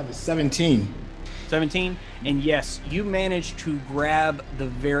 and 5 is 17. 17, and yes, you manage to grab the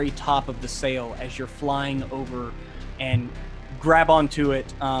very top of the sail as you're flying over and grab onto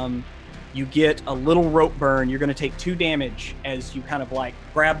it. You get a little rope burn. You're going to take 2 damage as you kind of like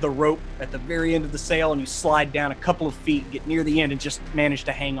grab the rope at the very end of the sail and you slide down a couple of feet, get near the end, and just manage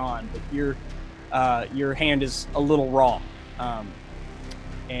to hang on. But your hand is a little raw.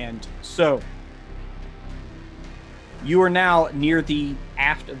 And so you are now near the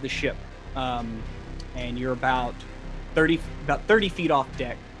aft of the ship, and you're about 30 feet off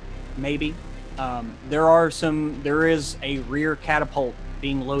deck, maybe. There is a rear catapult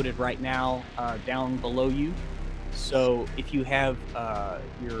being loaded right now down below you. So if you have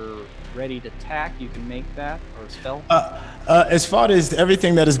your ready to attack, you can make that, or spell. As far as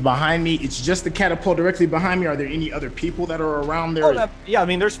everything that is behind me, it's just the catapult directly behind me. Are there any other people that are around there? Yeah, I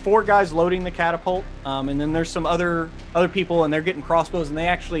mean, there's 4 guys loading the catapult, and then there's some other people, and they're getting crossbows, and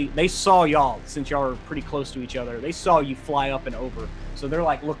they saw y'all, since y'all are pretty close to each other. They saw you fly up and over, so they're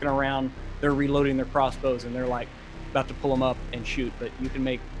like looking around, they're reloading their crossbows, and they're like about to pull them up and shoot. But you can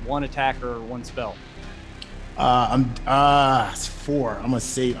make 1 attack or 1 spell. It's 4. I'm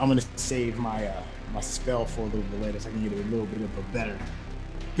gonna save my my spell for a little bit later, so I can get a little bit of a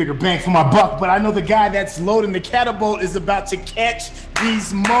bigger bang for my buck. But I know the guy that's loading the catapult is about to catch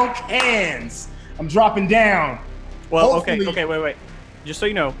these monk hands. I'm dropping down. Well, Hopefully. okay, wait. Just so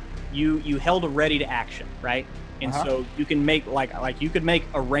you know, you held a ready to action, right? And so you can make like you could make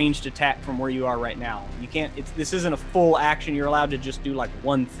a ranged attack from where you are right now. You can't. This isn't a full action. You're allowed to just do like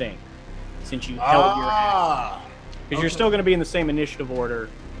one thing, since you held your action. Because you're still going to be in the same initiative order.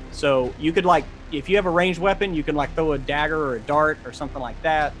 So you could like, if you have a ranged weapon, you can like throw a dagger or a dart or something like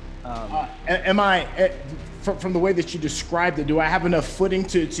that. Am I, from the way that you described it, do I have enough footing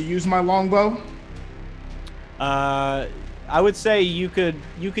to use my longbow? I would say you could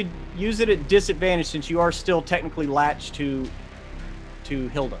use it at disadvantage since you are still technically latched to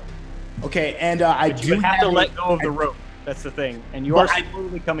Hilda. Okay, and I do have to let go of the rope. That's the thing, and you are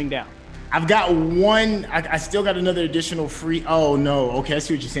slowly coming down. I've got one. I still got another additional free. Oh no. Okay, I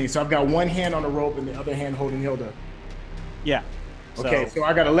see what you're saying. So I've got one hand on the rope and the other hand holding Hilda. Yeah. Okay, so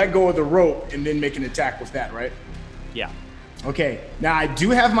I got to let go of the rope and then make an attack with that, right? Yeah. Okay. Now I do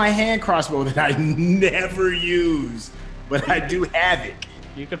have my hand crossbow that I never use, but I do have it.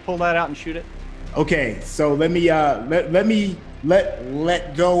 You could pull that out and shoot it. Okay, so let me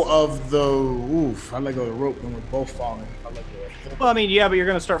let go of the. Oof! I let go of the rope when we're both falling. I let go. Well, I mean, yeah, but you're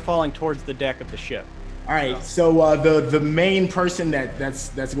going to start falling towards the deck of the ship. All right. So the main person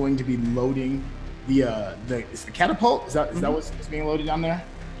that's going to be loading is the catapult. Is that what's being loaded down there?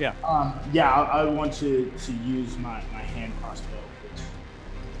 Yeah. I want to use my hand crossbow.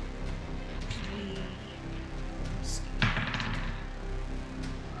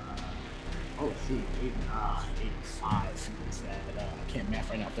 Oh shoot, 85. Is that, I can't math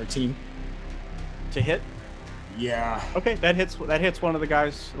right now. 13 to hit. Yeah. Okay, that hits one of the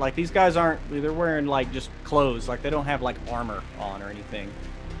guys. Like these guys they're wearing like just clothes. Like they don't have like armor on or anything.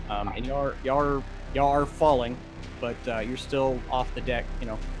 And y'all are falling, but you're still off the deck. You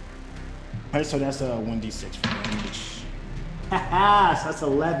know. All right, so that's a 1d6 for damage. Haha, so that's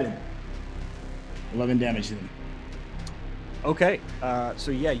 11. 11 damage then. Okay,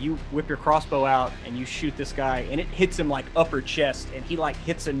 so yeah, you whip your crossbow out and you shoot this guy, and it hits him like upper chest, and he like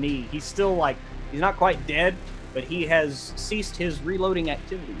hits a knee. He's still like, he's not quite dead, but he has ceased his reloading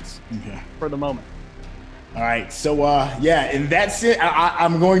activities for the moment. All right, so yeah, and that's it.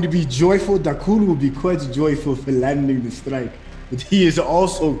 I'm going to be joyful. Dakulu will be quite joyful for landing the strike, but he is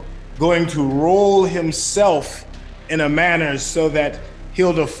also going to roll himself in a manner so that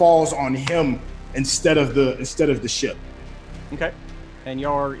Hilda falls on him instead of the ship. Okay, and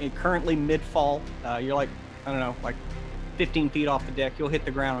you're currently mid-fall. You're like, I don't know, like 15 feet off the deck. You'll hit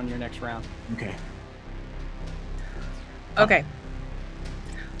the ground on your next round. Okay. Okay.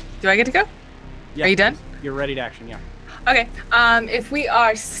 Do I get to go? Yeah. Are you done? You're ready to action, yeah. Okay. If we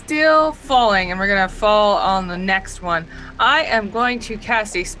are still falling and we're gonna fall on the next one, I am going to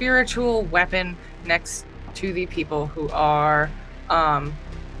cast a spiritual weapon next to the people who are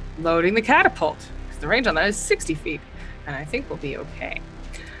loading the catapult. The range on that is 60 feet. And I think we'll be okay.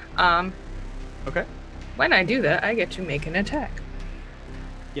 Okay. When I do that, I get to make an attack.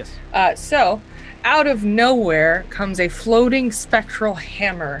 Yes. So, out of nowhere comes a floating spectral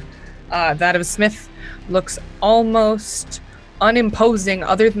hammer. That of Smith looks almost unimposing,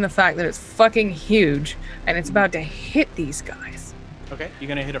 other than the fact that it's fucking huge, and it's about to hit these guys. Okay. You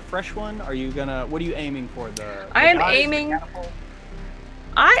gonna hit a fresh one? Are you gonna? What are you aiming for? I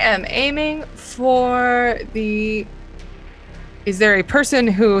am aiming for the. Is there a person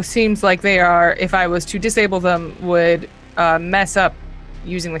who seems like they are, if I was to disable them, would mess up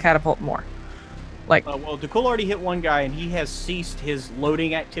using the catapult more? Like, well, Dakul already hit one guy, and he has ceased his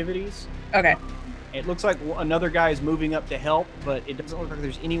loading activities. Okay. It looks like another guy is moving up to help, but it doesn't look like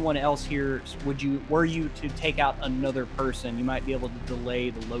there's anyone else here. Were you to take out another person, you might be able to delay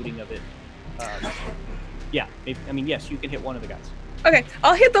the loading of it. Yeah. Yes, you can hit one of the guys. Okay,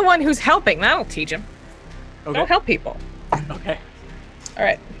 I'll hit the one who's helping. That'll teach him. Okay. Don't help people. Okay. All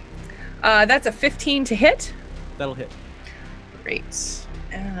right. That's a 15 to hit. That'll hit. Great.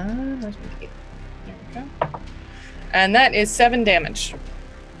 And there we go. And that is 7 damage.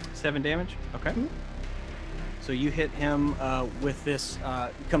 7 damage? Okay. Mm-hmm. So you hit him with this,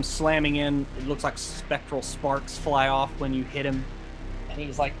 comes slamming in. It looks like spectral sparks fly off when you hit him. And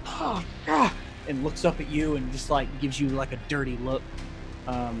he's like, oh, ah, and looks up at you and just like gives you like a dirty look.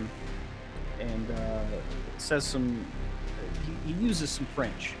 And says some, he uses some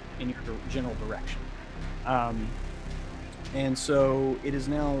French in your general direction. And so it is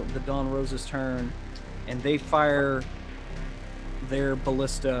now the Dawn Rose's turn, and they fire their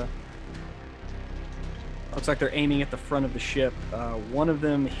ballista. Looks like they're aiming at the front of the ship. One of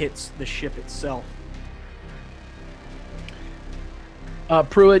them hits the ship itself.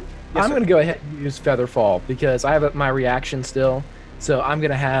 Pruitt, yes, I'm sir. going to go ahead and use Featherfall because I have my reaction still. So I'm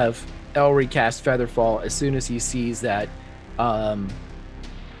going to have Elry cast Featherfall as soon as he sees that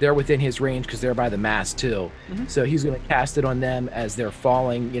they're within his range because they're by the mast too. So he's going to cast it on them as they're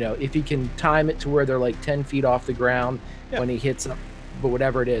falling. If he can time it to where they're like 10 feet off the ground when he hits them, but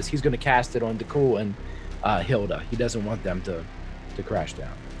whatever it is, he's going to cast it on Dakul and Hilda. He doesn't want them to crash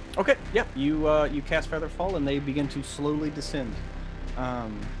down. Okay, yeah, you cast Feather Fall and they begin to slowly descend.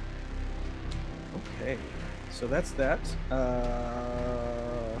 Okay, so that's that.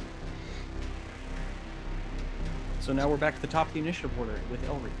 So now we're back at the top of the initiative order with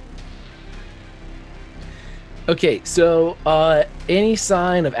Elry. Okay, so any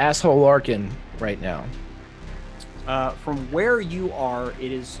sign of asshole Larkin right now? From where you are,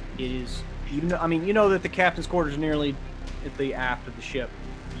 it is. You know that the captain's quarters are nearly at the aft of the ship.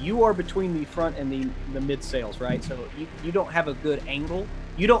 You are between the front and the mid sails, right? So you don't have a good angle.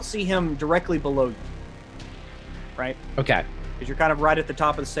 You don't see him directly below you, right? Okay. Because you're kind of right at the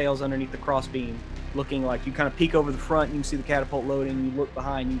top of the sails underneath the cross beam, looking like you kind of peek over the front and you can see the catapult loading. You look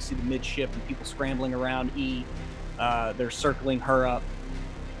behind, you can see the midship and people scrambling around E. They're circling her up.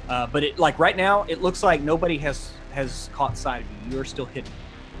 But it right now, it looks like nobody has caught sight of you. You're still hidden.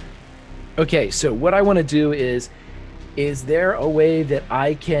 Okay, so what I want to do is there a way that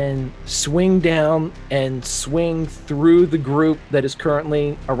I can swing down and swing through the group that is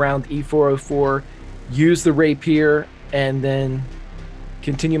currently around E404, use the rapier, and then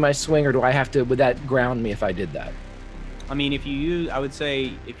continue my swing, or would that ground me if I did that? I mean, I would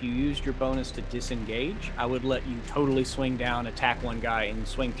say if you used your bonus to disengage, I would let you totally swing down, attack one guy, and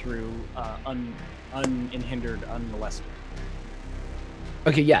swing through unhindered, unmolested.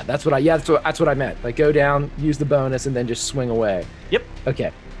 Okay, yeah, that's what I meant. Like, go down, use the bonus, and then just swing away. Yep.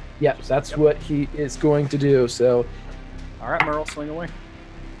 Okay. Yeah, that's what he is going to do. So, all right, Merle, swing away.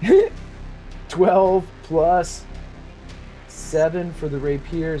 12 plus 7 for the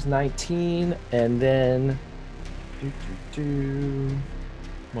rapier is 19, and then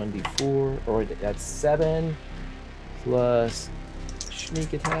 1d4, or that's 7 plus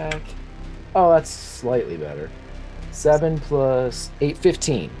sneak attack. Oh, that's slightly better. 7 plus 8,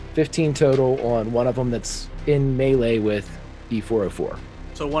 15. 15 total on one of them that's in melee with E404.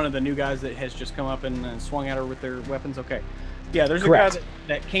 So one of the new guys that has just come up and swung at her with their weapons? Okay. Yeah, there's Correct. a guy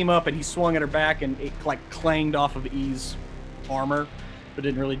that came up and he swung at her back and it clanged off of E's armor, but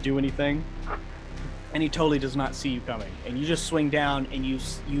didn't really do anything. And he totally does not see you coming. And you just swing down and you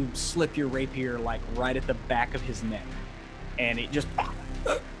slip your rapier right at the back of his neck. And it just...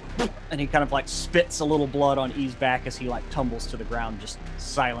 And he kind of spits a little blood on E's back as he tumbles to the ground just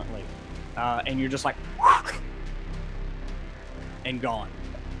silently. And you're just and gone.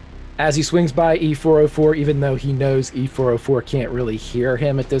 As he swings by E404, even though he knows E404 can't really hear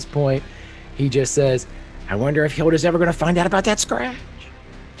him at this point, he just says, I wonder if Hilda's ever going to find out about that scratch.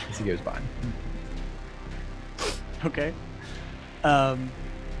 As he goes by. Okay. All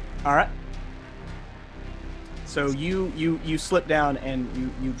right. So you slip down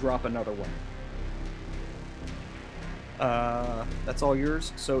and you drop another one. That's all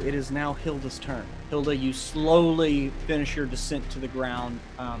yours. So it is now Hilda's turn. Hilda, you slowly finish your descent to the ground.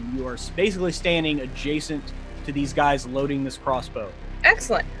 You are basically standing adjacent to these guys loading this crossbow.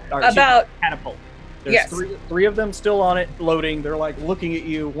 Excellent. Catapult. There's yes. three of them still on it, loading. They're looking at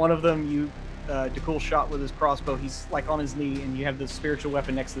you. One of them, Dakul shot with his crossbow. He's on his knee, and you have the spiritual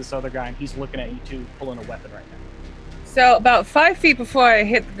weapon next to this other guy, and he's looking at you two, pulling a weapon right now. So about 5 feet before I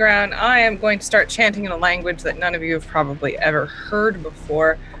hit the ground, I am going to start chanting in a language that none of you have probably ever heard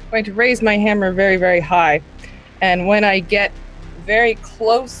before. I'm going to raise my hammer very, very high. And when I get very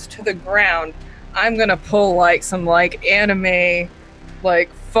close to the ground, I'm going to pull some anime,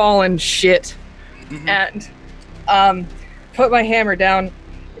 fallen shit. Mm-hmm. And put my hammer down.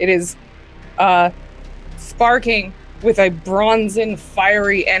 It is sparking with a bronzen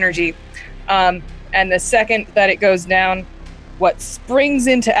fiery energy. And the second that it goes down, what springs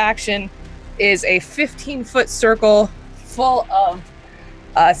into action is a 15-foot circle full of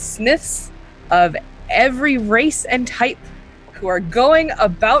smiths of every race and type who are going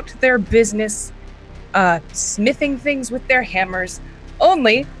about their business, smithing things with their hammers.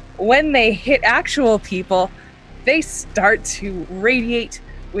 Only when they hit actual people, they start to radiate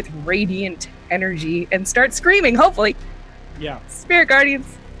with radiant energy and start screaming, hopefully. Yeah. Spirit Guardians.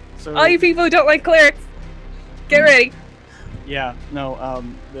 So, all you people who don't like clerics, get ready. Yeah, no,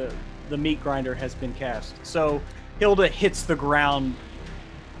 the meat grinder has been cast. So Hilda hits the ground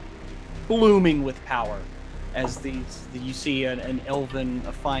blooming with power as you see a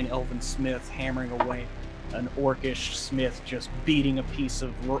fine elven smith hammering away, an orcish smith just beating a piece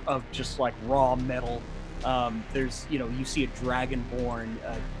of just raw metal. There's, you see a dragonborn,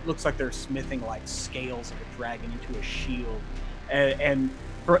 looks like they're smithing scales of a dragon into a shield. And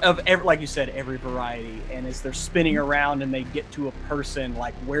like you said, every variety. And as they're spinning around and they get to a person,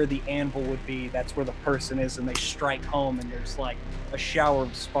 like where the anvil would be, that's where the person is, and they strike home, and there's like a shower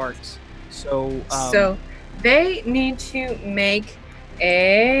of sparks. So they need to make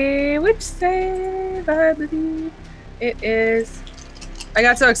a which save, I believe it is. I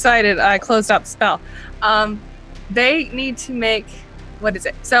got so excited I closed out the spell. They need to make, what is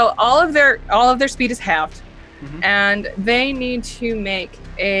it? So all of their speed is halved, and they need to make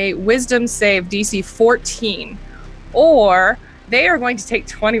a wisdom save DC 14, or they are going to take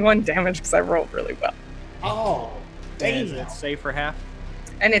 21 damage because I rolled really well. Oh, damn. It's safe for half.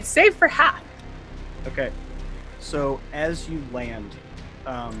 And it's saved for half. Okay, so as you land,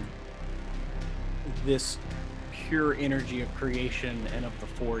 this pure energy of creation and of the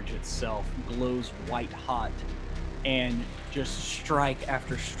forge itself glows white hot, and just strike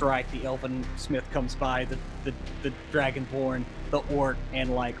after strike, the elven smith comes by, the dragonborn, the orc,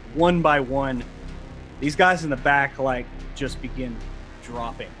 and like one by one, these guys in the back like just begin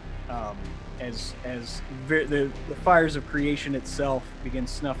dropping. As the fires of creation itself begin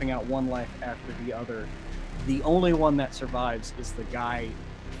snuffing out one life after the other. The only one that survives is the guy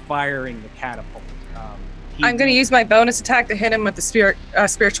firing the catapult. I'm going to use my bonus attack to hit him with the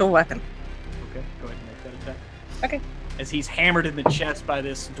spiritual weapon. Okay, go ahead and make that attack. Okay. As he's hammered in the chest by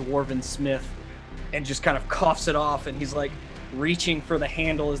this dwarven smith and just kind of coughs it off, and he's like reaching for the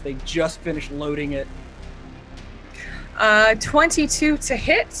handle as they just finished loading it. 22 to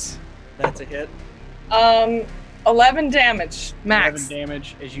hit. That's a hit. 11 damage max. 11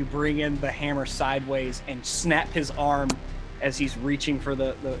 damage as you bring in the hammer sideways and snap his arm as he's reaching for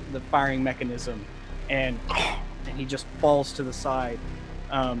the firing mechanism, and he just falls to the side.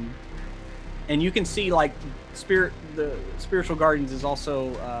 And you can see like the spiritual guardians is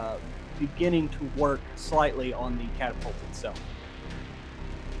also beginning to work slightly on the catapult itself.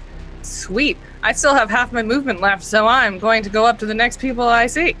 Sweet. I still have half my movement left, so I'm going to go up to the next people I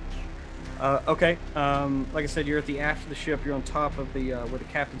see. Okay. Like I said, you're at the aft of the ship. You're on top of the where the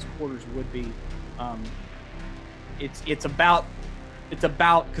captain's quarters would be. It's about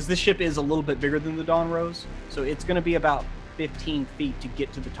because this ship is a little bit bigger than the Dawn Rose, so it's going to be about 15 feet to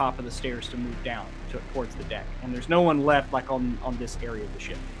get to the top of the stairs to move down towards the deck. And there's no one left like on this area of the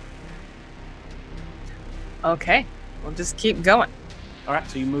ship. Okay, we'll just keep going. All right,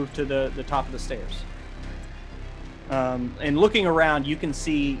 so you move to the top of the stairs. And looking around, you can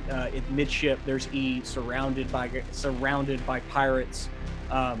see at midship there's E surrounded by pirates.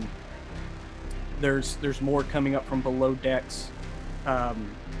 There's more coming up from below decks,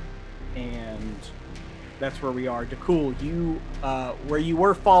 and that's where we are. Dakul, you where you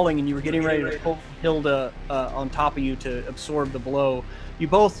were falling and you were getting ready to pull Hilda on top of you to absorb the blow. You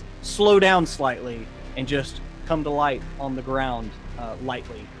both slow down slightly and just come to light on the ground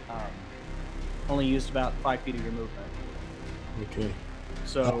lightly. Only used about 5 feet of your movement. Okay.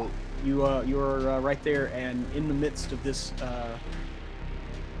 So you are right there, and in the midst of this.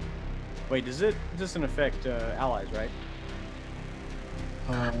 Wait, does it doesn't affect allies, right?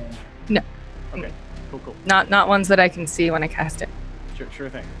 No. Okay. Cool. Not ones that I can see when I cast it. Sure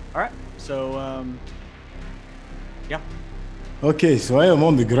thing. All right. So yeah. Okay, so I am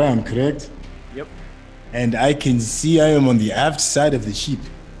on the ground, correct? Yep. And I can see I am on the aft side of the ship.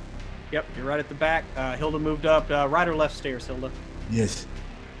 Yep, you're right at the back. Hilda moved up. Right or left stairs, Hilda? Yes.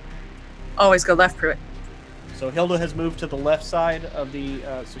 Always go left, Pruitt. So Hilda has moved to the left side of the,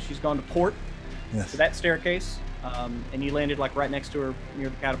 so she's gone to port. Yes. To that staircase. And you landed like right next to her near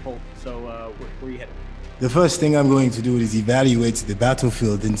the catapult. So where are you headed? The first thing I'm going to do is evaluate the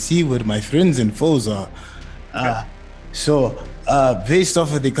battlefield and see where my friends and foes are. Okay. So, based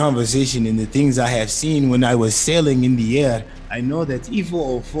off of the conversation and the things I have seen when I was sailing in the air, I know that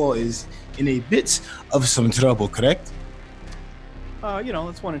E404 is in a bit of some trouble, correct?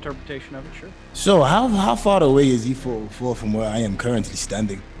 That's one interpretation of it, sure. So, how far away is E404 from where I am currently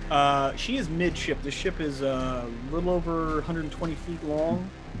standing? She is midship. The ship is a little over 120 feet long,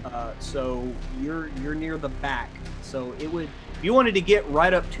 so you're near the back. So it would, if you wanted to get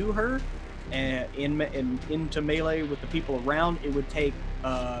right up to her and into melee with the people around, it would take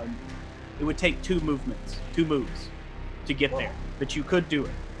two moves to get there. But you could do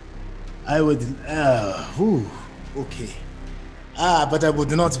it. I would. Okay. But I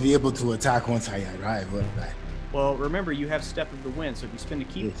would not be able to attack once I arrive, would I? Well, remember, you have Step of the Wind, so if you spend a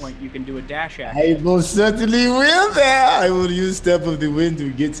key point, you can do a dash action. I most certainly will there. I will use Step of the Wind to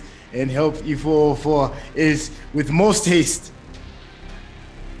get and help E404 is with most haste.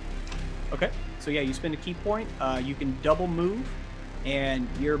 Okay, so yeah, you spend a key point. You can double move, and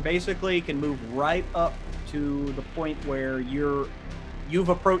you're basically can move right up to the point where you you've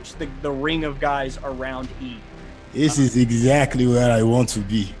approached the ring of guys around E. This is exactly where I want to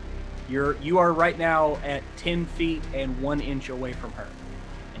be. You are right now at 10 feet and 1 inch away from her,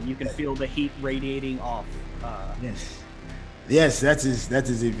 and you can feel the heat radiating off. Yes, that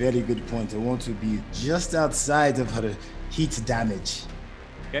is a very good point. I want to be just outside of her heat damage.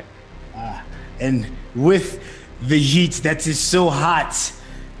 Okay. And with the heat that is so hot,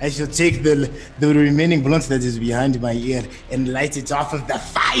 I shall take the remaining blunt that is behind my ear and light it off of the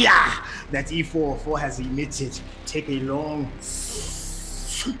fire that E404 has emitted. Take a long,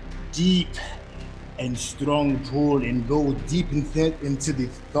 deep, and strong pull and go deep into the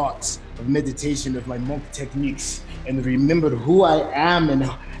thoughts of meditation of my monk techniques and remember who I am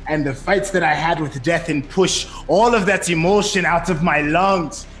and the fights that I had with death and push all of that emotion out of my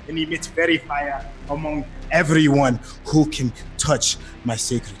lungs and emit fairy fire among everyone who can touch my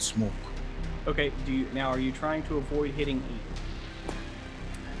sacred smoke. Okay, are you trying to avoid hitting E?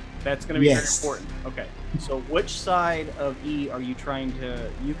 That's going to be very important. Okay, so which side of E are you trying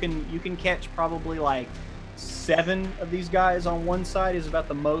to? You can catch probably like 7 of these guys on one side is about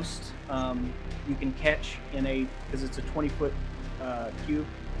the most you can catch in because it's a 20-foot cube.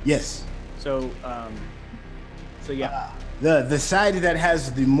 Yes. So yeah. The side that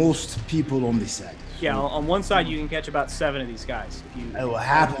has the most people on the side. Yeah, on one side you can catch about 7 of these guys. I will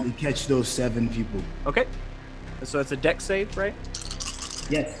happily catch those 7 people. Okay. So it's a dex save, right?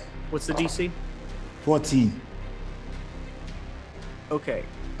 Yes. What's the DC? 14. Okay.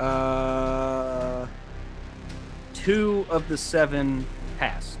 2 of the 7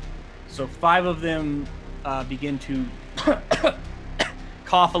 passed. So 5 of them begin to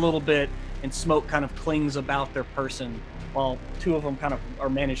cough a little bit, and smoke kind of clings about their person, while 2 of them kind of are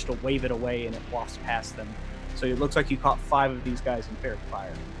managed to wave it away, and it wafts past them. So it looks like you caught 5 of these guys in fair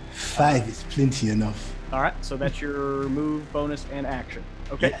fire. 5 is plenty enough. All right, so that's your move, bonus, and action.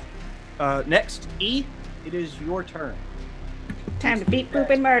 Okay. Yeah. Next, E, it is your turn. Time to beat, poop,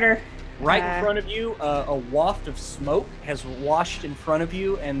 and murder. Right in front of you, a waft of smoke has washed in front of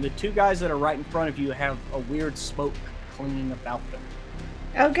you, and the 2 guys that are right in front of you have a weird smoke clinging about them.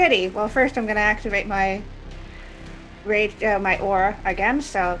 Oh, goody. Well, first I'm going to activate my rage, my aura again,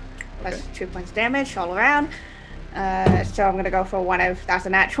 so that's 2 points damage all around. So I'm going to go for that's a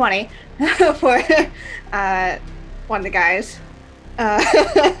nat 20 for one of the guys. And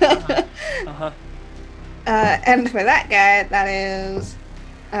for that guy, that is,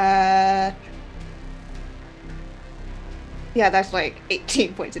 that's like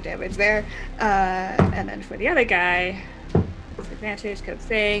 18 points of damage there. And then for the other guy, advantage code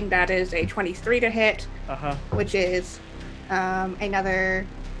thing, that is a 23 to hit, which is another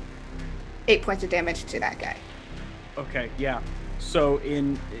 8 points of damage to that guy. Okay, yeah. So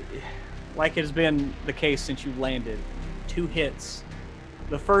like it has been the case since you landed, 2 hits.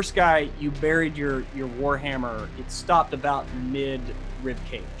 The first guy, you buried your warhammer. It stopped about mid rib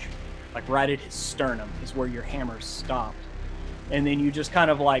cage, like right at his sternum is where your hammer stopped. And then you just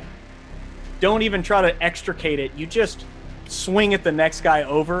kind of like don't even try to extricate it. You just swing at the next guy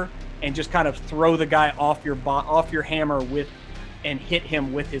over and just kind of throw the guy off your hammer and hit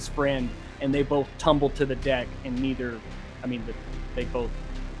him with his friend, and they both tumble to the deck, and they both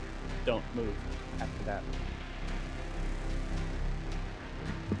don't move after that.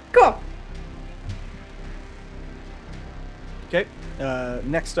 Cool. Okay.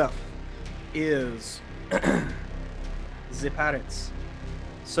 Next up is the pirates.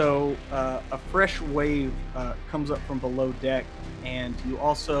 So a fresh wave comes up from below deck, and you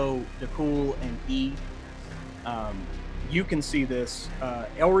also, Dakul and E, you can see this.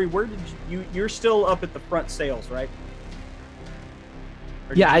 Elry, where did you're still up at the front sails, right?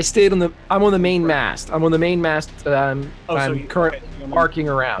 Yeah, I stayed I'm on the main mast. I'm on the main mast. I'm currently arcing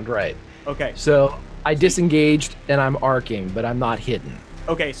around, right? Okay. So I disengaged and I'm arcing, but I'm not hidden.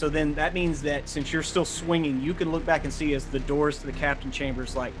 Okay, so then that means that since you're still swinging, you can look back and see as the doors to the captain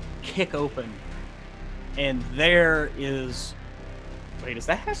chambers like kick open, and there is. Wait, is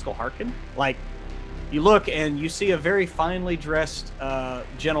that Haskell Harkin? Like, you look and you see a very finely dressed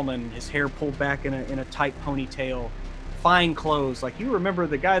gentleman, his hair pulled back in a tight ponytail, fine clothes. Like, you remember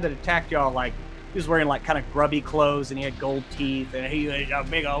the guy that attacked y'all, like, he was wearing like kind of grubby clothes and he had gold teeth and he had a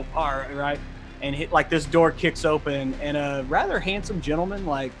big old part, right? And like this door kicks open and a rather handsome gentleman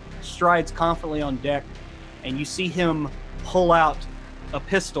like strides confidently on deck, and you see him pull out a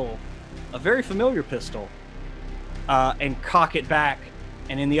pistol, a very familiar pistol, and cock it back.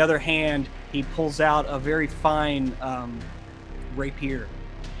 And in the other hand, he pulls out a very fine rapier,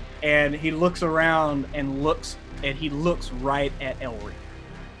 and he looks around and he looks right at Elry,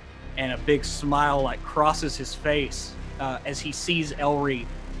 and a big smile like crosses his face, as he sees Elry,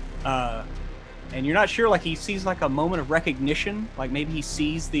 and you're not sure, like he sees like a moment of recognition, like maybe he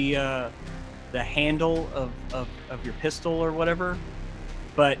sees the handle of your pistol or whatever,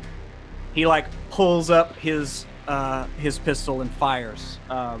 but he like pulls up his pistol and fires.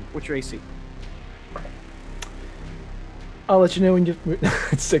 What's your AC? I'll let you know when you.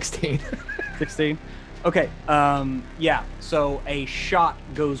 It's 16. 16. Okay. Yeah. So a shot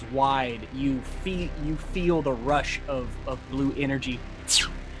goes wide. You feel the rush of blue energy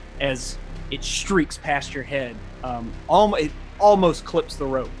as it streaks past your head. It almost clips the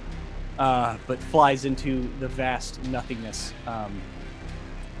rope, but flies into the vast nothingness.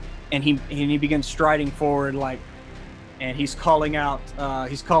 And he begins striding forward, like, and he's calling out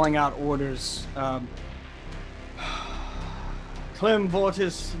orders. Clem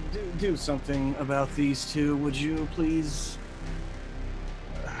Vortis, do something about these two, would you please?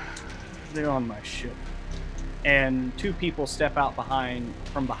 They're on my ship. And two people step out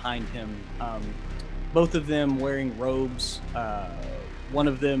from behind him. Both of them wearing robes. One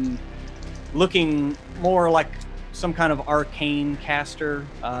of them looking more like some kind of arcane caster.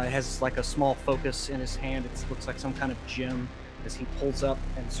 Has like a small focus in his hand. It looks like some kind of gem as he pulls up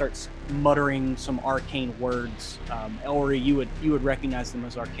and starts muttering some arcane words. Elry, you would recognize them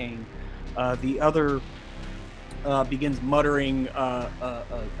as arcane. The other begins muttering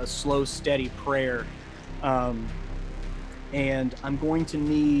a slow, steady prayer. And I'm going to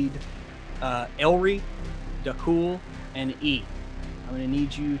need Elry, Dakul, and E. I'm going to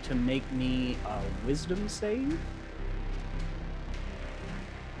need you to make me a wisdom save.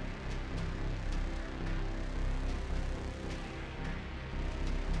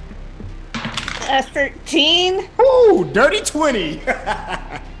 13. Ooh, dirty 20.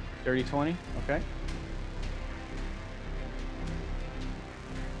 Dirty 20, okay.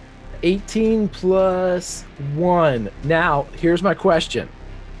 18 plus 1. Now, here's my question.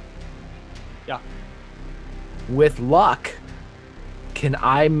 Yeah. With luck, can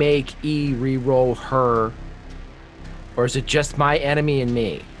I make E re-roll her, or is it just my enemy and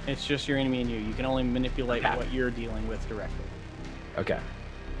me? It's just your enemy and you. You can only manipulate Okay. what you're dealing with directly. Okay.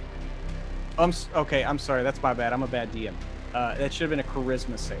 Okay, I'm sorry. That's my bad. I'm a bad DM. That should have been a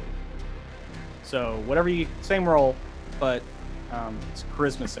charisma save. So whatever same roll, but it's a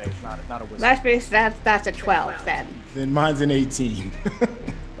charisma save, not a wisdom. That's a 12 then. Then mine's an 18.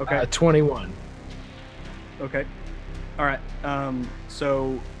 Okay. 21. Okay. All right.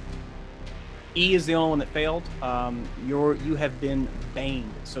 So E is the only one that failed. You have been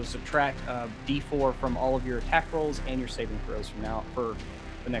baned. So subtract D4 from all of your attack rolls and your saving throws from now for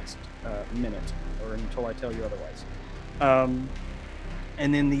the next minute, or until I tell you otherwise.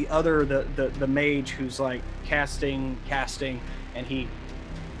 And then the other, the mage who's like casting, and he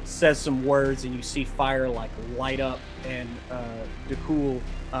says some words, and you see fire like light up, and Dakul,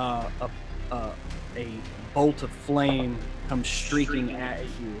 a bolt of flame comes streaking at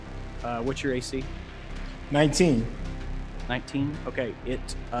you. What's your AC? 19. 19. Okay,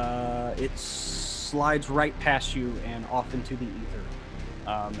 it slides right past you and off into the ether,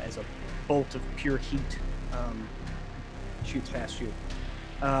 as a bolt of pure heat shoots past you.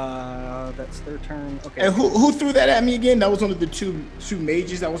 That's their turn. Okay. And who threw that at me again? That was one of the two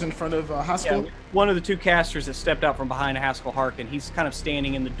mages that was in front of Haskell? Yeah, one of the two casters that stepped out from behind Haskell Harkin. He's kind of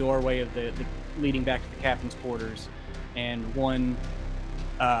standing in the doorway of the leading back to the captain's quarters, and one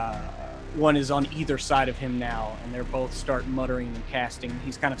is on either side of him now, and they're both start muttering and casting.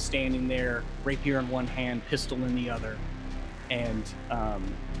 He's kind of standing there, rapier in one hand, pistol in the other, and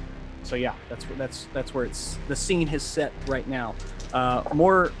so yeah, that's where the scene has set right now.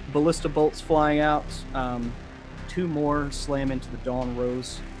 More ballista bolts flying out. Two more slam into the Dawn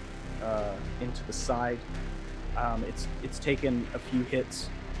Rose, into the side. It's taken a few hits.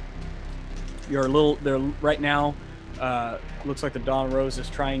 They're right now. Looks like the Dawn Rose is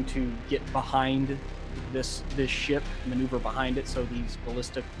trying to get behind this ship, maneuver behind it, so these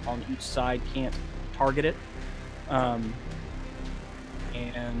ballista on each side can't target it.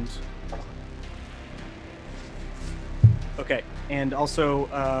 And okay, and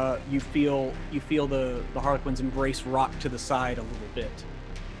also you feel the Harlequins embrace rock to the side a little bit,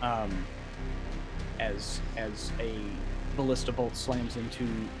 as a ballista bolt slams into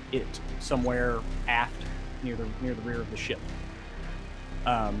it somewhere aft near the rear of the ship.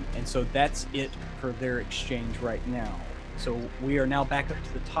 And so that's it for their exchange right now. So we are now back up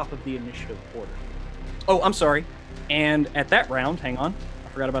to the top of the initiative order. Oh, I'm sorry. And at that round, hang on, I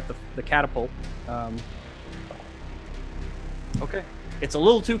forgot about the catapult. Okay, it's a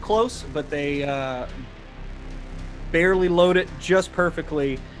little too close, but they barely load it just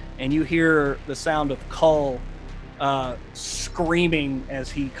perfectly, and you hear the sound of call screaming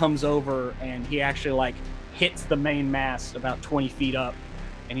as he comes over, and he actually like hits the main mast about 20 feet up,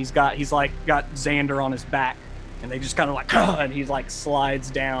 and he's got Xander on his back, and they just kind of like and he like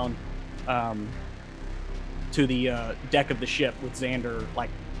slides down to the deck of the ship with Xander like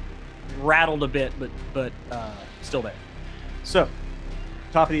rattled a bit, but still there. So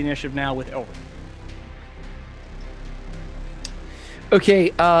top of the initiative now with Elric.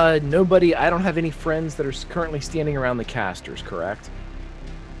 Okay, nobody. I don't have any friends that are currently standing around the casters, correct?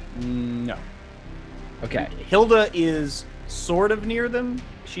 No. Okay. Hilda is sort of near them.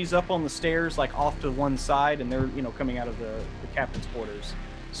 She's up on the stairs, like off to one side, and they're, coming out of the captain's quarters.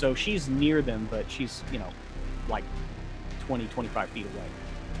 So she's near them, but she's, like 20, 25 feet away.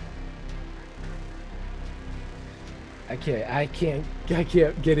 I can't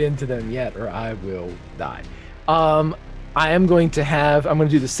get into them yet, or I will die. I'm going to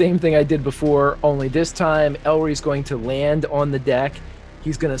do the same thing I did before, only this time Elry's going to land on the deck.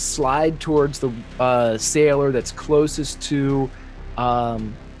 He's going to slide towards the sailor that's closest to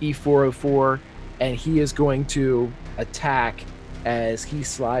E404, and he is going to attack as he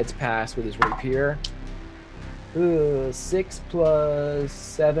slides past with his rapier. 6 plus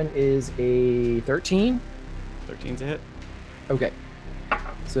 7 is a 13. 13's a hit. Okay.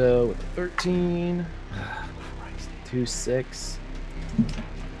 So with a 13... 2, 6.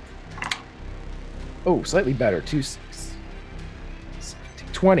 Oh, slightly better. 2, 6.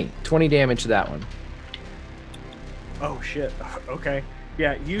 20 damage to that one. Oh shit. Okay.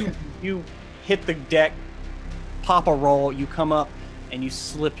 Yeah, you hit the deck, pop a roll, you come up and you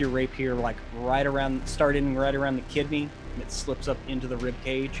slip your rapier like right around the kidney, and it slips up into the rib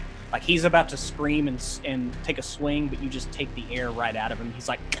cage. Like he's about to scream and take a swing, but you just take the air right out of him. He's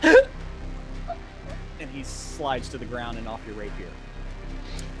like and he slides to the ground and off your rapier.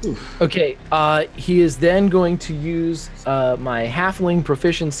 Oof. Okay, he is then going to use my halfling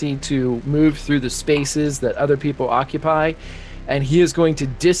proficiency to move through the spaces that other people occupy, and he is going to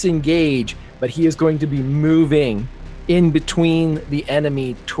disengage, but he is going to be moving in between the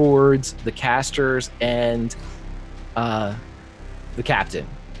enemy towards the casters and the captain.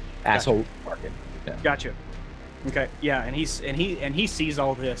 Asshole Markin. Yeah. Gotcha. Okay, yeah, and he sees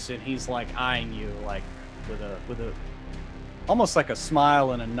all this, and he's like eyeing you like with a almost like a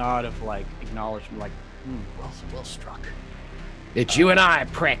smile and a nod of like acknowledgement, like well struck. It's you and I,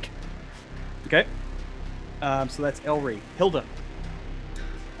 prick. Okay, so that's Elry. Hilda.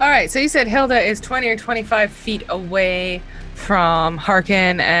 All right, so you said Hilda is 20 or 25 feet away from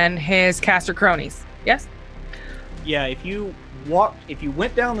Harkin and his caster cronies. Yes. Yeah, if you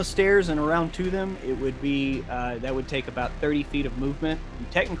went down the stairs and around to them, it would be that would take about 30 feet of movement. You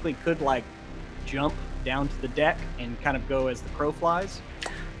technically could like jump down to the deck and kind of go as the crow flies.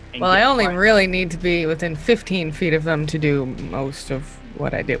 Well, I only really need to be within 15 feet of them to do most of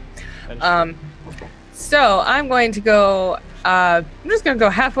what I do. So I'm going to go. I'm just going to go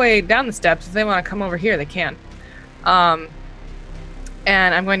halfway down the steps. If they want to come over here, they can. And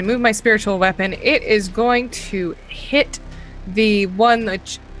I'm going to move my spiritual weapon. It is going to hit the one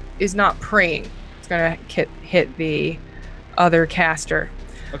that is not praying. It's going to hit the other caster.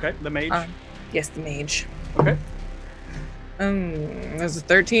 Okay, the mage. Yes, the mage. Okay. There's a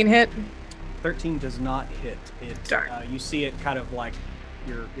 13 hit. 13 does not hit. Darn. You see it kind of like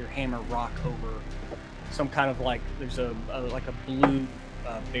your hammer rock over some kind of like there's a blue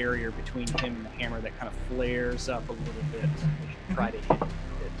barrier between him and the hammer that kind of flares up a little bit as you try to hit it,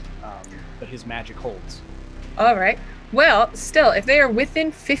 but his magic holds. All right. Well, still, if they are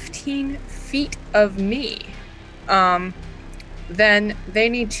within 15 feet of me, then they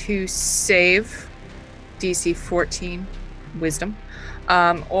need to save DC 14 Wisdom,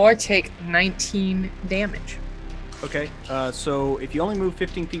 or take 19 damage. Okay. So if you only move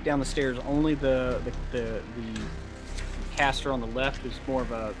 15 feet down the stairs, only the caster on the left is more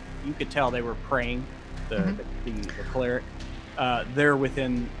of a. You could tell they were praying. The cleric. They're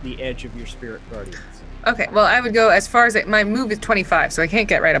within the edge of your spirit guardians. Okay, well, I would go as far as my move is 25, so I can't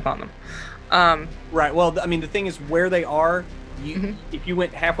get right up on them. Right. Well, I mean, the thing is, where they are, if you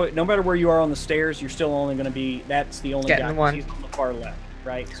went halfway, no matter where you are on the stairs, you're still only going to be. That's the only Getting guy. one. He's on the far left,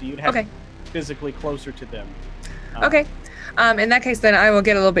 right? So you'd have physically closer to them. Okay. In that case, then I will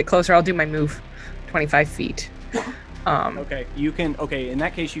get a little bit closer. I'll do my move, 25 feet. Okay. You can. Okay. In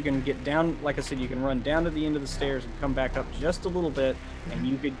that case, you can get down. Like I said, you can run down to the end of the stairs and come back up just a little bit, and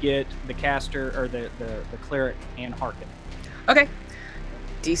you could get the caster or the cleric and Harkin. Okay.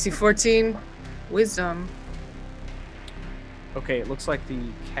 DC 14, Wisdom. Okay. It looks like the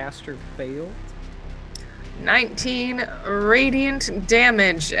caster failed. 19 radiant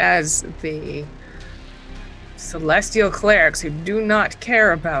damage as the celestial clerics who do not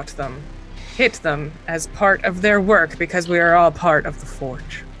care about them hit them as part of their work because we are all part of the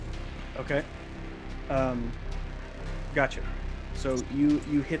Forge. Okay. Gotcha. So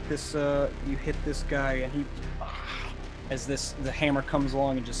you hit this guy, and he, as the hammer comes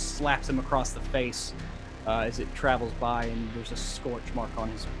along and just slaps him across the face as it travels by, and there's a scorch mark on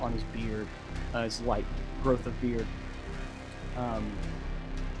his beard, his light growth of beard. All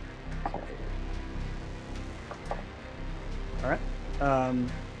right.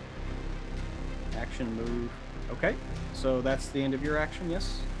 Action move. Okay. So that's the end of your action.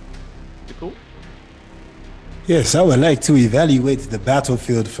 Yes. Cool. Yes, I would like to evaluate the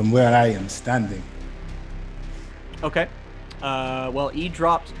battlefield from where I am standing. Okay. Well, E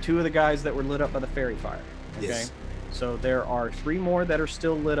dropped 2 of the guys that were lit up by the fairy fire. Okay. Yes. So there are 3 more that are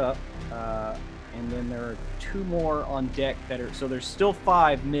still lit up, and then there are 2 more on deck that are. So there's still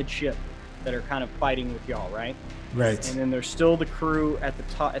 5 midship that are kind of fighting with y'all, right? Right. And then there's still the crew at the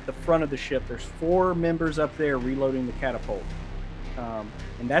top, at the front of the ship. There's 4 members up there reloading the catapult,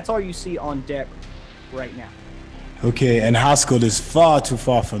 and that's all you see on deck right now. Okay, and Haskell is far too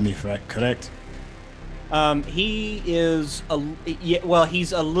far from me, right? Correct? He is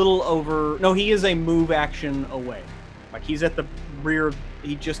he's a little over. No, he is a move action away. Like he's at the rear.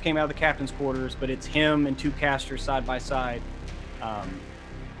 He just came out of the captain's quarters, but it's him and 2 casters side by side.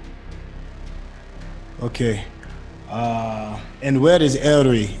 Okay. And where is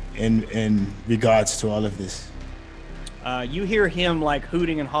Elry in regards to all of this? You hear him like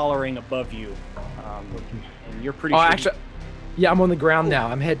hooting and hollering above you, and you're pretty. Oh, sure actually, yeah, I'm on the ground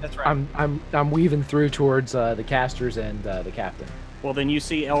now. That's right. I'm weaving through towards the casters and the captain. Well, then you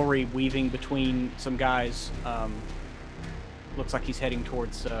see Elry weaving between some guys. Looks like he's heading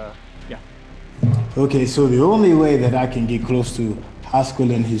towards. Yeah. Okay, so the only way that I can get close to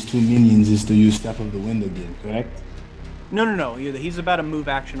Haskell and his 2 minions is to use Step of the Wind again, correct? No. He's about a move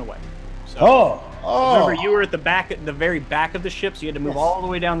action away. So, remember, you were at the very back of the ship, so you had to move all the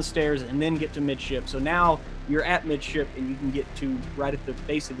way down the stairs and then get to midship. So now you're at midship, and you can get to right at the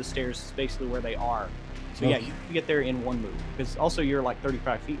base of the stairs. Is basically where they are. So yeah, you can get there in 1 move. Because also you're like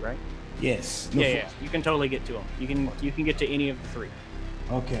 35 feet, right? Yes. Yeah. You can totally get to them. You can get to any of the 3.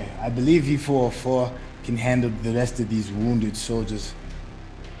 Okay, I believe V404 can handle the rest of these wounded soldiers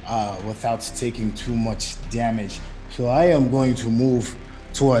without taking too much damage. So I am going to move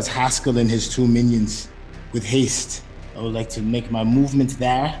towards Haskell and his 2 minions with haste. I would like to make my movement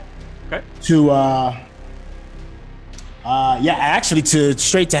there. Okay. To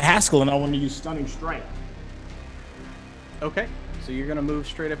straight to Haskell, and I want to use Stunning Strike. Okay. So you're gonna move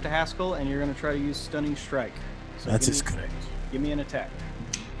straight up to Haskell, and you're gonna try to use Stunning Strike. So That is correct. Give me an attack.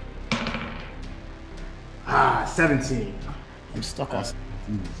 17. I'm stuck on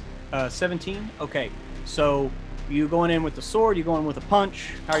 17. Okay. So you going in with the sword? You going with a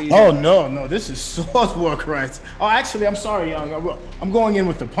punch? How are you? Oh doing? no, this is sword work, right? Oh, actually, I'm sorry, young. I'm going in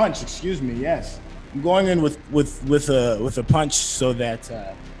with the punch. Excuse me. Yes, I'm going in with a punch so that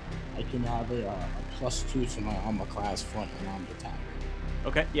I can have a +2 to my armor class front and armed attack.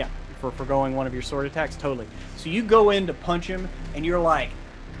 Okay. Yeah. For going one of your sword attacks, totally. So you go in to punch him, and you're like,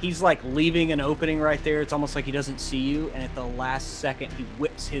 he's like leaving an opening right there. It's almost like he doesn't see you, and at the last second, he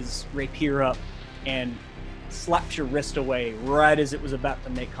whips his rapier up and slaps your wrist away right as it was about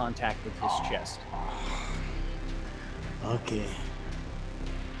to make contact with his chest. Okay.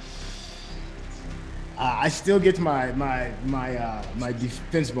 I still get my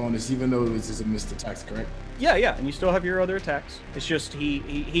defense bonus, even though it was just a missed attacks, correct? Yeah, and you still have your other attacks. It's just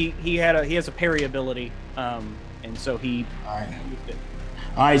he has a parry ability, and so he. All right.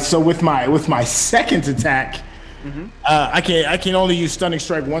 All right. So with my second attack, I can only use Stunning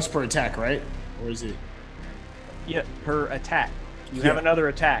Strike once per attack, right? Or is it? Yeah, per attack. You have another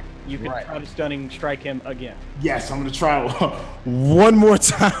attack. You can try to Stunning Strike him again. Yes, I'm gonna try one more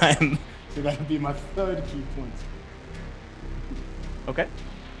time. So that'll be my 3rd key point. Okay.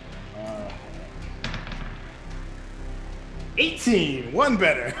 18, one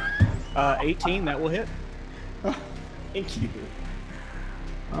better. 18, that will hit. Thank you.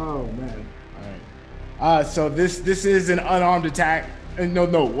 Oh man. All right. So this is an unarmed attack.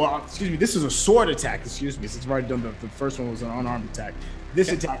 No. Well, excuse me. This is a sword attack. Excuse me. Since I've already done the first one was an unarmed attack.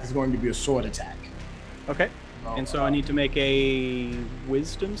 This attack is going to be a sword attack. Okay. And so I need to make a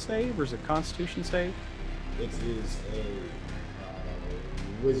Wisdom save, or is it Constitution save? It is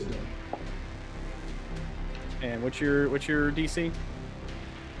a Wisdom. And what's your DC?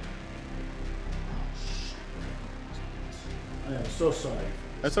 I am so sorry.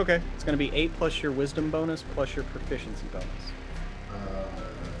 That's okay. It's going to be 8 plus your Wisdom bonus plus your Proficiency bonus.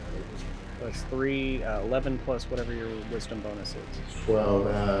 plus 3, 11 plus whatever your wisdom bonus is.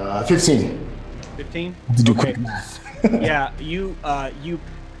 12, 15. 15? To do Okay. quick math. Yeah, you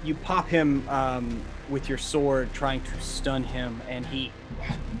pop him with your sword, trying to stun him, and he.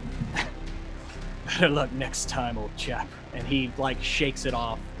 Better luck next time, old chap. And he like shakes it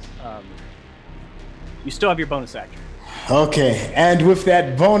off. You still have your bonus action. Okay, and with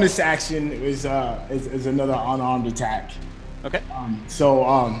that bonus action is another unarmed attack. Okay.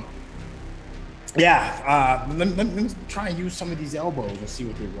 Let me try and use some of these elbows and see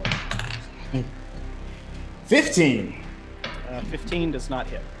what they work. 15. 15 does not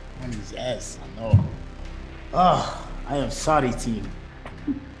hit. Yes, I know. I am sorry, team.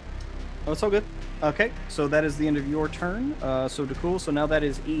 Oh, it's all good. Okay, so that is the end of your turn. So Dakul, so now that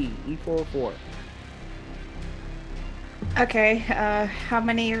is E404. Okay, how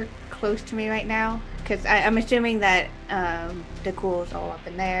many are close to me right now? Because I'm assuming that Dakul's all up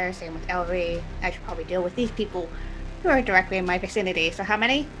in there, same with Elri. I should probably deal with these people who are directly in my vicinity. So how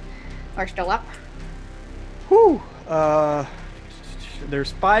many are still up? Whew.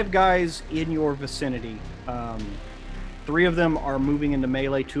 There's 5 guys in your vicinity. 3 of them are moving into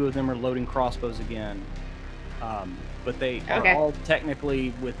melee, 2 of them are loading crossbows again. But they are all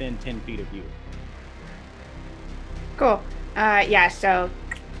technically within 10 feet of you. Cool. Yeah, so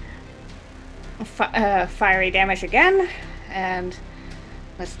fiery damage again, and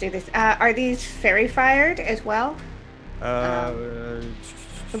let's do this. Are these fairy fired as well? The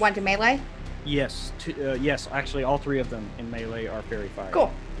ones in melee? Yes. Yes, actually all 3 of them in melee are fairy fired.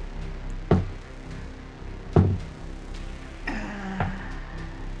 Cool.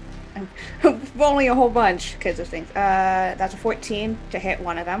 Only a whole bunch because of things. That's a 14 to hit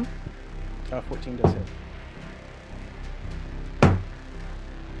one of them. 14 does hit.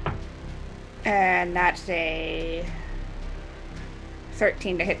 And that's a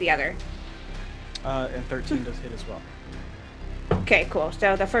 13 to hit the other. And 13 does hit as well. Okay, cool.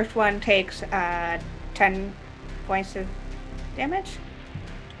 So the first one takes 10 points of damage.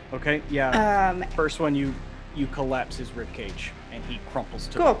 Okay, yeah. First one, you collapse his ribcage, and he crumples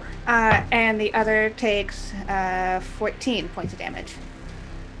to Cool. And the other takes 14 points of damage.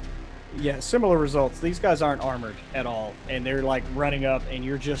 Yeah, similar results. These guys aren't armored at all, and they're like running up, and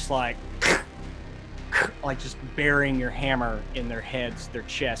you're just like just burying your hammer in their heads, their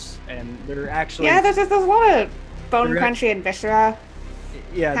chests, and they're actually there's a lot of bone crunchy and viscera.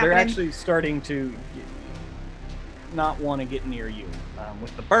 Yeah, happening. They're actually starting to not want to get near you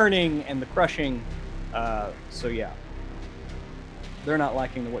with the burning and the crushing. So yeah, they're not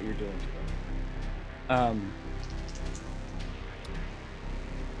liking what you're doing to them.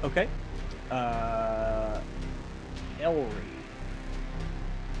 Okay. Elri.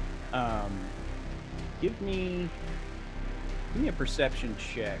 Give me a perception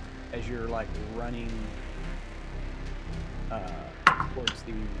check as you're like running towards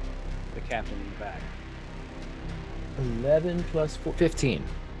the captain in the back. 11 plus 4, 15.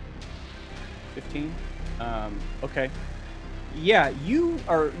 15? Okay. Yeah,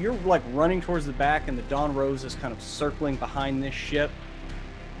 you're like running towards the back, and the Dawn Rose is kind of circling behind this ship.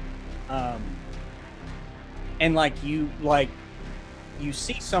 And you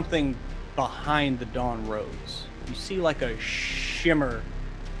see something behind the Dawn Rose. You see like a shimmer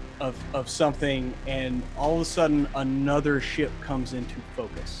of something, and all of a sudden another ship comes into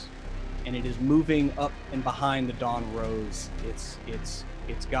focus, and it is moving up and behind the Dawn Rose. It's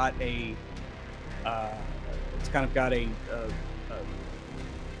got a it's kind of got a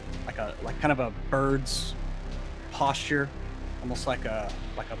kind of a bird's posture, almost like a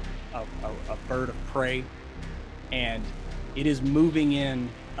bird of prey, and it is moving in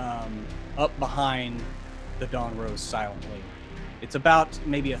up behind the Dawn Rose silently. It's about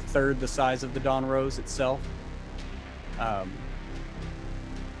maybe a third the size of the Dawn Rose itself. But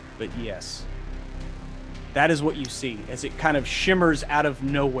yes, that is what you see as it kind of shimmers out of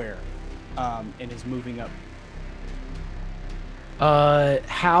nowhere and is moving up.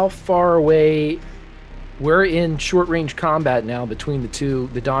 How far away? We're in short range combat now between the two,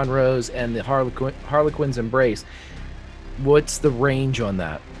 the Dawn Rose and the Harlequin's Embrace. What's the range on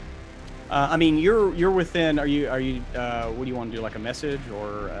that? I mean, you're within. Are you? What do you want to do? Like a message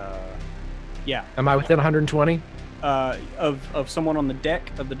or? Yeah. Am I within 120? Of someone on the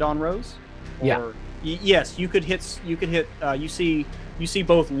deck of the Dawn Rose? Or, yeah. Yes, you could hit. You see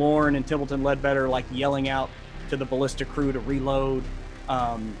both Lorne and Templeton Ledbetter like yelling out to the ballista crew to reload.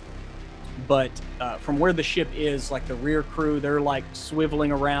 But from where the ship is, like the rear crew, they're like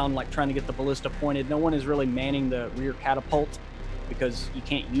swiveling around, like trying to get the ballista pointed. No one is really manning the rear catapult because you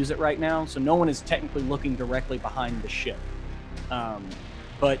can't use it right now. So no one is technically looking directly behind the ship.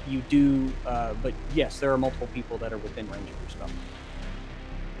 but you do. But yes, there are multiple people that are within range of your spell.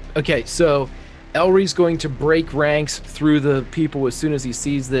 Okay, so Elry's going to break ranks through the people as soon as he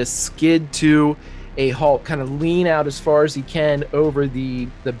sees this, skid to a halt, kind of lean out as far as he can over the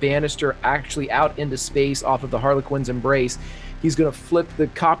banister, actually out into space off of the Harlequin's embrace. He's going to flip the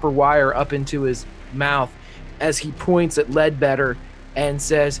copper wire up into his mouth as he points at Ledbetter and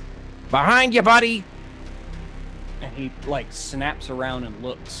says, "Behind you, buddy!" And he like snaps around and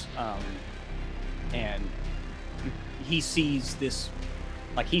looks, and he sees this.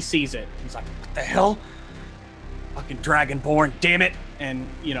 Like, he sees it. He's like, what the hell? Fucking Dragonborn, damn it. And,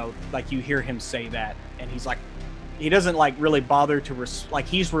 you know, like, you hear him say that. And he's like, he doesn't, like, really bother to, like,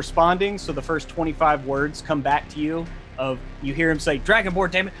 he's responding. So the first 25 words come back to you of, you hear him say,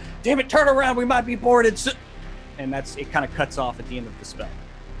 Dragonborn, damn it, turn around, we might be boarded. And it kind of cuts off at the end of the spell.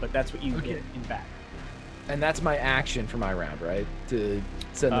 But that's what you get in back. And that's my action for my round, right? To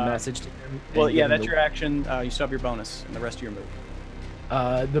send the message to him. Well, yeah, that's your action. You still have your bonus and the rest of your move.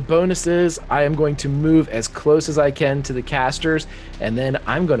 The bonus is I am going to move as close as I can to the casters, and then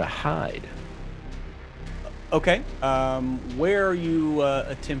I'm going to hide. Okay. Where are you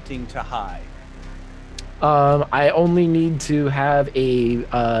attempting to hide? I only need to have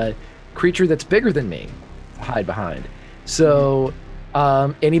a creature that's bigger than me to hide behind. So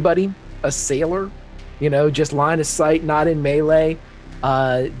anybody, a sailor, you know, just line of sight, not in melee.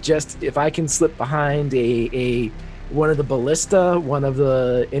 Just if I can slip behind a one of the ballista, one of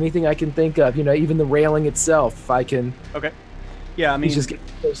the anything I can think of, you know, even the railing itself, if I can. Okay. Yeah, I mean, just get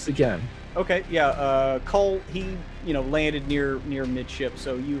close again. Okay. Yeah. Cole, he, you know, landed near midship,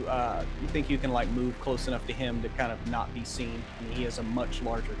 so you think you can like move close enough to him to kind of not be seen. I mean, he is a much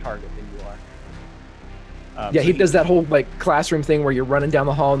larger target than you are. Yeah, so he does that whole like classroom thing where you're running down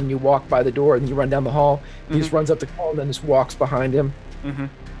the hall and then you walk by the door and then you run down the hall. And he just runs up the hall and then just walks behind him. Mm-hmm.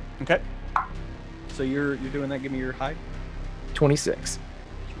 Okay. So you're doing that. Give me your hide. 26.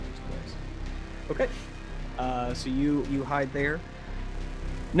 Okay. So you hide there.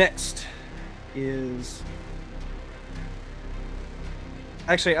 Next is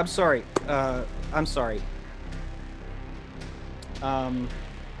actually I'm sorry.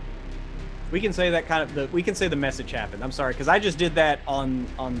 We can say that kind of we can say the message happened. I'm sorry, because I just did that on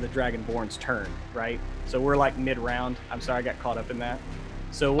the Dragonborn's turn, right? So we're like mid round. I'm sorry, I got caught up in that.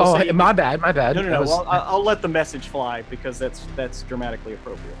 So we'll say, my bad. No. Well, I'll let the message fly because that's dramatically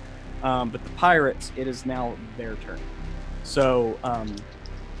appropriate. But the pirates, it is now their turn. So,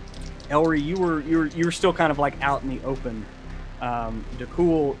 Elry, you were still kind of like out in the open.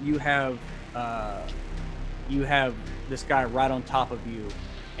 Dakul, you have this guy right on top of you,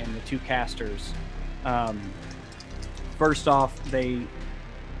 and the two casters. First off, they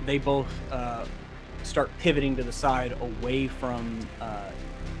both start pivoting to the side away from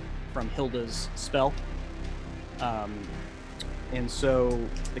Hilda's spell, and so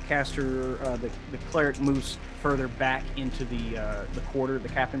the caster, the cleric, moves further back into the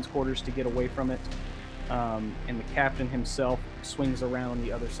captain's quarters to get away from it, and the captain himself swings around on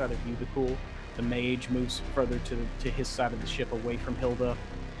the other side of you, Dakul. The mage moves further to his side of the ship, away from Hilda.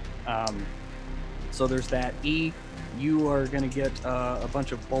 So there's that. E, you are going to get a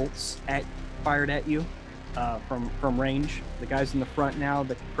bunch of bolts fired at you from range. The guys in the front now,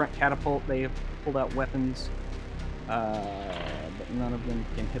 the front catapult, they have pulled out weapons, but none of them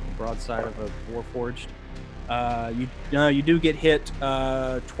can hit the broadside of a warforged. You do get hit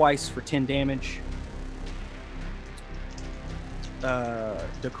twice for 10 damage.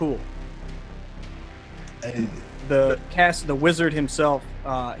 Dakul. The wizard himself,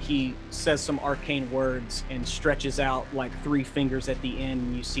 he says some arcane words and stretches out like 3 fingers at the end,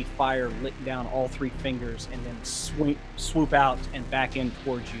 and you see fire lick down all 3 fingers and then swoop out and back in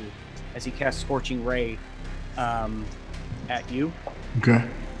towards you as he casts Scorching Ray at you. Okay.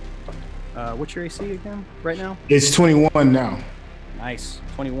 What's your AC again right now? It's 21 now. Nice.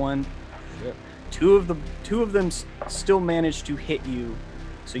 21. Yep. Two of them still manage to hit you.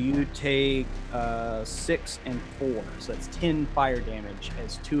 So you take 6 and 4, so that's 10 fire damage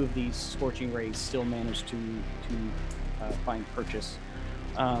as 2 of these Scorching Rays still manage to find purchase.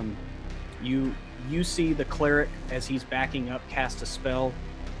 You see the cleric, as he's backing up, cast a spell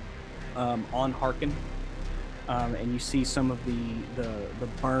on Harkin, and you see some of the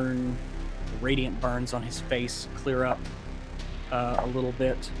burn, the radiant burns on his face clear up a little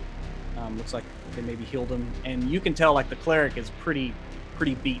bit. Looks like they maybe healed him, and you can tell like the cleric is pretty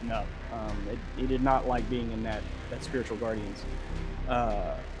beaten up. He did not like being in that spiritual guardians,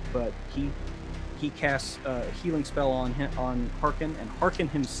 but he casts a healing spell on Harkin, and Harkin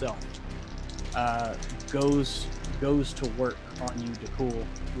himself goes goes to work on you, DeCool,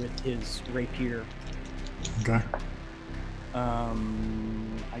 with his rapier. Okay.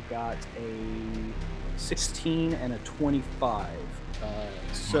 I got a 16 and a 25.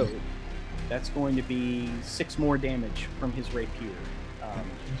 So that's going to be 6 more damage from his rapier.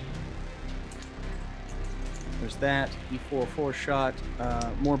 There's that. E4 shot.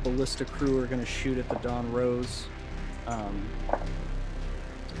 More ballista crew are going to shoot at the Dawn Rose.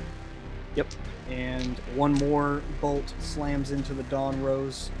 Yep. And one more bolt slams into the Dawn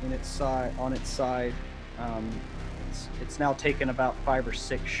Rose in its side. On its side. It's now taken about 5 or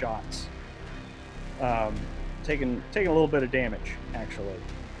 6 shots. Taking a little bit of damage, actually.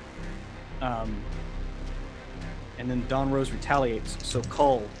 And then Dawn Rose retaliates. So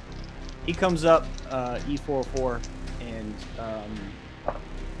Cull, he comes up, E4, and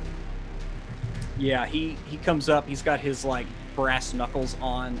yeah, he comes up. He's got his like brass knuckles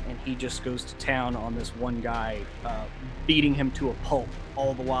on, and he just goes to town on this one guy, beating him to a pulp,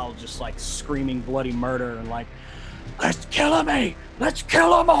 all the while just like screaming bloody murder and like, "Let's kill him! Let's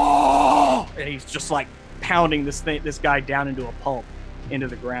kill them all!" And he's just like pounding this guy down into a pulp, into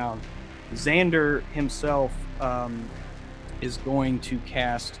the ground. Xander himself is going to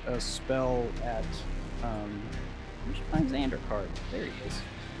cast a spell at. Where's my Xander card? There he is.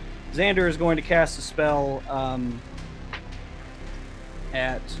 Xander is going to cast a spell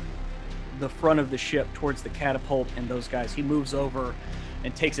at the front of the ship towards the catapult and those guys. He moves over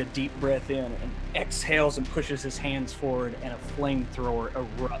and takes a deep breath in and exhales and pushes his hands forward, and a flamethrower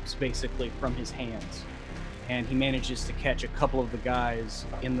erupts basically from his hands. And he manages to catch a couple of the guys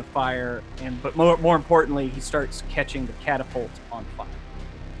in the fire, but more importantly, he starts catching the catapult on fire.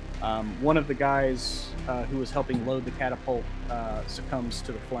 One of the guys who was helping load the catapult succumbs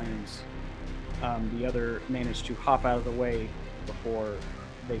to the flames. The other managed to hop out of the way before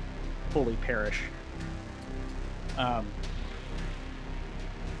they fully perish. And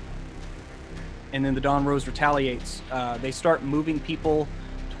then the Dawn Rose retaliates. They start moving people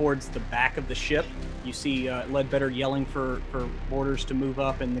towards the back of the ship. You see Ledbetter yelling for boarders to move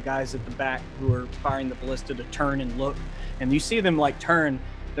up, and the guys at the back who are firing the ballista to turn and look. And you see them like turn.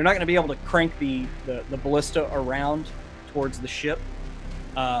 They're not going to be able to crank the ballista around towards the ship,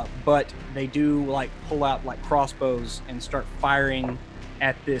 but they do like pull out like crossbows and start firing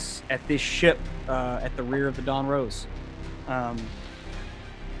at this ship at the rear of the Dawn Rose.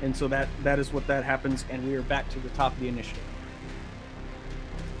 And so that is what that happens, and we are back to the top of the initiative.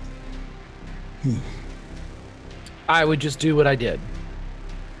 I would just do what I did.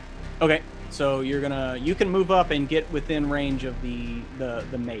 Okay, so you can move up and get within range of the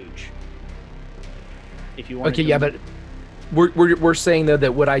mage if you want. Okay, yeah, but we're saying though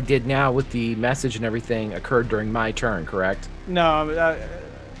that what I did now with the message and everything occurred during my turn, correct? No,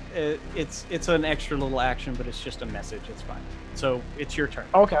 it's an extra little action, but it's just a message. It's fine. So it's your turn.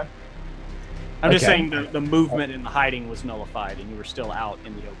 Okay. I'm just saying the movement and the hiding was nullified, and you were still out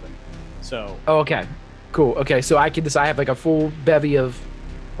in the open. So. Oh, okay. Cool. Okay, so I have like a full bevy of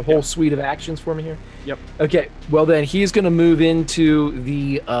a whole suite of actions for me here. Yep. Okay. Well, then he's going to move into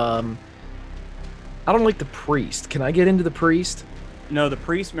the. I don't like the priest. Can I get into the priest? No, the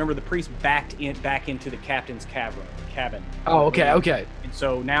priest. Remember, the priest back into the captain's cabin. Oh, okay. Okay. And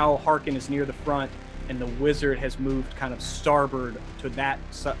so now Harkin is near the front, and the wizard has moved kind of starboard to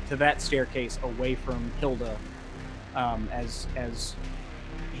that staircase away from Hilda, as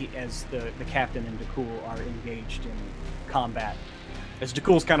the captain and DeCool are engaged in combat. As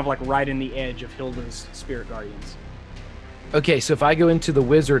DeCool's kind of like right in the edge of Hilda's spirit guardians. Okay, so if I go into the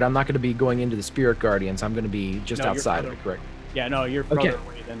wizard, I'm not going to be going into the spirit guardians. I'm going to be just outside of it, correct? Yeah, no, you're further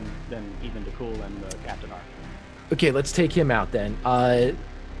away than even DeCool and the captain are. Okay, let's take him out then.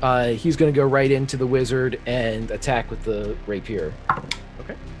 He's going to go right into the wizard and attack with the rapier.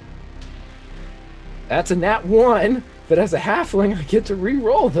 Okay. That's a nat 1, but as a halfling, I get to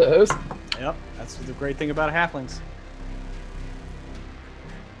re-roll those. Yep, that's the great thing about halflings.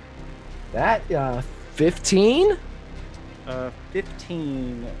 That 15.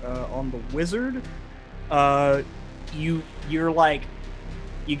 15 on the wizard. You're like,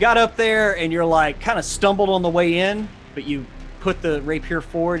 you got up there and you're like kind of stumbled on the way in, but you put the rapier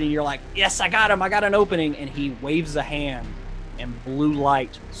forward and you're like, yes, I got him, I got an opening. And he waves a hand and blue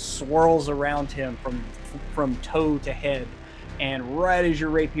light swirls around him from toe to head. And right as your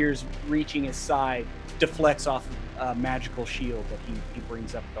rapier's reaching his side, deflects off a magical shield that he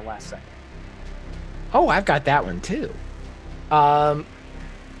brings up at the last second. Oh, I've got that one too.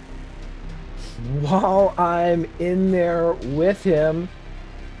 While I'm in there with him,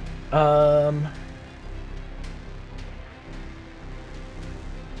 I'm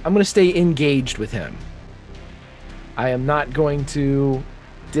going to stay engaged with him. I am not going to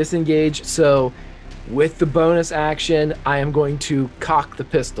disengage. So with the bonus action, I am going to cock the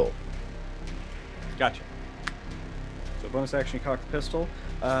pistol. Gotcha. So bonus action, you cock the pistol.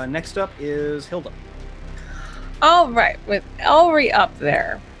 Next up is Hilda. All right, with Elry up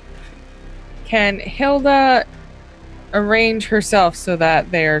there, can Hilda arrange herself so that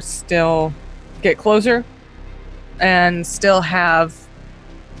they're still get closer and still have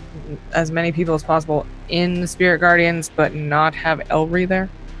as many people as possible in the Spirit Guardians, but not have Elry there?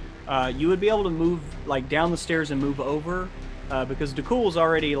 You would be able to move like down the stairs and move over because Dakul's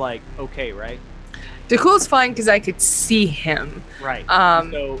already like okay, right? Dakul's fine because I could see him. Right.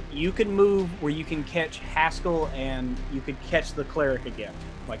 So you can move where you can catch Haskell and you could catch the cleric again.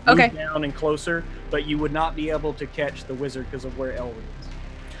 Like move down and closer, but you would not be able to catch the wizard because of where Elry is.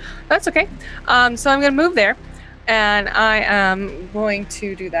 That's okay. So I'm going to move there, and I am going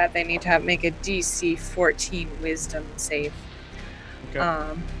to do that. They need to make a DC 14 Wisdom save. Okay.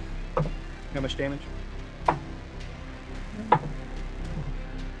 How much damage?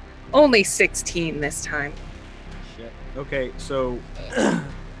 Only 16 this time. Shit. Okay, so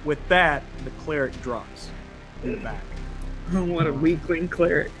with that, the cleric drops in the back. Oh, what a weakling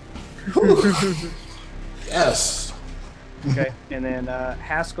cleric. Yes. Okay, and then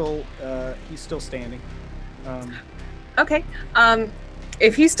Haskell, he's still standing. Okay.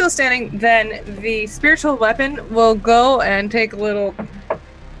 If he's still standing, then the spiritual weapon will go and take a little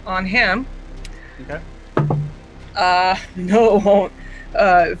on him. Okay. No, it won't.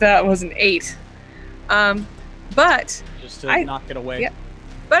 That was an 8. But just to knock it away. Yeah,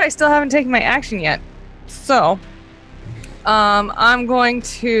 but I still haven't taken my action yet. So, I'm going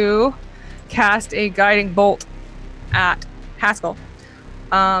to cast a guiding bolt at Haskell.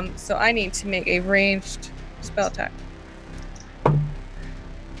 So I need to make a ranged spell attack.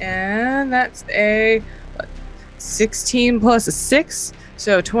 And that's a 16 plus a 6,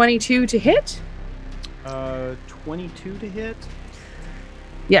 so 22 to hit. 22 to hit?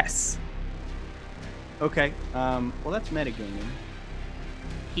 Yes. Okay. Well, that's metagaming.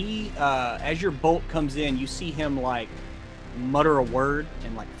 He, as your bolt comes in, you see him like mutter a word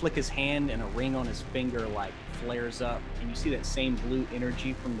and like flick his hand, and a ring on his finger like flares up, and you see that same blue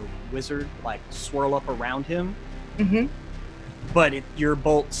energy from the wizard like swirl up around him. Mm-hmm. But your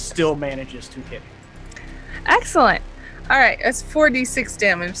bolt still manages to hit him. Excellent. All right, that's 4d6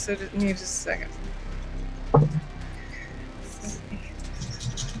 damage. So give me just a second.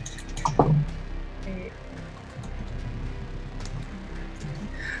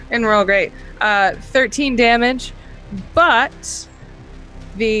 And roll great. 13 damage, but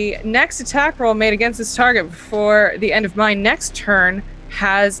the next attack roll made against this target before the end of my next turn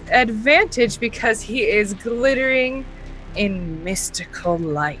has advantage because he is glittering in mystical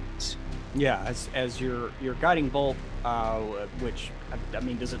light. Yeah, as your guiding bolt, which I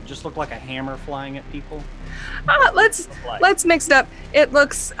mean, does it just look like a hammer flying at people? Let's mix it up. It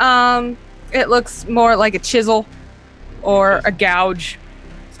looks more like a chisel or a gouge,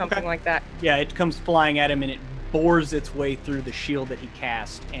 something like that. Yeah, it comes flying at him and it bores its way through the shield that he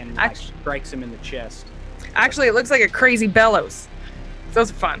cast and strikes him in the chest. Actually, it looks like a crazy bellows.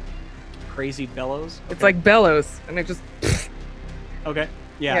 Those are fun. Crazy bellows? Okay. It's like bellows, and it just. Okay.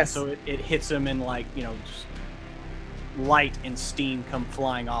 Yeah. Yes. So it hits him, and like just light and steam come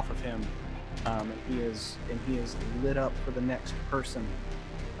flying off of him, and he is lit up for the next person,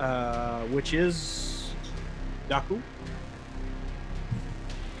 which is Daku.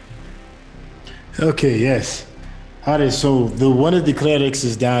 Okay. Yes. Alright. So the one of the clerics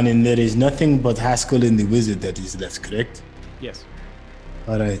is down, and there is nothing but Haskell and the wizard that is left. Correct? Yes.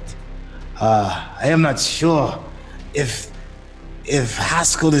 All right. I am not sure if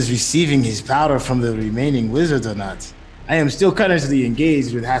Haskell is receiving his power from the remaining wizards or not. I am still currently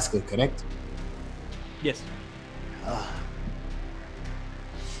engaged with Haskell, correct? Yes.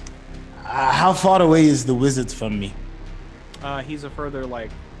 How far away is the wizard from me? He's a further like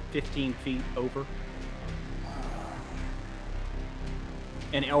 15 feet over.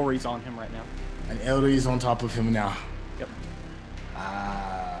 And Elry's on him right now. And Elry's on top of him now. Yep.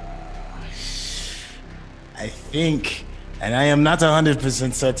 I think, and I am not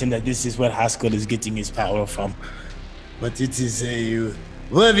 100% certain that this is where Haskell is getting his power from, but it is a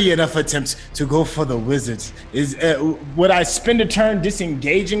worthy enough attempt to go for the wizards. Would I spend a turn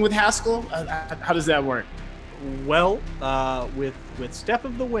disengaging with Haskell? How does that work? Well, with Step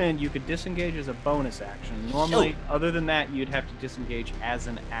of the Wind, you could disengage as a bonus action. Normally, other than that, you'd have to disengage as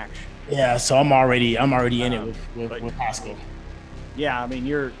an action. Yeah, so I'm already in it with Haskell. Yeah, I mean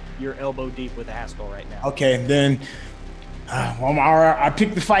you're elbow deep with Haskell right now. Okay, then I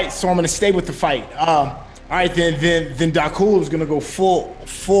picked the fight, so I'm gonna stay with the fight. All right, then Dakul is gonna go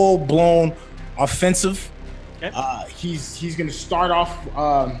full blown offensive. Okay. He's gonna start off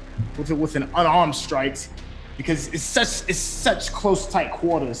with an unarmed strike because it's such close tight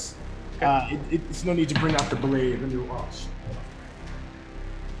quarters. Okay. It's no need to bring out the blade. Let me watch.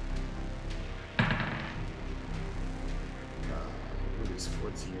 What is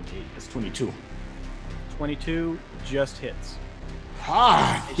 14 and 8? That's 22. 22 just hits.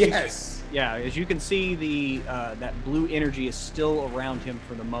 Yes. Yeah, as you can see, that blue energy is still around him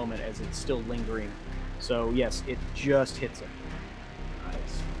for the moment as it's still lingering. So yes, it just hits him.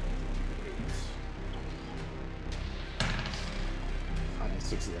 Nice. 5 and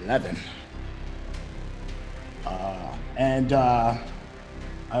 6 is 11. And I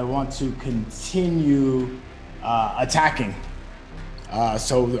want to continue attacking.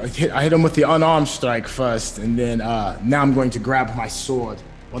 So I hit him with the unarmed strike first, and then now I'm going to grab my sword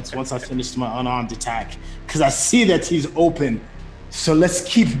once I finish my unarmed attack, because I see that he's open. So let's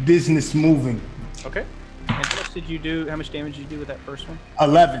keep business moving. Okay. And how much did you do? How much damage did you do with that first one?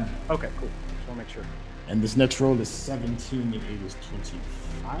 11. Okay, cool. Just want to make sure. And this next roll is 17, and 8 is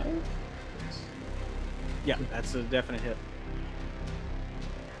 25. Yeah, that's a definite hit.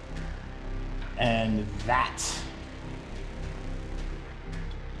 And that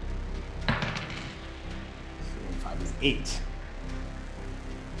 5 is 8.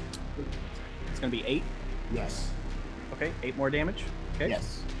 It's going to be 8. Yes. Okay, 8 more damage. Okay.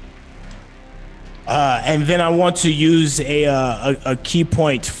 Yes. And then I want to use a key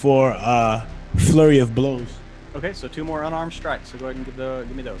point for flurry of blows. Okay, so 2 more unarmed strikes. So go ahead and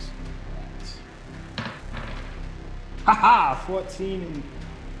give me those. Haha, 14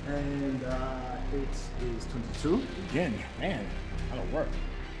 and 8 is 22. Again, man, that'll work.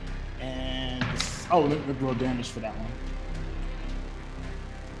 And let me roll damage for that one.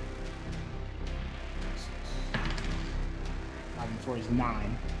 5 and 4 is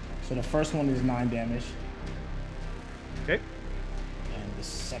 9. So the first one is 9 damage. Okay. And the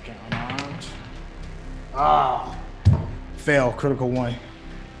second unarmed. Fail, critical 1.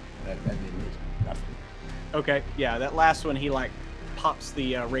 That didn't nothing. Okay, yeah, that last one, he like pops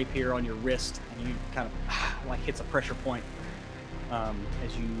the rapier on your wrist, and you kind of like hits a pressure point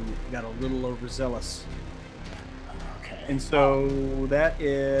as you got a little overzealous. Okay. And so that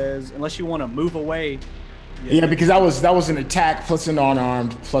is, unless you want to move away. Yeah, because that was an attack plus an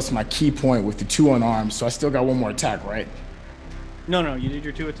unarmed plus my key point with the 2 unarmed, so I still got 1 more attack, right? No, you did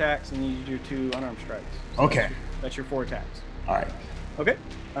your 2 attacks and you did your 2 unarmed strikes. So Okay. That's your 4 attacks. All right. Okay.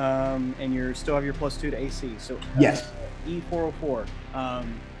 And you still have your +2 to AC. So Yes. E404.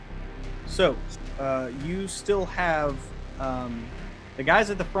 So you still have the guys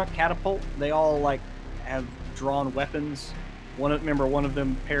at the front catapult. They all like have drawn weapons. One of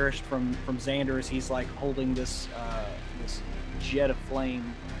them perished from Xander as he's like holding this this jet of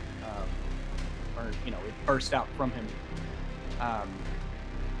flame, or it burst out from him.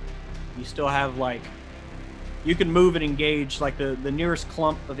 You still have like. You can move and engage, like the nearest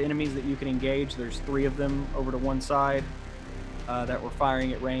clump of enemies that you can engage. There's 3 of them over to one side that were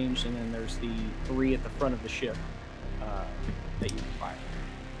firing at range, and then there's the 3 at the front of the ship that you can fire.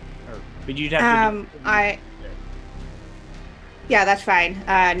 But you'd have to. Yeah, that's fine.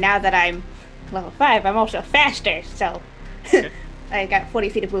 Now that I'm level 5, I'm also faster, so Okay. I got 40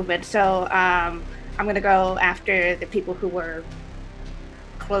 feet of movement. So I'm gonna go after the people who were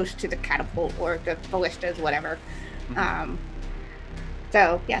close to the catapult or the ballistas, whatever. Mm-hmm.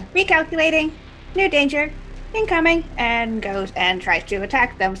 So yeah, recalculating, new danger, incoming, and goes and tries to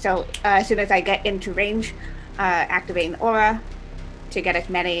attack them. So as soon as I get into range, activating the aura to get as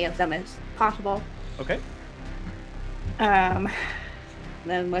many of them as possible. Okay.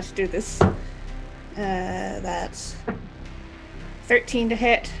 Then let's do this. That's 13 to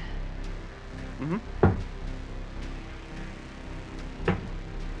hit. Mm-hmm.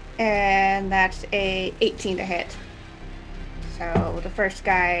 And that's a 18 to hit. So the first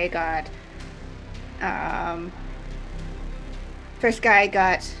guy got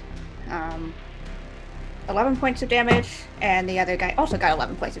 11 points of damage, and the other guy also got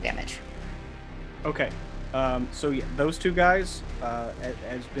 11 points of damage. Okay. So yeah, those 2 guys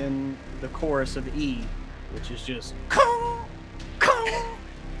has been the chorus of E, which is just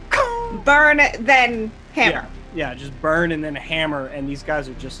Burn, then hammer. Yeah, just burn and then hammer, and these guys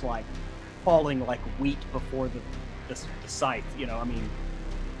are just like falling like wheat before the scythe. I mean,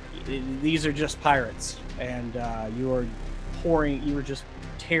 these are just pirates, and you were just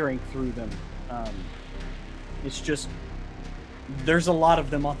tearing through them. It's just there's a lot of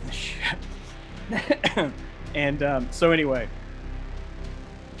them on the ship. And so anyway,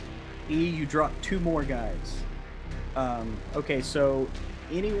 You drop 2 more guys. Okay, so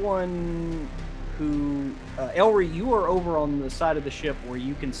anyone who Elry, you are over on the side of the ship where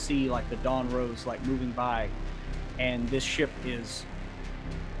you can see like the Dawn Rose like moving by, and this ship is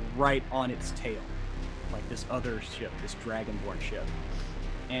right on its tail, like this other ship, this Dragonborn ship,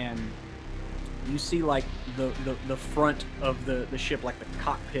 and you see like the front of the ship, like the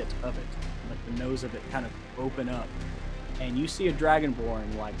cockpit of it, like the nose of it kind of open up, and you see a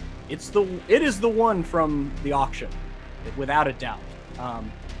Dragonborn, like it is the one from the auction, without a doubt.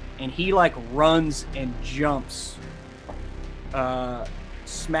 And he like runs and jumps,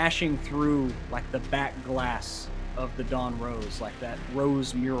 smashing through like the back glass of the Dawn Rose, like that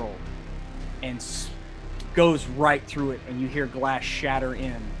rose mural, and goes right through it, and you hear glass shatter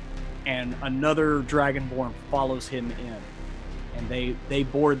in, and another Dragonborn follows him in, and they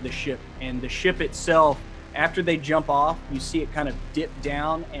board the ship, and the ship itself, after they jump off, you see it kind of dip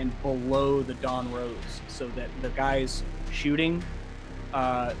down and below the Dawn Rose, so that the guys shooting,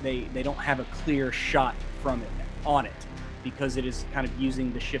 they don't have a clear shot from it on it, because it is kind of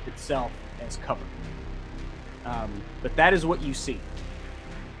using the ship itself as cover. But that is what you see,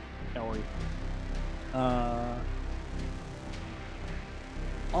 Elry.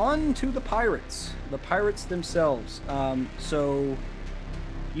 On to the pirates themselves. So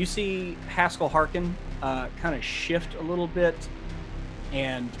you see Haskell Harkin kind of shift a little bit,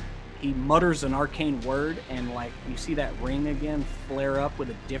 and he mutters an arcane word, and like you see that ring again flare up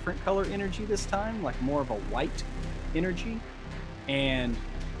with a different color energy this time, like more of a white energy, and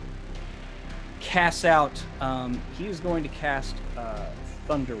casts out. He is going to cast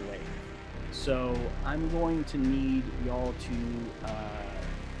Thunder Wave. So I'm going to need y'all to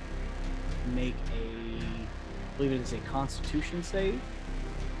make I believe it is a Constitution save.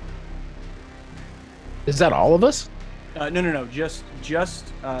 Is that all of us? No. Just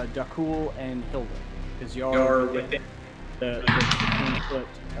Dakul and Hilda, because y'all are within the 15-foot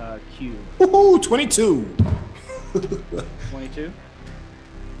cube. Woohoo! 22. 22.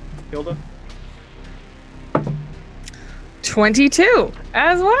 Hilda. 22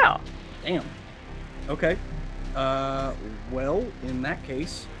 as well. Damn. Okay. Well, in that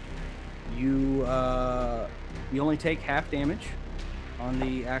case, you only take half damage on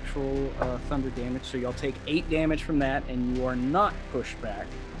the actual thunder damage, so you'll take 8 damage from that, and you are not pushed back.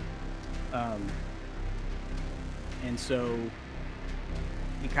 And so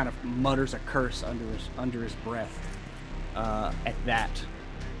he kind of mutters a curse under his breath at that,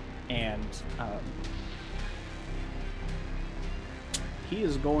 and he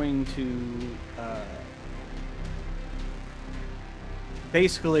is going to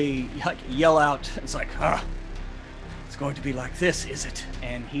basically like yell out. It's like, it's going to be like this, is it?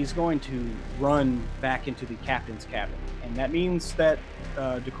 And he's going to run back into the captain's cabin, and that means that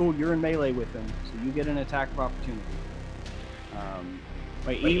Dakul, you're in melee with him, so you get an attack of opportunity.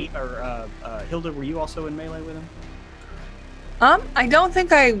 Hilda, were you also in melee with him? I don't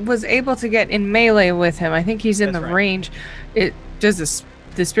think I was able to get in melee with him. I think he's in the range. Does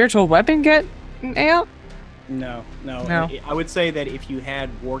the spiritual weapon get out? No. I would say that if you had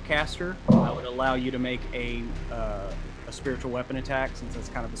Warcaster, I would allow you to make a spiritual weapon attack, since that's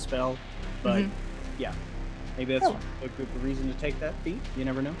kind of a spell. But yeah, maybe that's a good reason to take that feat. You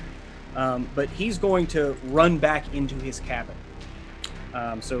never know. But he's going to run back into his cabin.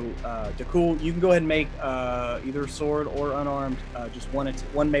 So Dakul, you can go ahead and make either sword or unarmed, just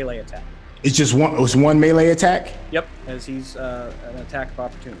one melee attack. It's just one. It's one melee attack. Yep, as he's an attack of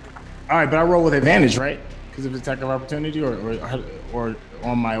opportunity. All right, but I roll with advantage, right? Because of attack of opportunity, or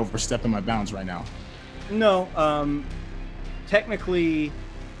am I overstepping my bounds right now? No, technically,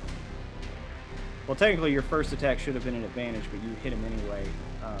 your first attack should have been an advantage, but you hit him anyway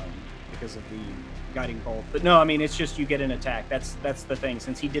because of the guiding bolt. But no, I mean, it's just you get an attack. That's the thing.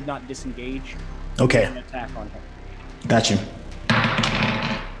 Since he did not disengage, okay, you get an attack on him. Got you.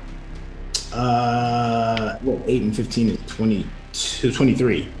 8 and 15 is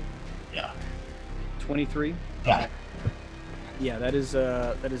 23. Yeah. 23. Yeah. Yeah, that is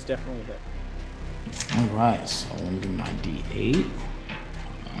definitely a hit. All right, so let me do my D8.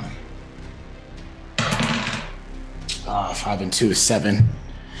 5 and 2 is 7.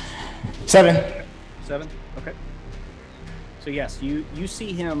 7. 7. Okay. So yes, you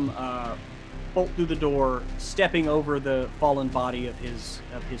see him bolt through the door, stepping over the fallen body of his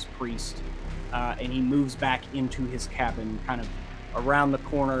priest, and he moves back into his cabin, kind of around the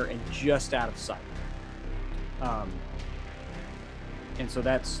corner and just out of sight. And so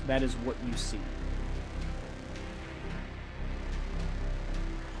that is what you see.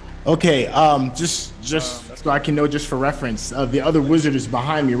 Okay, just so I can know, just for reference, the other wizard is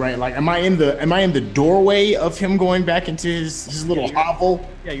behind me, right? Like, am I in the doorway of him going back into his little hovel?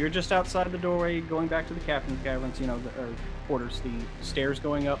 Yeah, you're just outside the doorway, going back to the captain's caverns. Or quarters. The stairs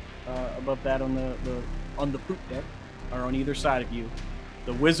going up above that on the poop deck are on either side of you.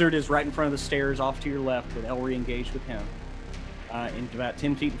 The wizard is right in front of the stairs, off to your left, with Elry engaged with him. And about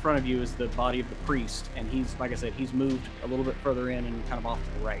 10 feet in front of you is the body of the priest, and he's, like I said, he's moved a little bit further in and kind of off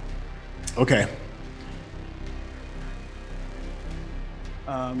to the right. Okay.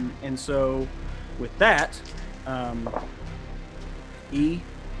 And so, with that, E,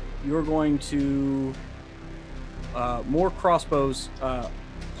 you're going to more crossbows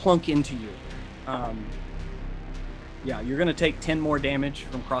plunk into you. Yeah, you're going to take 10 more damage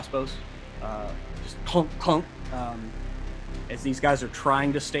from crossbows. Just clunk, clunk. As these guys are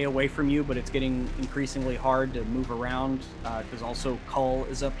trying to stay away from you, but it's getting increasingly hard to move around because also Cull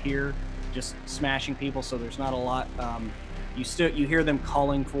is up here just smashing people, so there's not a lot. You hear them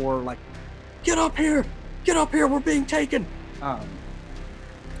calling for, like, get up here, we're being taken.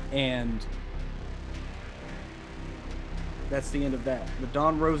 And that's the end of that. The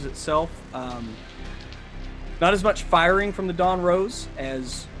Dawn Rose itself, not as much firing from the Dawn Rose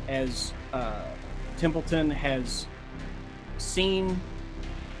as Templeton has seen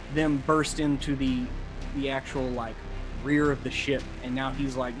them burst into the actual, like, rear of the ship, and now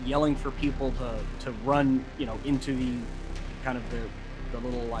he's, like, yelling for people to run, into the kind of the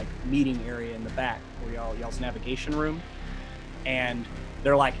little, like, meeting area in the back where y'all's navigation room, and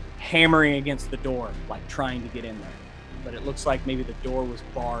they're, like, hammering against the door, like, trying to get in there, but it looks like maybe the door was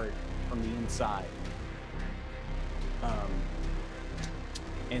barred from the inside.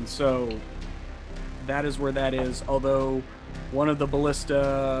 And so that is where that is, although one of the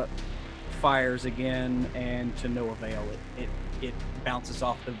ballista fires again, and to no avail. It bounces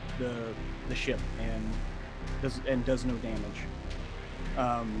off the ship and does no damage.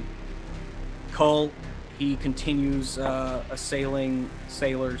 Cull, he continues assailing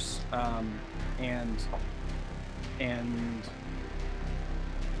sailors, and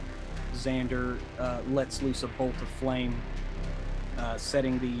Xander lets loose a bolt of flame,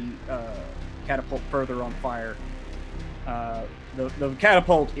 setting the catapult further on fire. The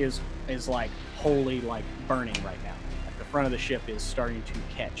catapult is like wholly, like, burning right now. Like, the front of the ship is starting to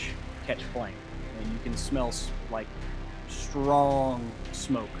catch flame, and you can smell, like, strong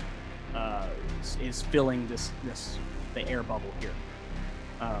smoke is filling the air bubble here.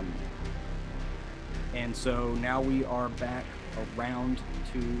 And so now we are back around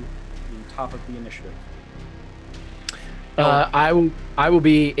to the top of the initiative. I will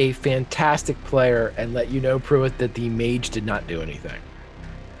be a fantastic player and let you know, Pruitt, that the mage did not do anything.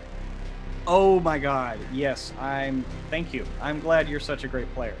 Oh my God! Yes, thank you. I'm glad you're such a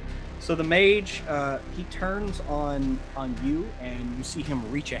great player. So the mage, he turns on you, and you see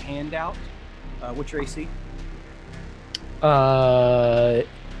him reach a hand out. What's your AC?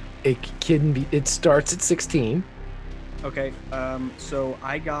 It starts at 16. Okay. So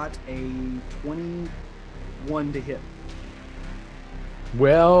I got a 21 to hit.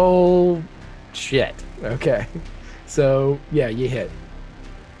 Well, shit. Okay. So, yeah, you hit.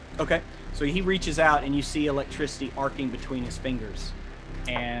 Okay. So he reaches out, and you see electricity arcing between his fingers,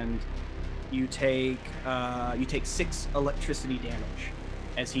 and you take 6 electricity damage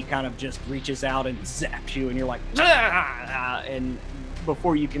as he kind of just reaches out and zaps you, and you're like, ah! And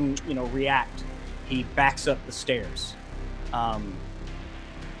before you can, react, he backs up the stairs. And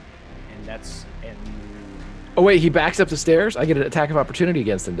oh wait, he backs up the stairs? I get an attack of opportunity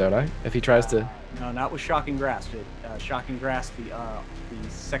against him, don't I? If he tries to... No, not with Shocking Grasp. Shocking Grasp, the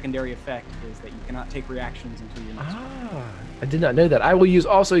secondary effect is that you cannot take reactions until you're next. I did not know that. I will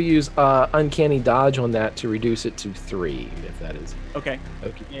also use Uncanny Dodge on that to reduce it to 3, if that is... Okay.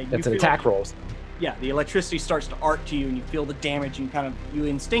 Yeah, that's an attack roll. Yeah, the electricity starts to arc to you, and you feel the damage, and you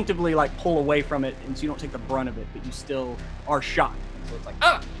instinctively, like, pull away from it, and so you don't take the brunt of it, but you still are shocked. And so it's like,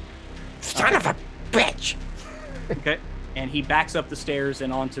 son of a bitch! Okay, and he backs up the stairs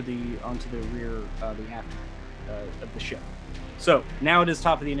and onto the rear, the aft of the ship. So now it is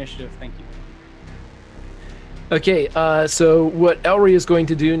top of the initiative. Thank you. Okay, so what Elry is going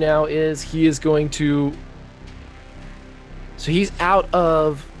to do now is he is going to... So he's out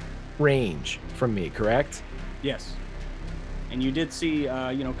of range from me, correct? Yes. And you did see,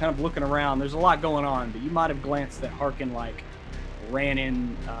 kind of looking around. There's a lot going on, but you might have glanced that Harkin, like, ran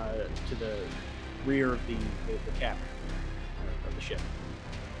in to the rear of the cabin of the ship.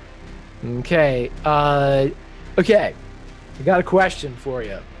 Okay. Okay. I got a question for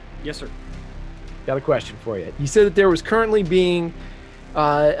you. Yes, sir. Got a question for you. You said that there was currently being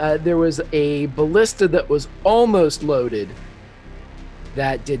There was a ballista that was almost loaded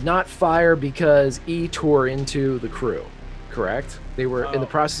that did not fire because E tore into the crew, correct? They were in the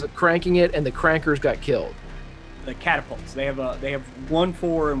process of cranking it, and the crankers got killed. The catapults. They have one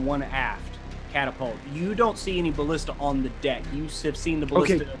fore and one aft catapult. You don't see any ballista on the deck. You have seen the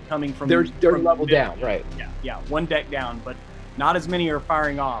ballista coming from. They're from level down, right? Yeah, one deck down, but not as many are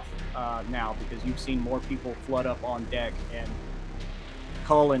firing off now because you've seen more people flood up on deck, and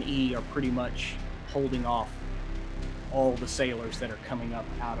Cull and E are pretty much holding off all the sailors that are coming up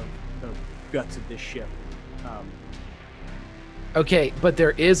out of the guts of this ship. Okay, but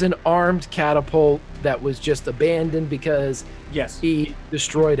there is an armed catapult that was just abandoned because yes, E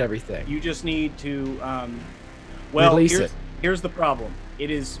destroyed everything. You just need to, release it. Here's the problem.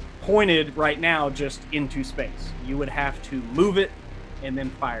 It is pointed right now just into space. You would have to move it and then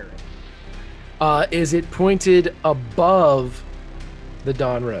fire it. Is it pointed above the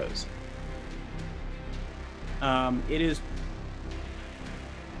Dawn Rose? It is.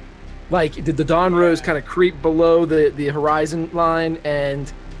 Like, did the Dawn Rose kind of creep below the horizon line? And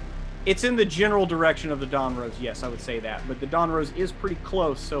it's in the general direction of the Dawn Rose. Yes, I would say that. But the Dawn Rose is pretty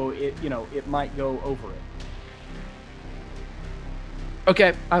close, so it might go over it.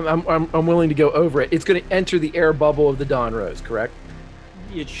 Okay, I'm willing to go over it. It's going to enter the air bubble of the Dawn Rose, correct?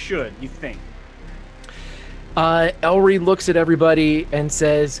 It should, you think. Elry looks at everybody and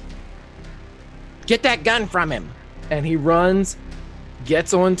says, Get that gun from him. and he runs,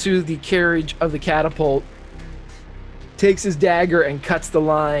 gets onto the carriage of the catapult, takes his dagger and cuts the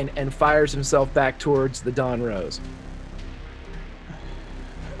line and fires himself back towards the Dawn Rose.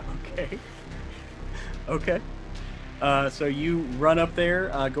 Okay. So you run up there.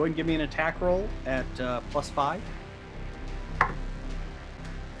 Go ahead and give me an attack roll at +5.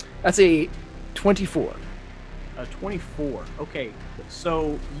 That's a 24. 24. Okay.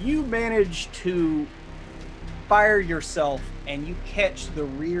 So you manage to fire yourself and you catch the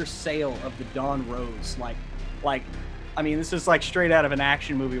rear sail of the Dawn Rose. Like, I mean, this is like straight out of an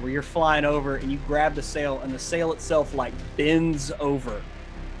action movie where you're flying over and you grab the sail and the sail itself like bends over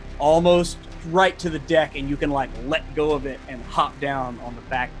almost right to the deck, and you can like let go of it and hop down on the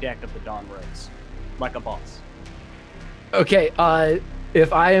back deck of the Dawn Rose like a boss. Okay,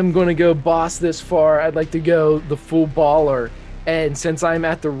 if I am going to go boss this far, I'd like to go the full baller. And since I'm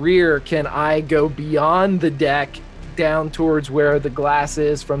at the rear, can I go beyond the deck down towards where the glass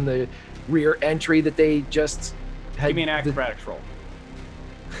is from the rear entry that they just had? Give me an acrobatics roll.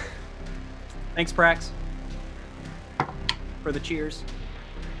 Thanks, Prax, for the cheers.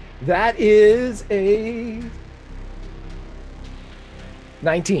 That is a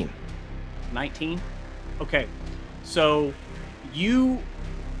 19. 19? Okay. So you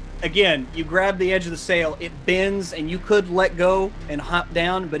grab the edge of the sail, it bends, and you could let go and hop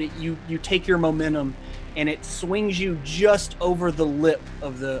down, but you take your momentum and it swings you just over the lip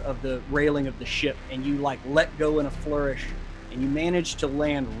of the railing of the ship, and you like let go in a flourish, and you manage to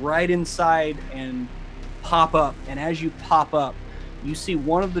land right inside and pop up. And as you pop up, you see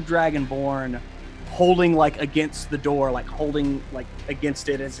one of the Dragonborn holding like against the door, like holding like against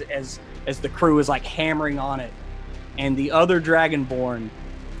it as the crew is like hammering on it. And the other Dragonborn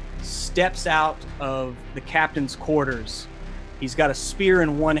steps out of the captain's quarters. He's got a spear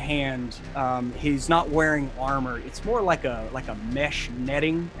in one hand. He's not wearing armor. It's more like a mesh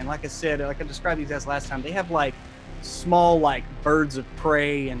netting. And like I said, like I described these as last time, they have like small like birds of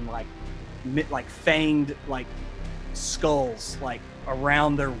prey and like fanged like skulls like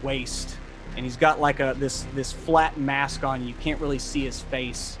around their waist, and he's got like this flat mask on. You can't really see his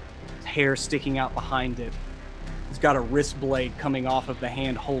face, his hair sticking out behind it. He's got a wrist blade coming off of the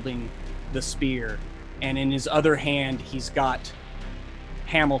hand holding the spear, and in his other hand he's got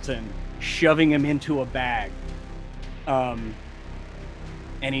Hamilton shoving him into a bag. And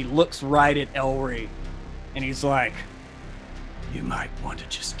he looks right at Elry and he's like, "You might want to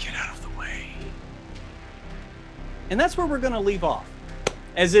just get out of the way." And that's where we're going to leave off.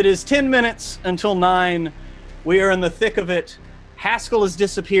 As it is 10 minutes until 9, we are in the thick of it. Haskell has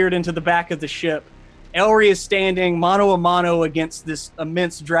disappeared into the back of the ship. Elry is standing mano a mano against this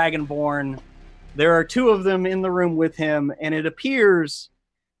immense Dragonborn. There are two of them in the room with him, and it appears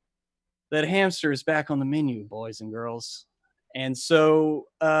that Hamster is back on the menu, boys and girls. And so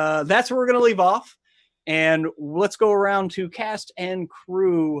that's where we're going to leave off. And let's go around to cast and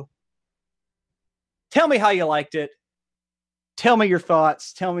crew. Tell me how you liked it. Tell me your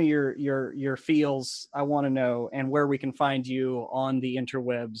thoughts. Tell me your feels. I want to know, and where we can find you on the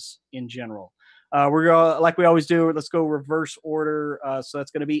interwebs in general. We're going like we always do. Let's go reverse order. So that's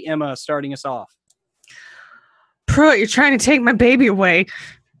going to be Emma starting us off. Pruitt, you're trying to take my baby away.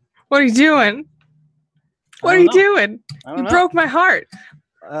 What are you doing? What are you doing? You broke my heart.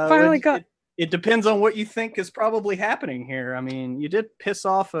 Finally got. It depends on what you think is probably happening here. I mean, you did piss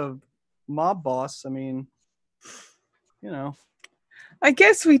off a mob boss. I mean, I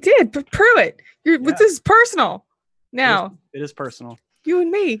guess we did, but Pruitt, this is personal. Now it is personal. You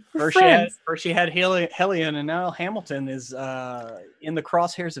and me, we're friends. First she had Hellion, and now Hamilton is in the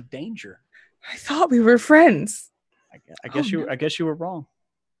crosshairs of danger. I thought we were friends. I guess you were wrong.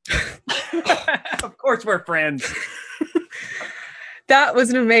 Of course we're friends. That was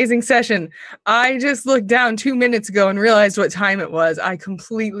an amazing session. I just looked down 2 minutes ago and realized what time it was. I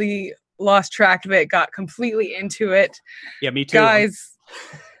completely lost track of it, got completely into it. Yeah, me too. Guys,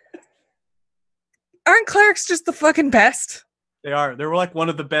 aren't clerics just the fucking best? They are. They're like one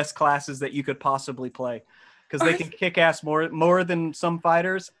of the best classes that you could possibly play because they can kick ass more than some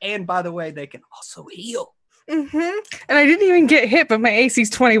fighters. And by the way, they can also heal. Mm-hmm. And I didn't even get hit, but my AC's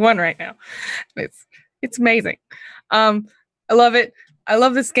 21 right now. It's amazing. I love it. I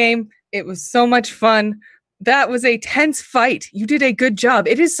love this game. It was so much fun. That was a tense fight. You did a good job.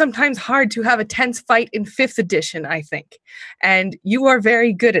 It is sometimes hard to have a tense fight in 5th edition, I think. And you are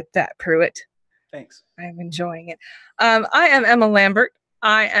very good at that, Pruitt. Thanks. I'm enjoying it. I am Emma Lambert.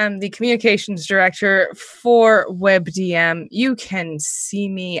 I am the communications director for WebDM. You can see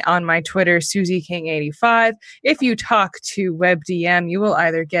me on my Twitter, SusieKing85. If you talk to WebDM, you will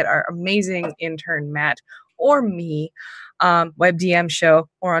either get our amazing intern, Matt, or me. WebDM show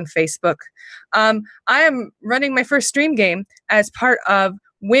or on Facebook. I am running my first stream game as part of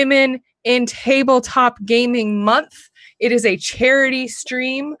Women in Tabletop Gaming Month. It is a charity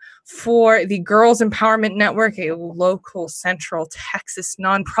stream for the Girls Empowerment Network, a local Central Texas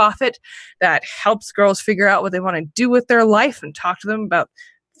nonprofit that helps girls figure out what they want to do with their life and talk to them about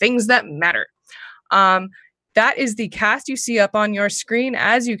things that matter. That is the cast you see up on your screen.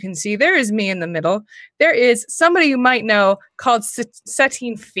 As you can see, there is me in the middle. There is somebody you might know called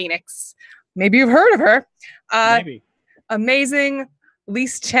Satine Phoenix. Maybe you've heard of her. Maybe. Amazing.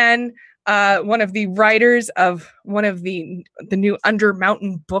 Lise Chen, one of the writers of one of the new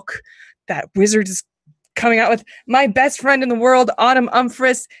Undermountain book that Wizards is coming out with. My best friend in the world, Autumn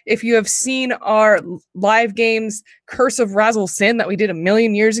Umphris. If you have seen our live games, Curse of Razzle Sin, that we did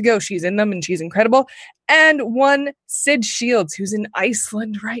 1,000,000 years ago, she's in them and she's incredible. And one Sid Shields, who's in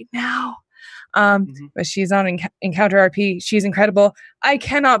Iceland right now. But she's on Encounter RP. She's incredible. I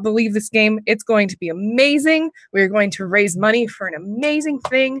cannot believe this game. It's going to be amazing. We're going to raise money for an amazing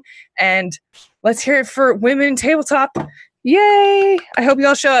thing. And let's hear it for Women in Tabletop. Yay! I hope you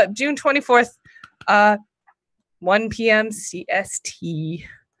all show up June 24th. 1 p.m. CST.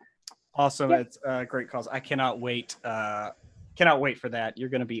 Awesome. Yep. It's a great cause. I cannot wait. Cannot wait for that. You're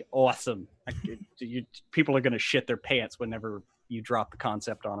going to be awesome. People are going to shit their pants whenever you drop the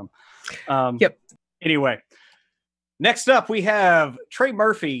concept on them. Yep. Anyway, next up we have Trey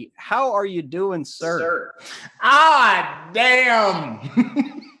Murphy. How are you doing, sir? Ah, damn.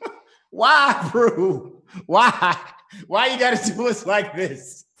 Why, bro? Why you got to do us like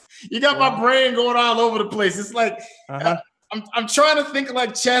this? You got my brain going all over the place. It's like I'm trying to think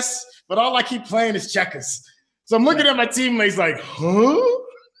like chess, but all I keep playing is checkers. So I'm looking at my teammates like, huh?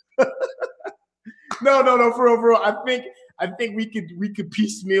 No, for real. I think we could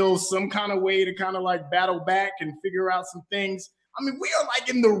piecemeal some kind of way to kind of like battle back and figure out some things. I mean, we are like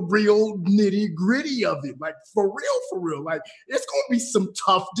in the real nitty gritty of it, like for real. Like it's going to be some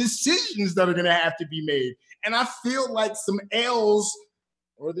tough decisions that are going to have to be made, and I feel like some L's.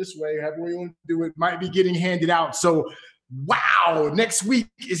 Or this way, however you want to do it, might be getting handed out. So, wow, next week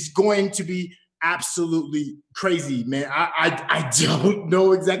is going to be absolutely crazy, man. I don't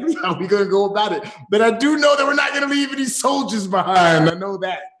know exactly how we're going to go about it, but I do know that we're not going to leave any soldiers behind. I know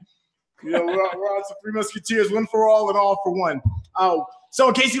that. You know, we're on some Three Musketeers, one for all and all for one. So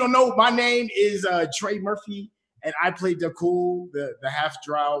in case you don't know, my name is Trey Murphy. And I play Dakul, the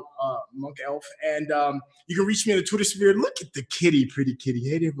half-drow monk elf. And you can reach me on the Twitter sphere. Look at the kitty, pretty kitty.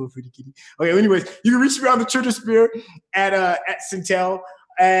 Hey there, little pretty kitty. Okay, anyways, you can reach me on the Twitter sphere at Centel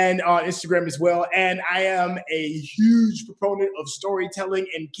and on Instagram as well. And I am a huge proponent of storytelling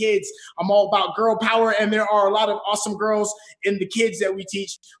and kids. I'm all about girl power, and there are a lot of awesome girls in the kids that we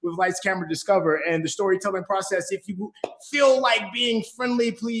teach with Lights, Camera, Discover. And the storytelling process, if you feel like being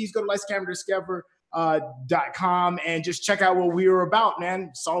friendly, please go to Lights, Camera, Discover. .com and just check out what we were about, man.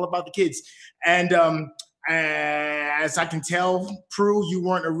 It's all about the kids. And as I can tell, Prue, you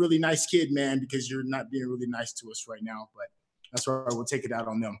weren't a really nice kid, man, because you're not being really nice to us right now. But that's why we'll take it out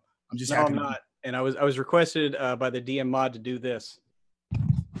on them. I'm just happy. I'm not. And I was requested by the DM mod to do this.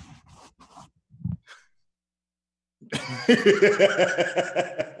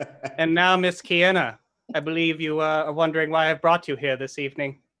 And now, Miss Kiana, I believe you are wondering why I brought you here this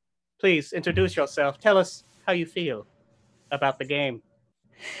evening. Please introduce yourself. Tell us how you feel about the game.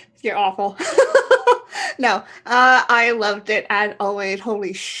 You're awful. No, I loved it as always.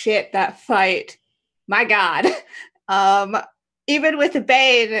 Holy shit, that fight. My God. Even with the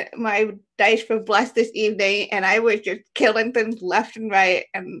Bane, my dice were blessed this evening, and I was just killing things left and right,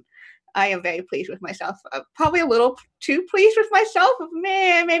 and I am very pleased with myself. Probably a little too pleased with myself.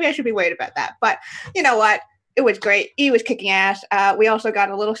 Man, maybe I should be worried about that. But you know what? It was great. E was kicking ass. We also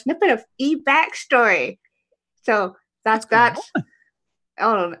got a little snippet of E backstory. So that's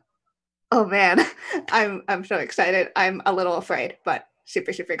oh man, I'm so excited. I'm a little afraid, but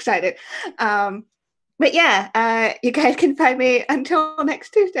super excited. But yeah, you guys can find me until next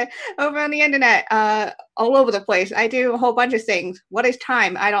Tuesday over on the internet, all over the place. I do a whole bunch of things. What is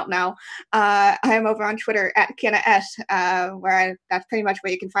time? I don't know. I am over on Twitter at Kiana S, that's pretty much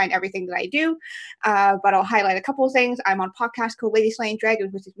where you can find everything that I do. But I'll highlight a couple of things. I'm on podcast called Lady Slaying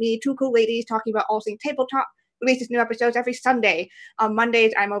Dragons, which is me, two cool ladies talking about all things tabletop. Releases new episodes every Sunday. On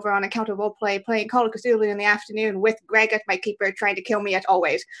Mondays, I'm over on Encounter Roleplay playing Call of Cthulhu in the afternoon with Greg as my keeper, trying to kill me as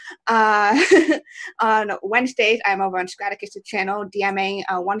always. On Wednesdays, I'm over on Straticus' channel, DMing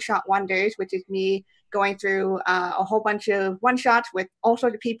One Shot Wonders, which is me going through a whole bunch of one-shots with all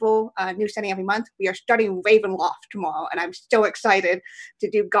sorts of people, new setting every month. We are starting Ravenloft tomorrow, and I'm so excited to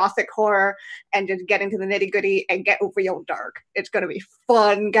do gothic horror and just get into the nitty-gritty and get real dark. It's going to be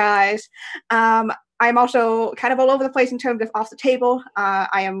fun, guys. I'm also kind of all over the place in terms of off the table.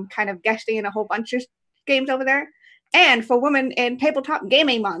 I am kind of guesting in a whole bunch of games over there. And for Women in Tabletop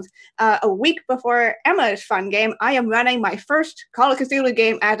Gaming Month, a week before Emma's fun game, I am running my first Call of Cthulhu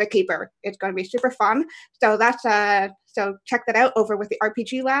game as a keeper. It's going to be super fun. So that's so check that out over with the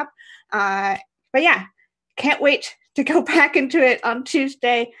RPG Lab. But yeah, can't wait to go back into it on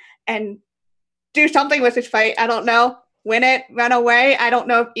Tuesday and do something with this fight. I don't know. Win it, run away. I don't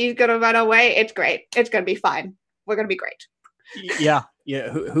know if he's gonna run away. It's great. It's gonna be fine. We're gonna be great. Yeah.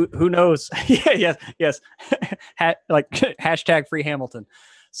 Who knows? Yes. Hashtag free Hamilton.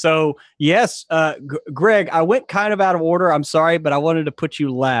 So yes, Greg, I went kind of out of order. I'm sorry, but I wanted to put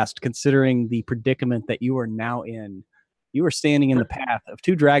you last, considering the predicament that you are now in. You are standing in the path of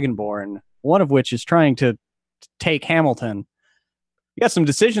two Dragonborn, one of which is trying to take Hamilton. You got some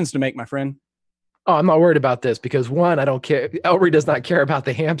decisions to make, my friend. Oh, I'm not worried about this because one, I don't care. Elry does not care about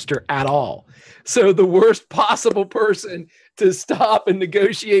the hamster at all. So the worst possible person to stop and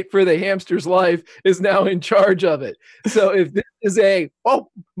negotiate for the hamster's life is now in charge of it. So if this is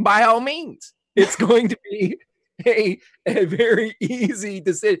by all means, it's going to be a very easy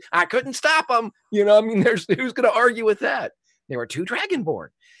decision. I couldn't stop them. You know, I mean, who's going to argue with that? They were two Dragonborn.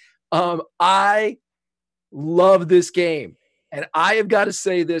 I love this game. And I have got to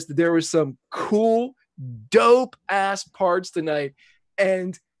say this, that there was some cool, dope ass parts tonight.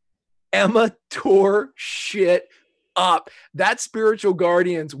 And Emma tore shit up. That Spiritual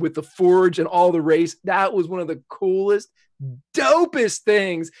Guardians with the Forge and all the race, that was one of the coolest, dopest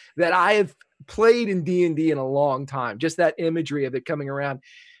things that I have played in D&D in a long time. Just that imagery of it coming around.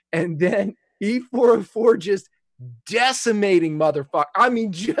 And then E404 just decimating motherfucker. I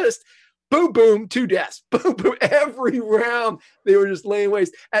mean, just boom, boom, 2 deaths. Boom, boom. Every round, they were just laying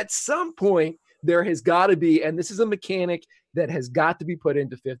waste. At some point, there has got to be, and this is a mechanic that has got to be put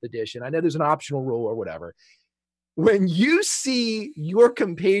into 5th edition. I know there's an optional rule or whatever. When you see your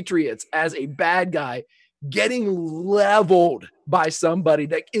compatriots as a bad guy getting leveled by somebody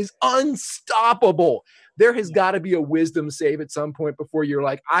that is unstoppable, there has got to be a wisdom save at some point before you're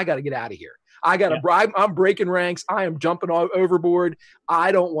like, I got to get out of here. I got to bribe. I'm breaking ranks. I am jumping overboard.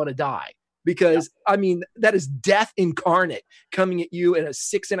 I don't want to die. Because I mean, that is death incarnate coming at you in a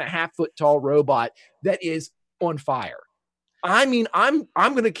 6.5 foot tall robot that is on fire. I mean, I'm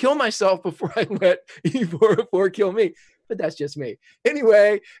going to kill myself before I let E404 kill me, but that's just me.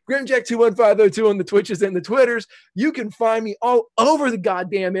 Anyway, Grimjack21502 on the Twitches and the Twitters. You can find me all over the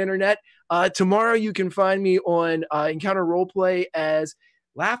goddamn internet. Tomorrow you can find me on Encounter Roleplay as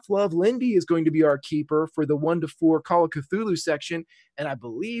Laugh Love Lindy is going to be our keeper for the 1 to 4 Call of Cthulhu section. And I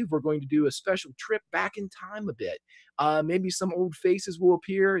believe we're going to do a special trip back in time a bit. Maybe some old faces will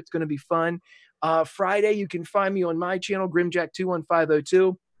appear. It's going to be fun. Friday, you can find me on my channel,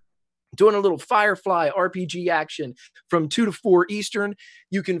 Grimjack21502. Doing a little Firefly RPG action from 2 to 4 Eastern.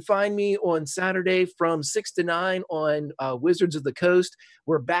 You can find me on Saturday from 6 to 9 on Wizards of the Coast.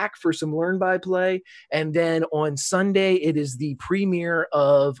 We're back for some Learn by Play. And then on Sunday, it is the premiere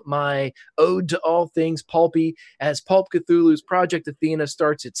of my Ode to All Things Pulpy as Pulp Cthulhu's Project Athena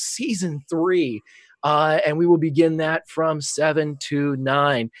starts its season 3. And we will begin that from 7 to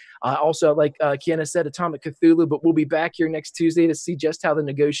 9. Also, like Kiana said, Atomic Cthulhu, but we'll be back here next Tuesday to see just how the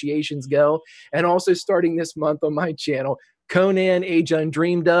negotiations go. And also starting this month on my channel, Conan, Age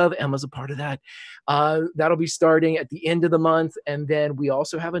Undreamed Of. Emma's a part of that. That'll be starting at the end of the month. And then we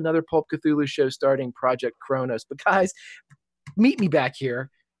also have another Pulp Cthulhu show starting, Project Kronos. But guys, meet me back here.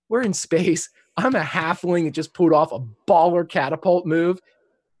 We're in space. I'm a halfling that just pulled off a baller catapult move.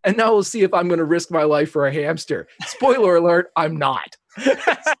 And now we'll see if I'm going to risk my life for a hamster. Spoiler alert, I'm not.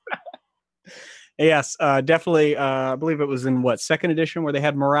 Yes, definitely. I believe it was in second edition where they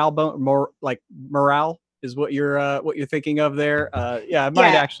had morale is what you're thinking of there. Yeah, I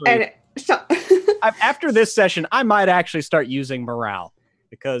might actually. After this session, I might actually start using morale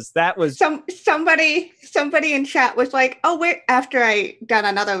because that was somebody in chat was like, "Oh wait!" After I done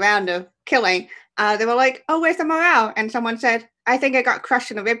another round of killing, they were like, "Oh, where's the morale?" And someone said, "I think I got crushed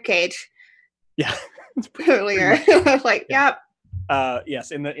in a rib cage." Yeah, earlier. I was like, "Yep."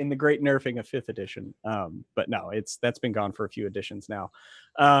 Yes, in the great nerfing of 5th edition. But no, that's been gone for a few editions now.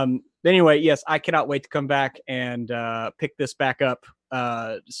 Anyway, yes, I cannot wait to come back and pick this back up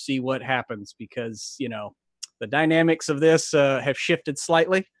to see what happens because the dynamics of this have shifted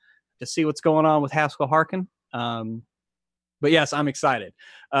slightly to see what's going on with Haskell Harkin. But yes, I'm excited.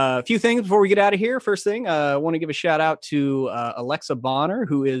 A few things before we get out of here. First thing, I want to give a shout out to Alexa Bonner,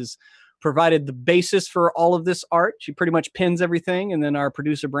 who is provided the basis for all of this art. She pretty much pins everything, and then our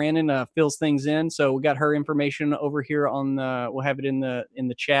producer Brandon fills things in. So we got her information over here on we'll have it in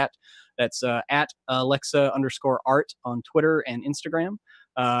the chat. That's at Alexa_art on Twitter and Instagram.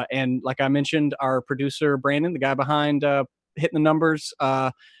 And like I mentioned, our producer Brandon, the guy behind hitting the numbers,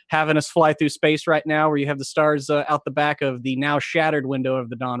 having us fly through space right now, where you have the stars out the back of the now shattered window of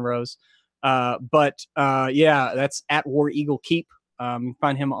the Dawn Rose. But that's at War Eagle Keep. You can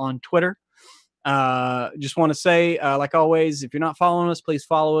find him on Twitter. Just want to say, like always, if you're not following us, please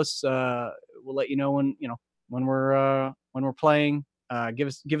follow us. We'll let you know when we're playing. Give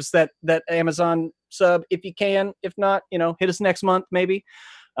us that Amazon sub if you can. If not, hit us next month maybe.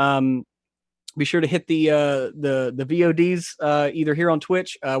 Be sure to hit the VODs either here on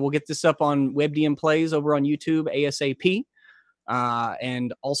Twitch. We'll get this up on WebDM Plays over on YouTube ASAP.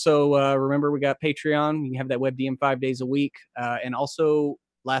 And also remember, we got Patreon. You can have that WebDM 5 days a week. And also,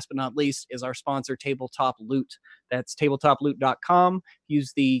 last but not least, is our sponsor, Tabletop Loot. That's tabletoploot.com.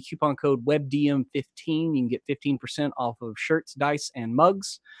 Use the coupon code WebDM15. You can get 15% off of shirts, dice, and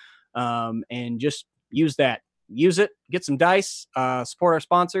mugs. And just use that. Use it, get some dice, support our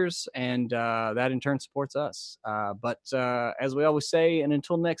sponsors, and that in turn supports us. But as we always say, and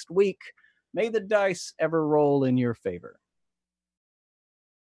until next week, may the dice ever roll in your favor.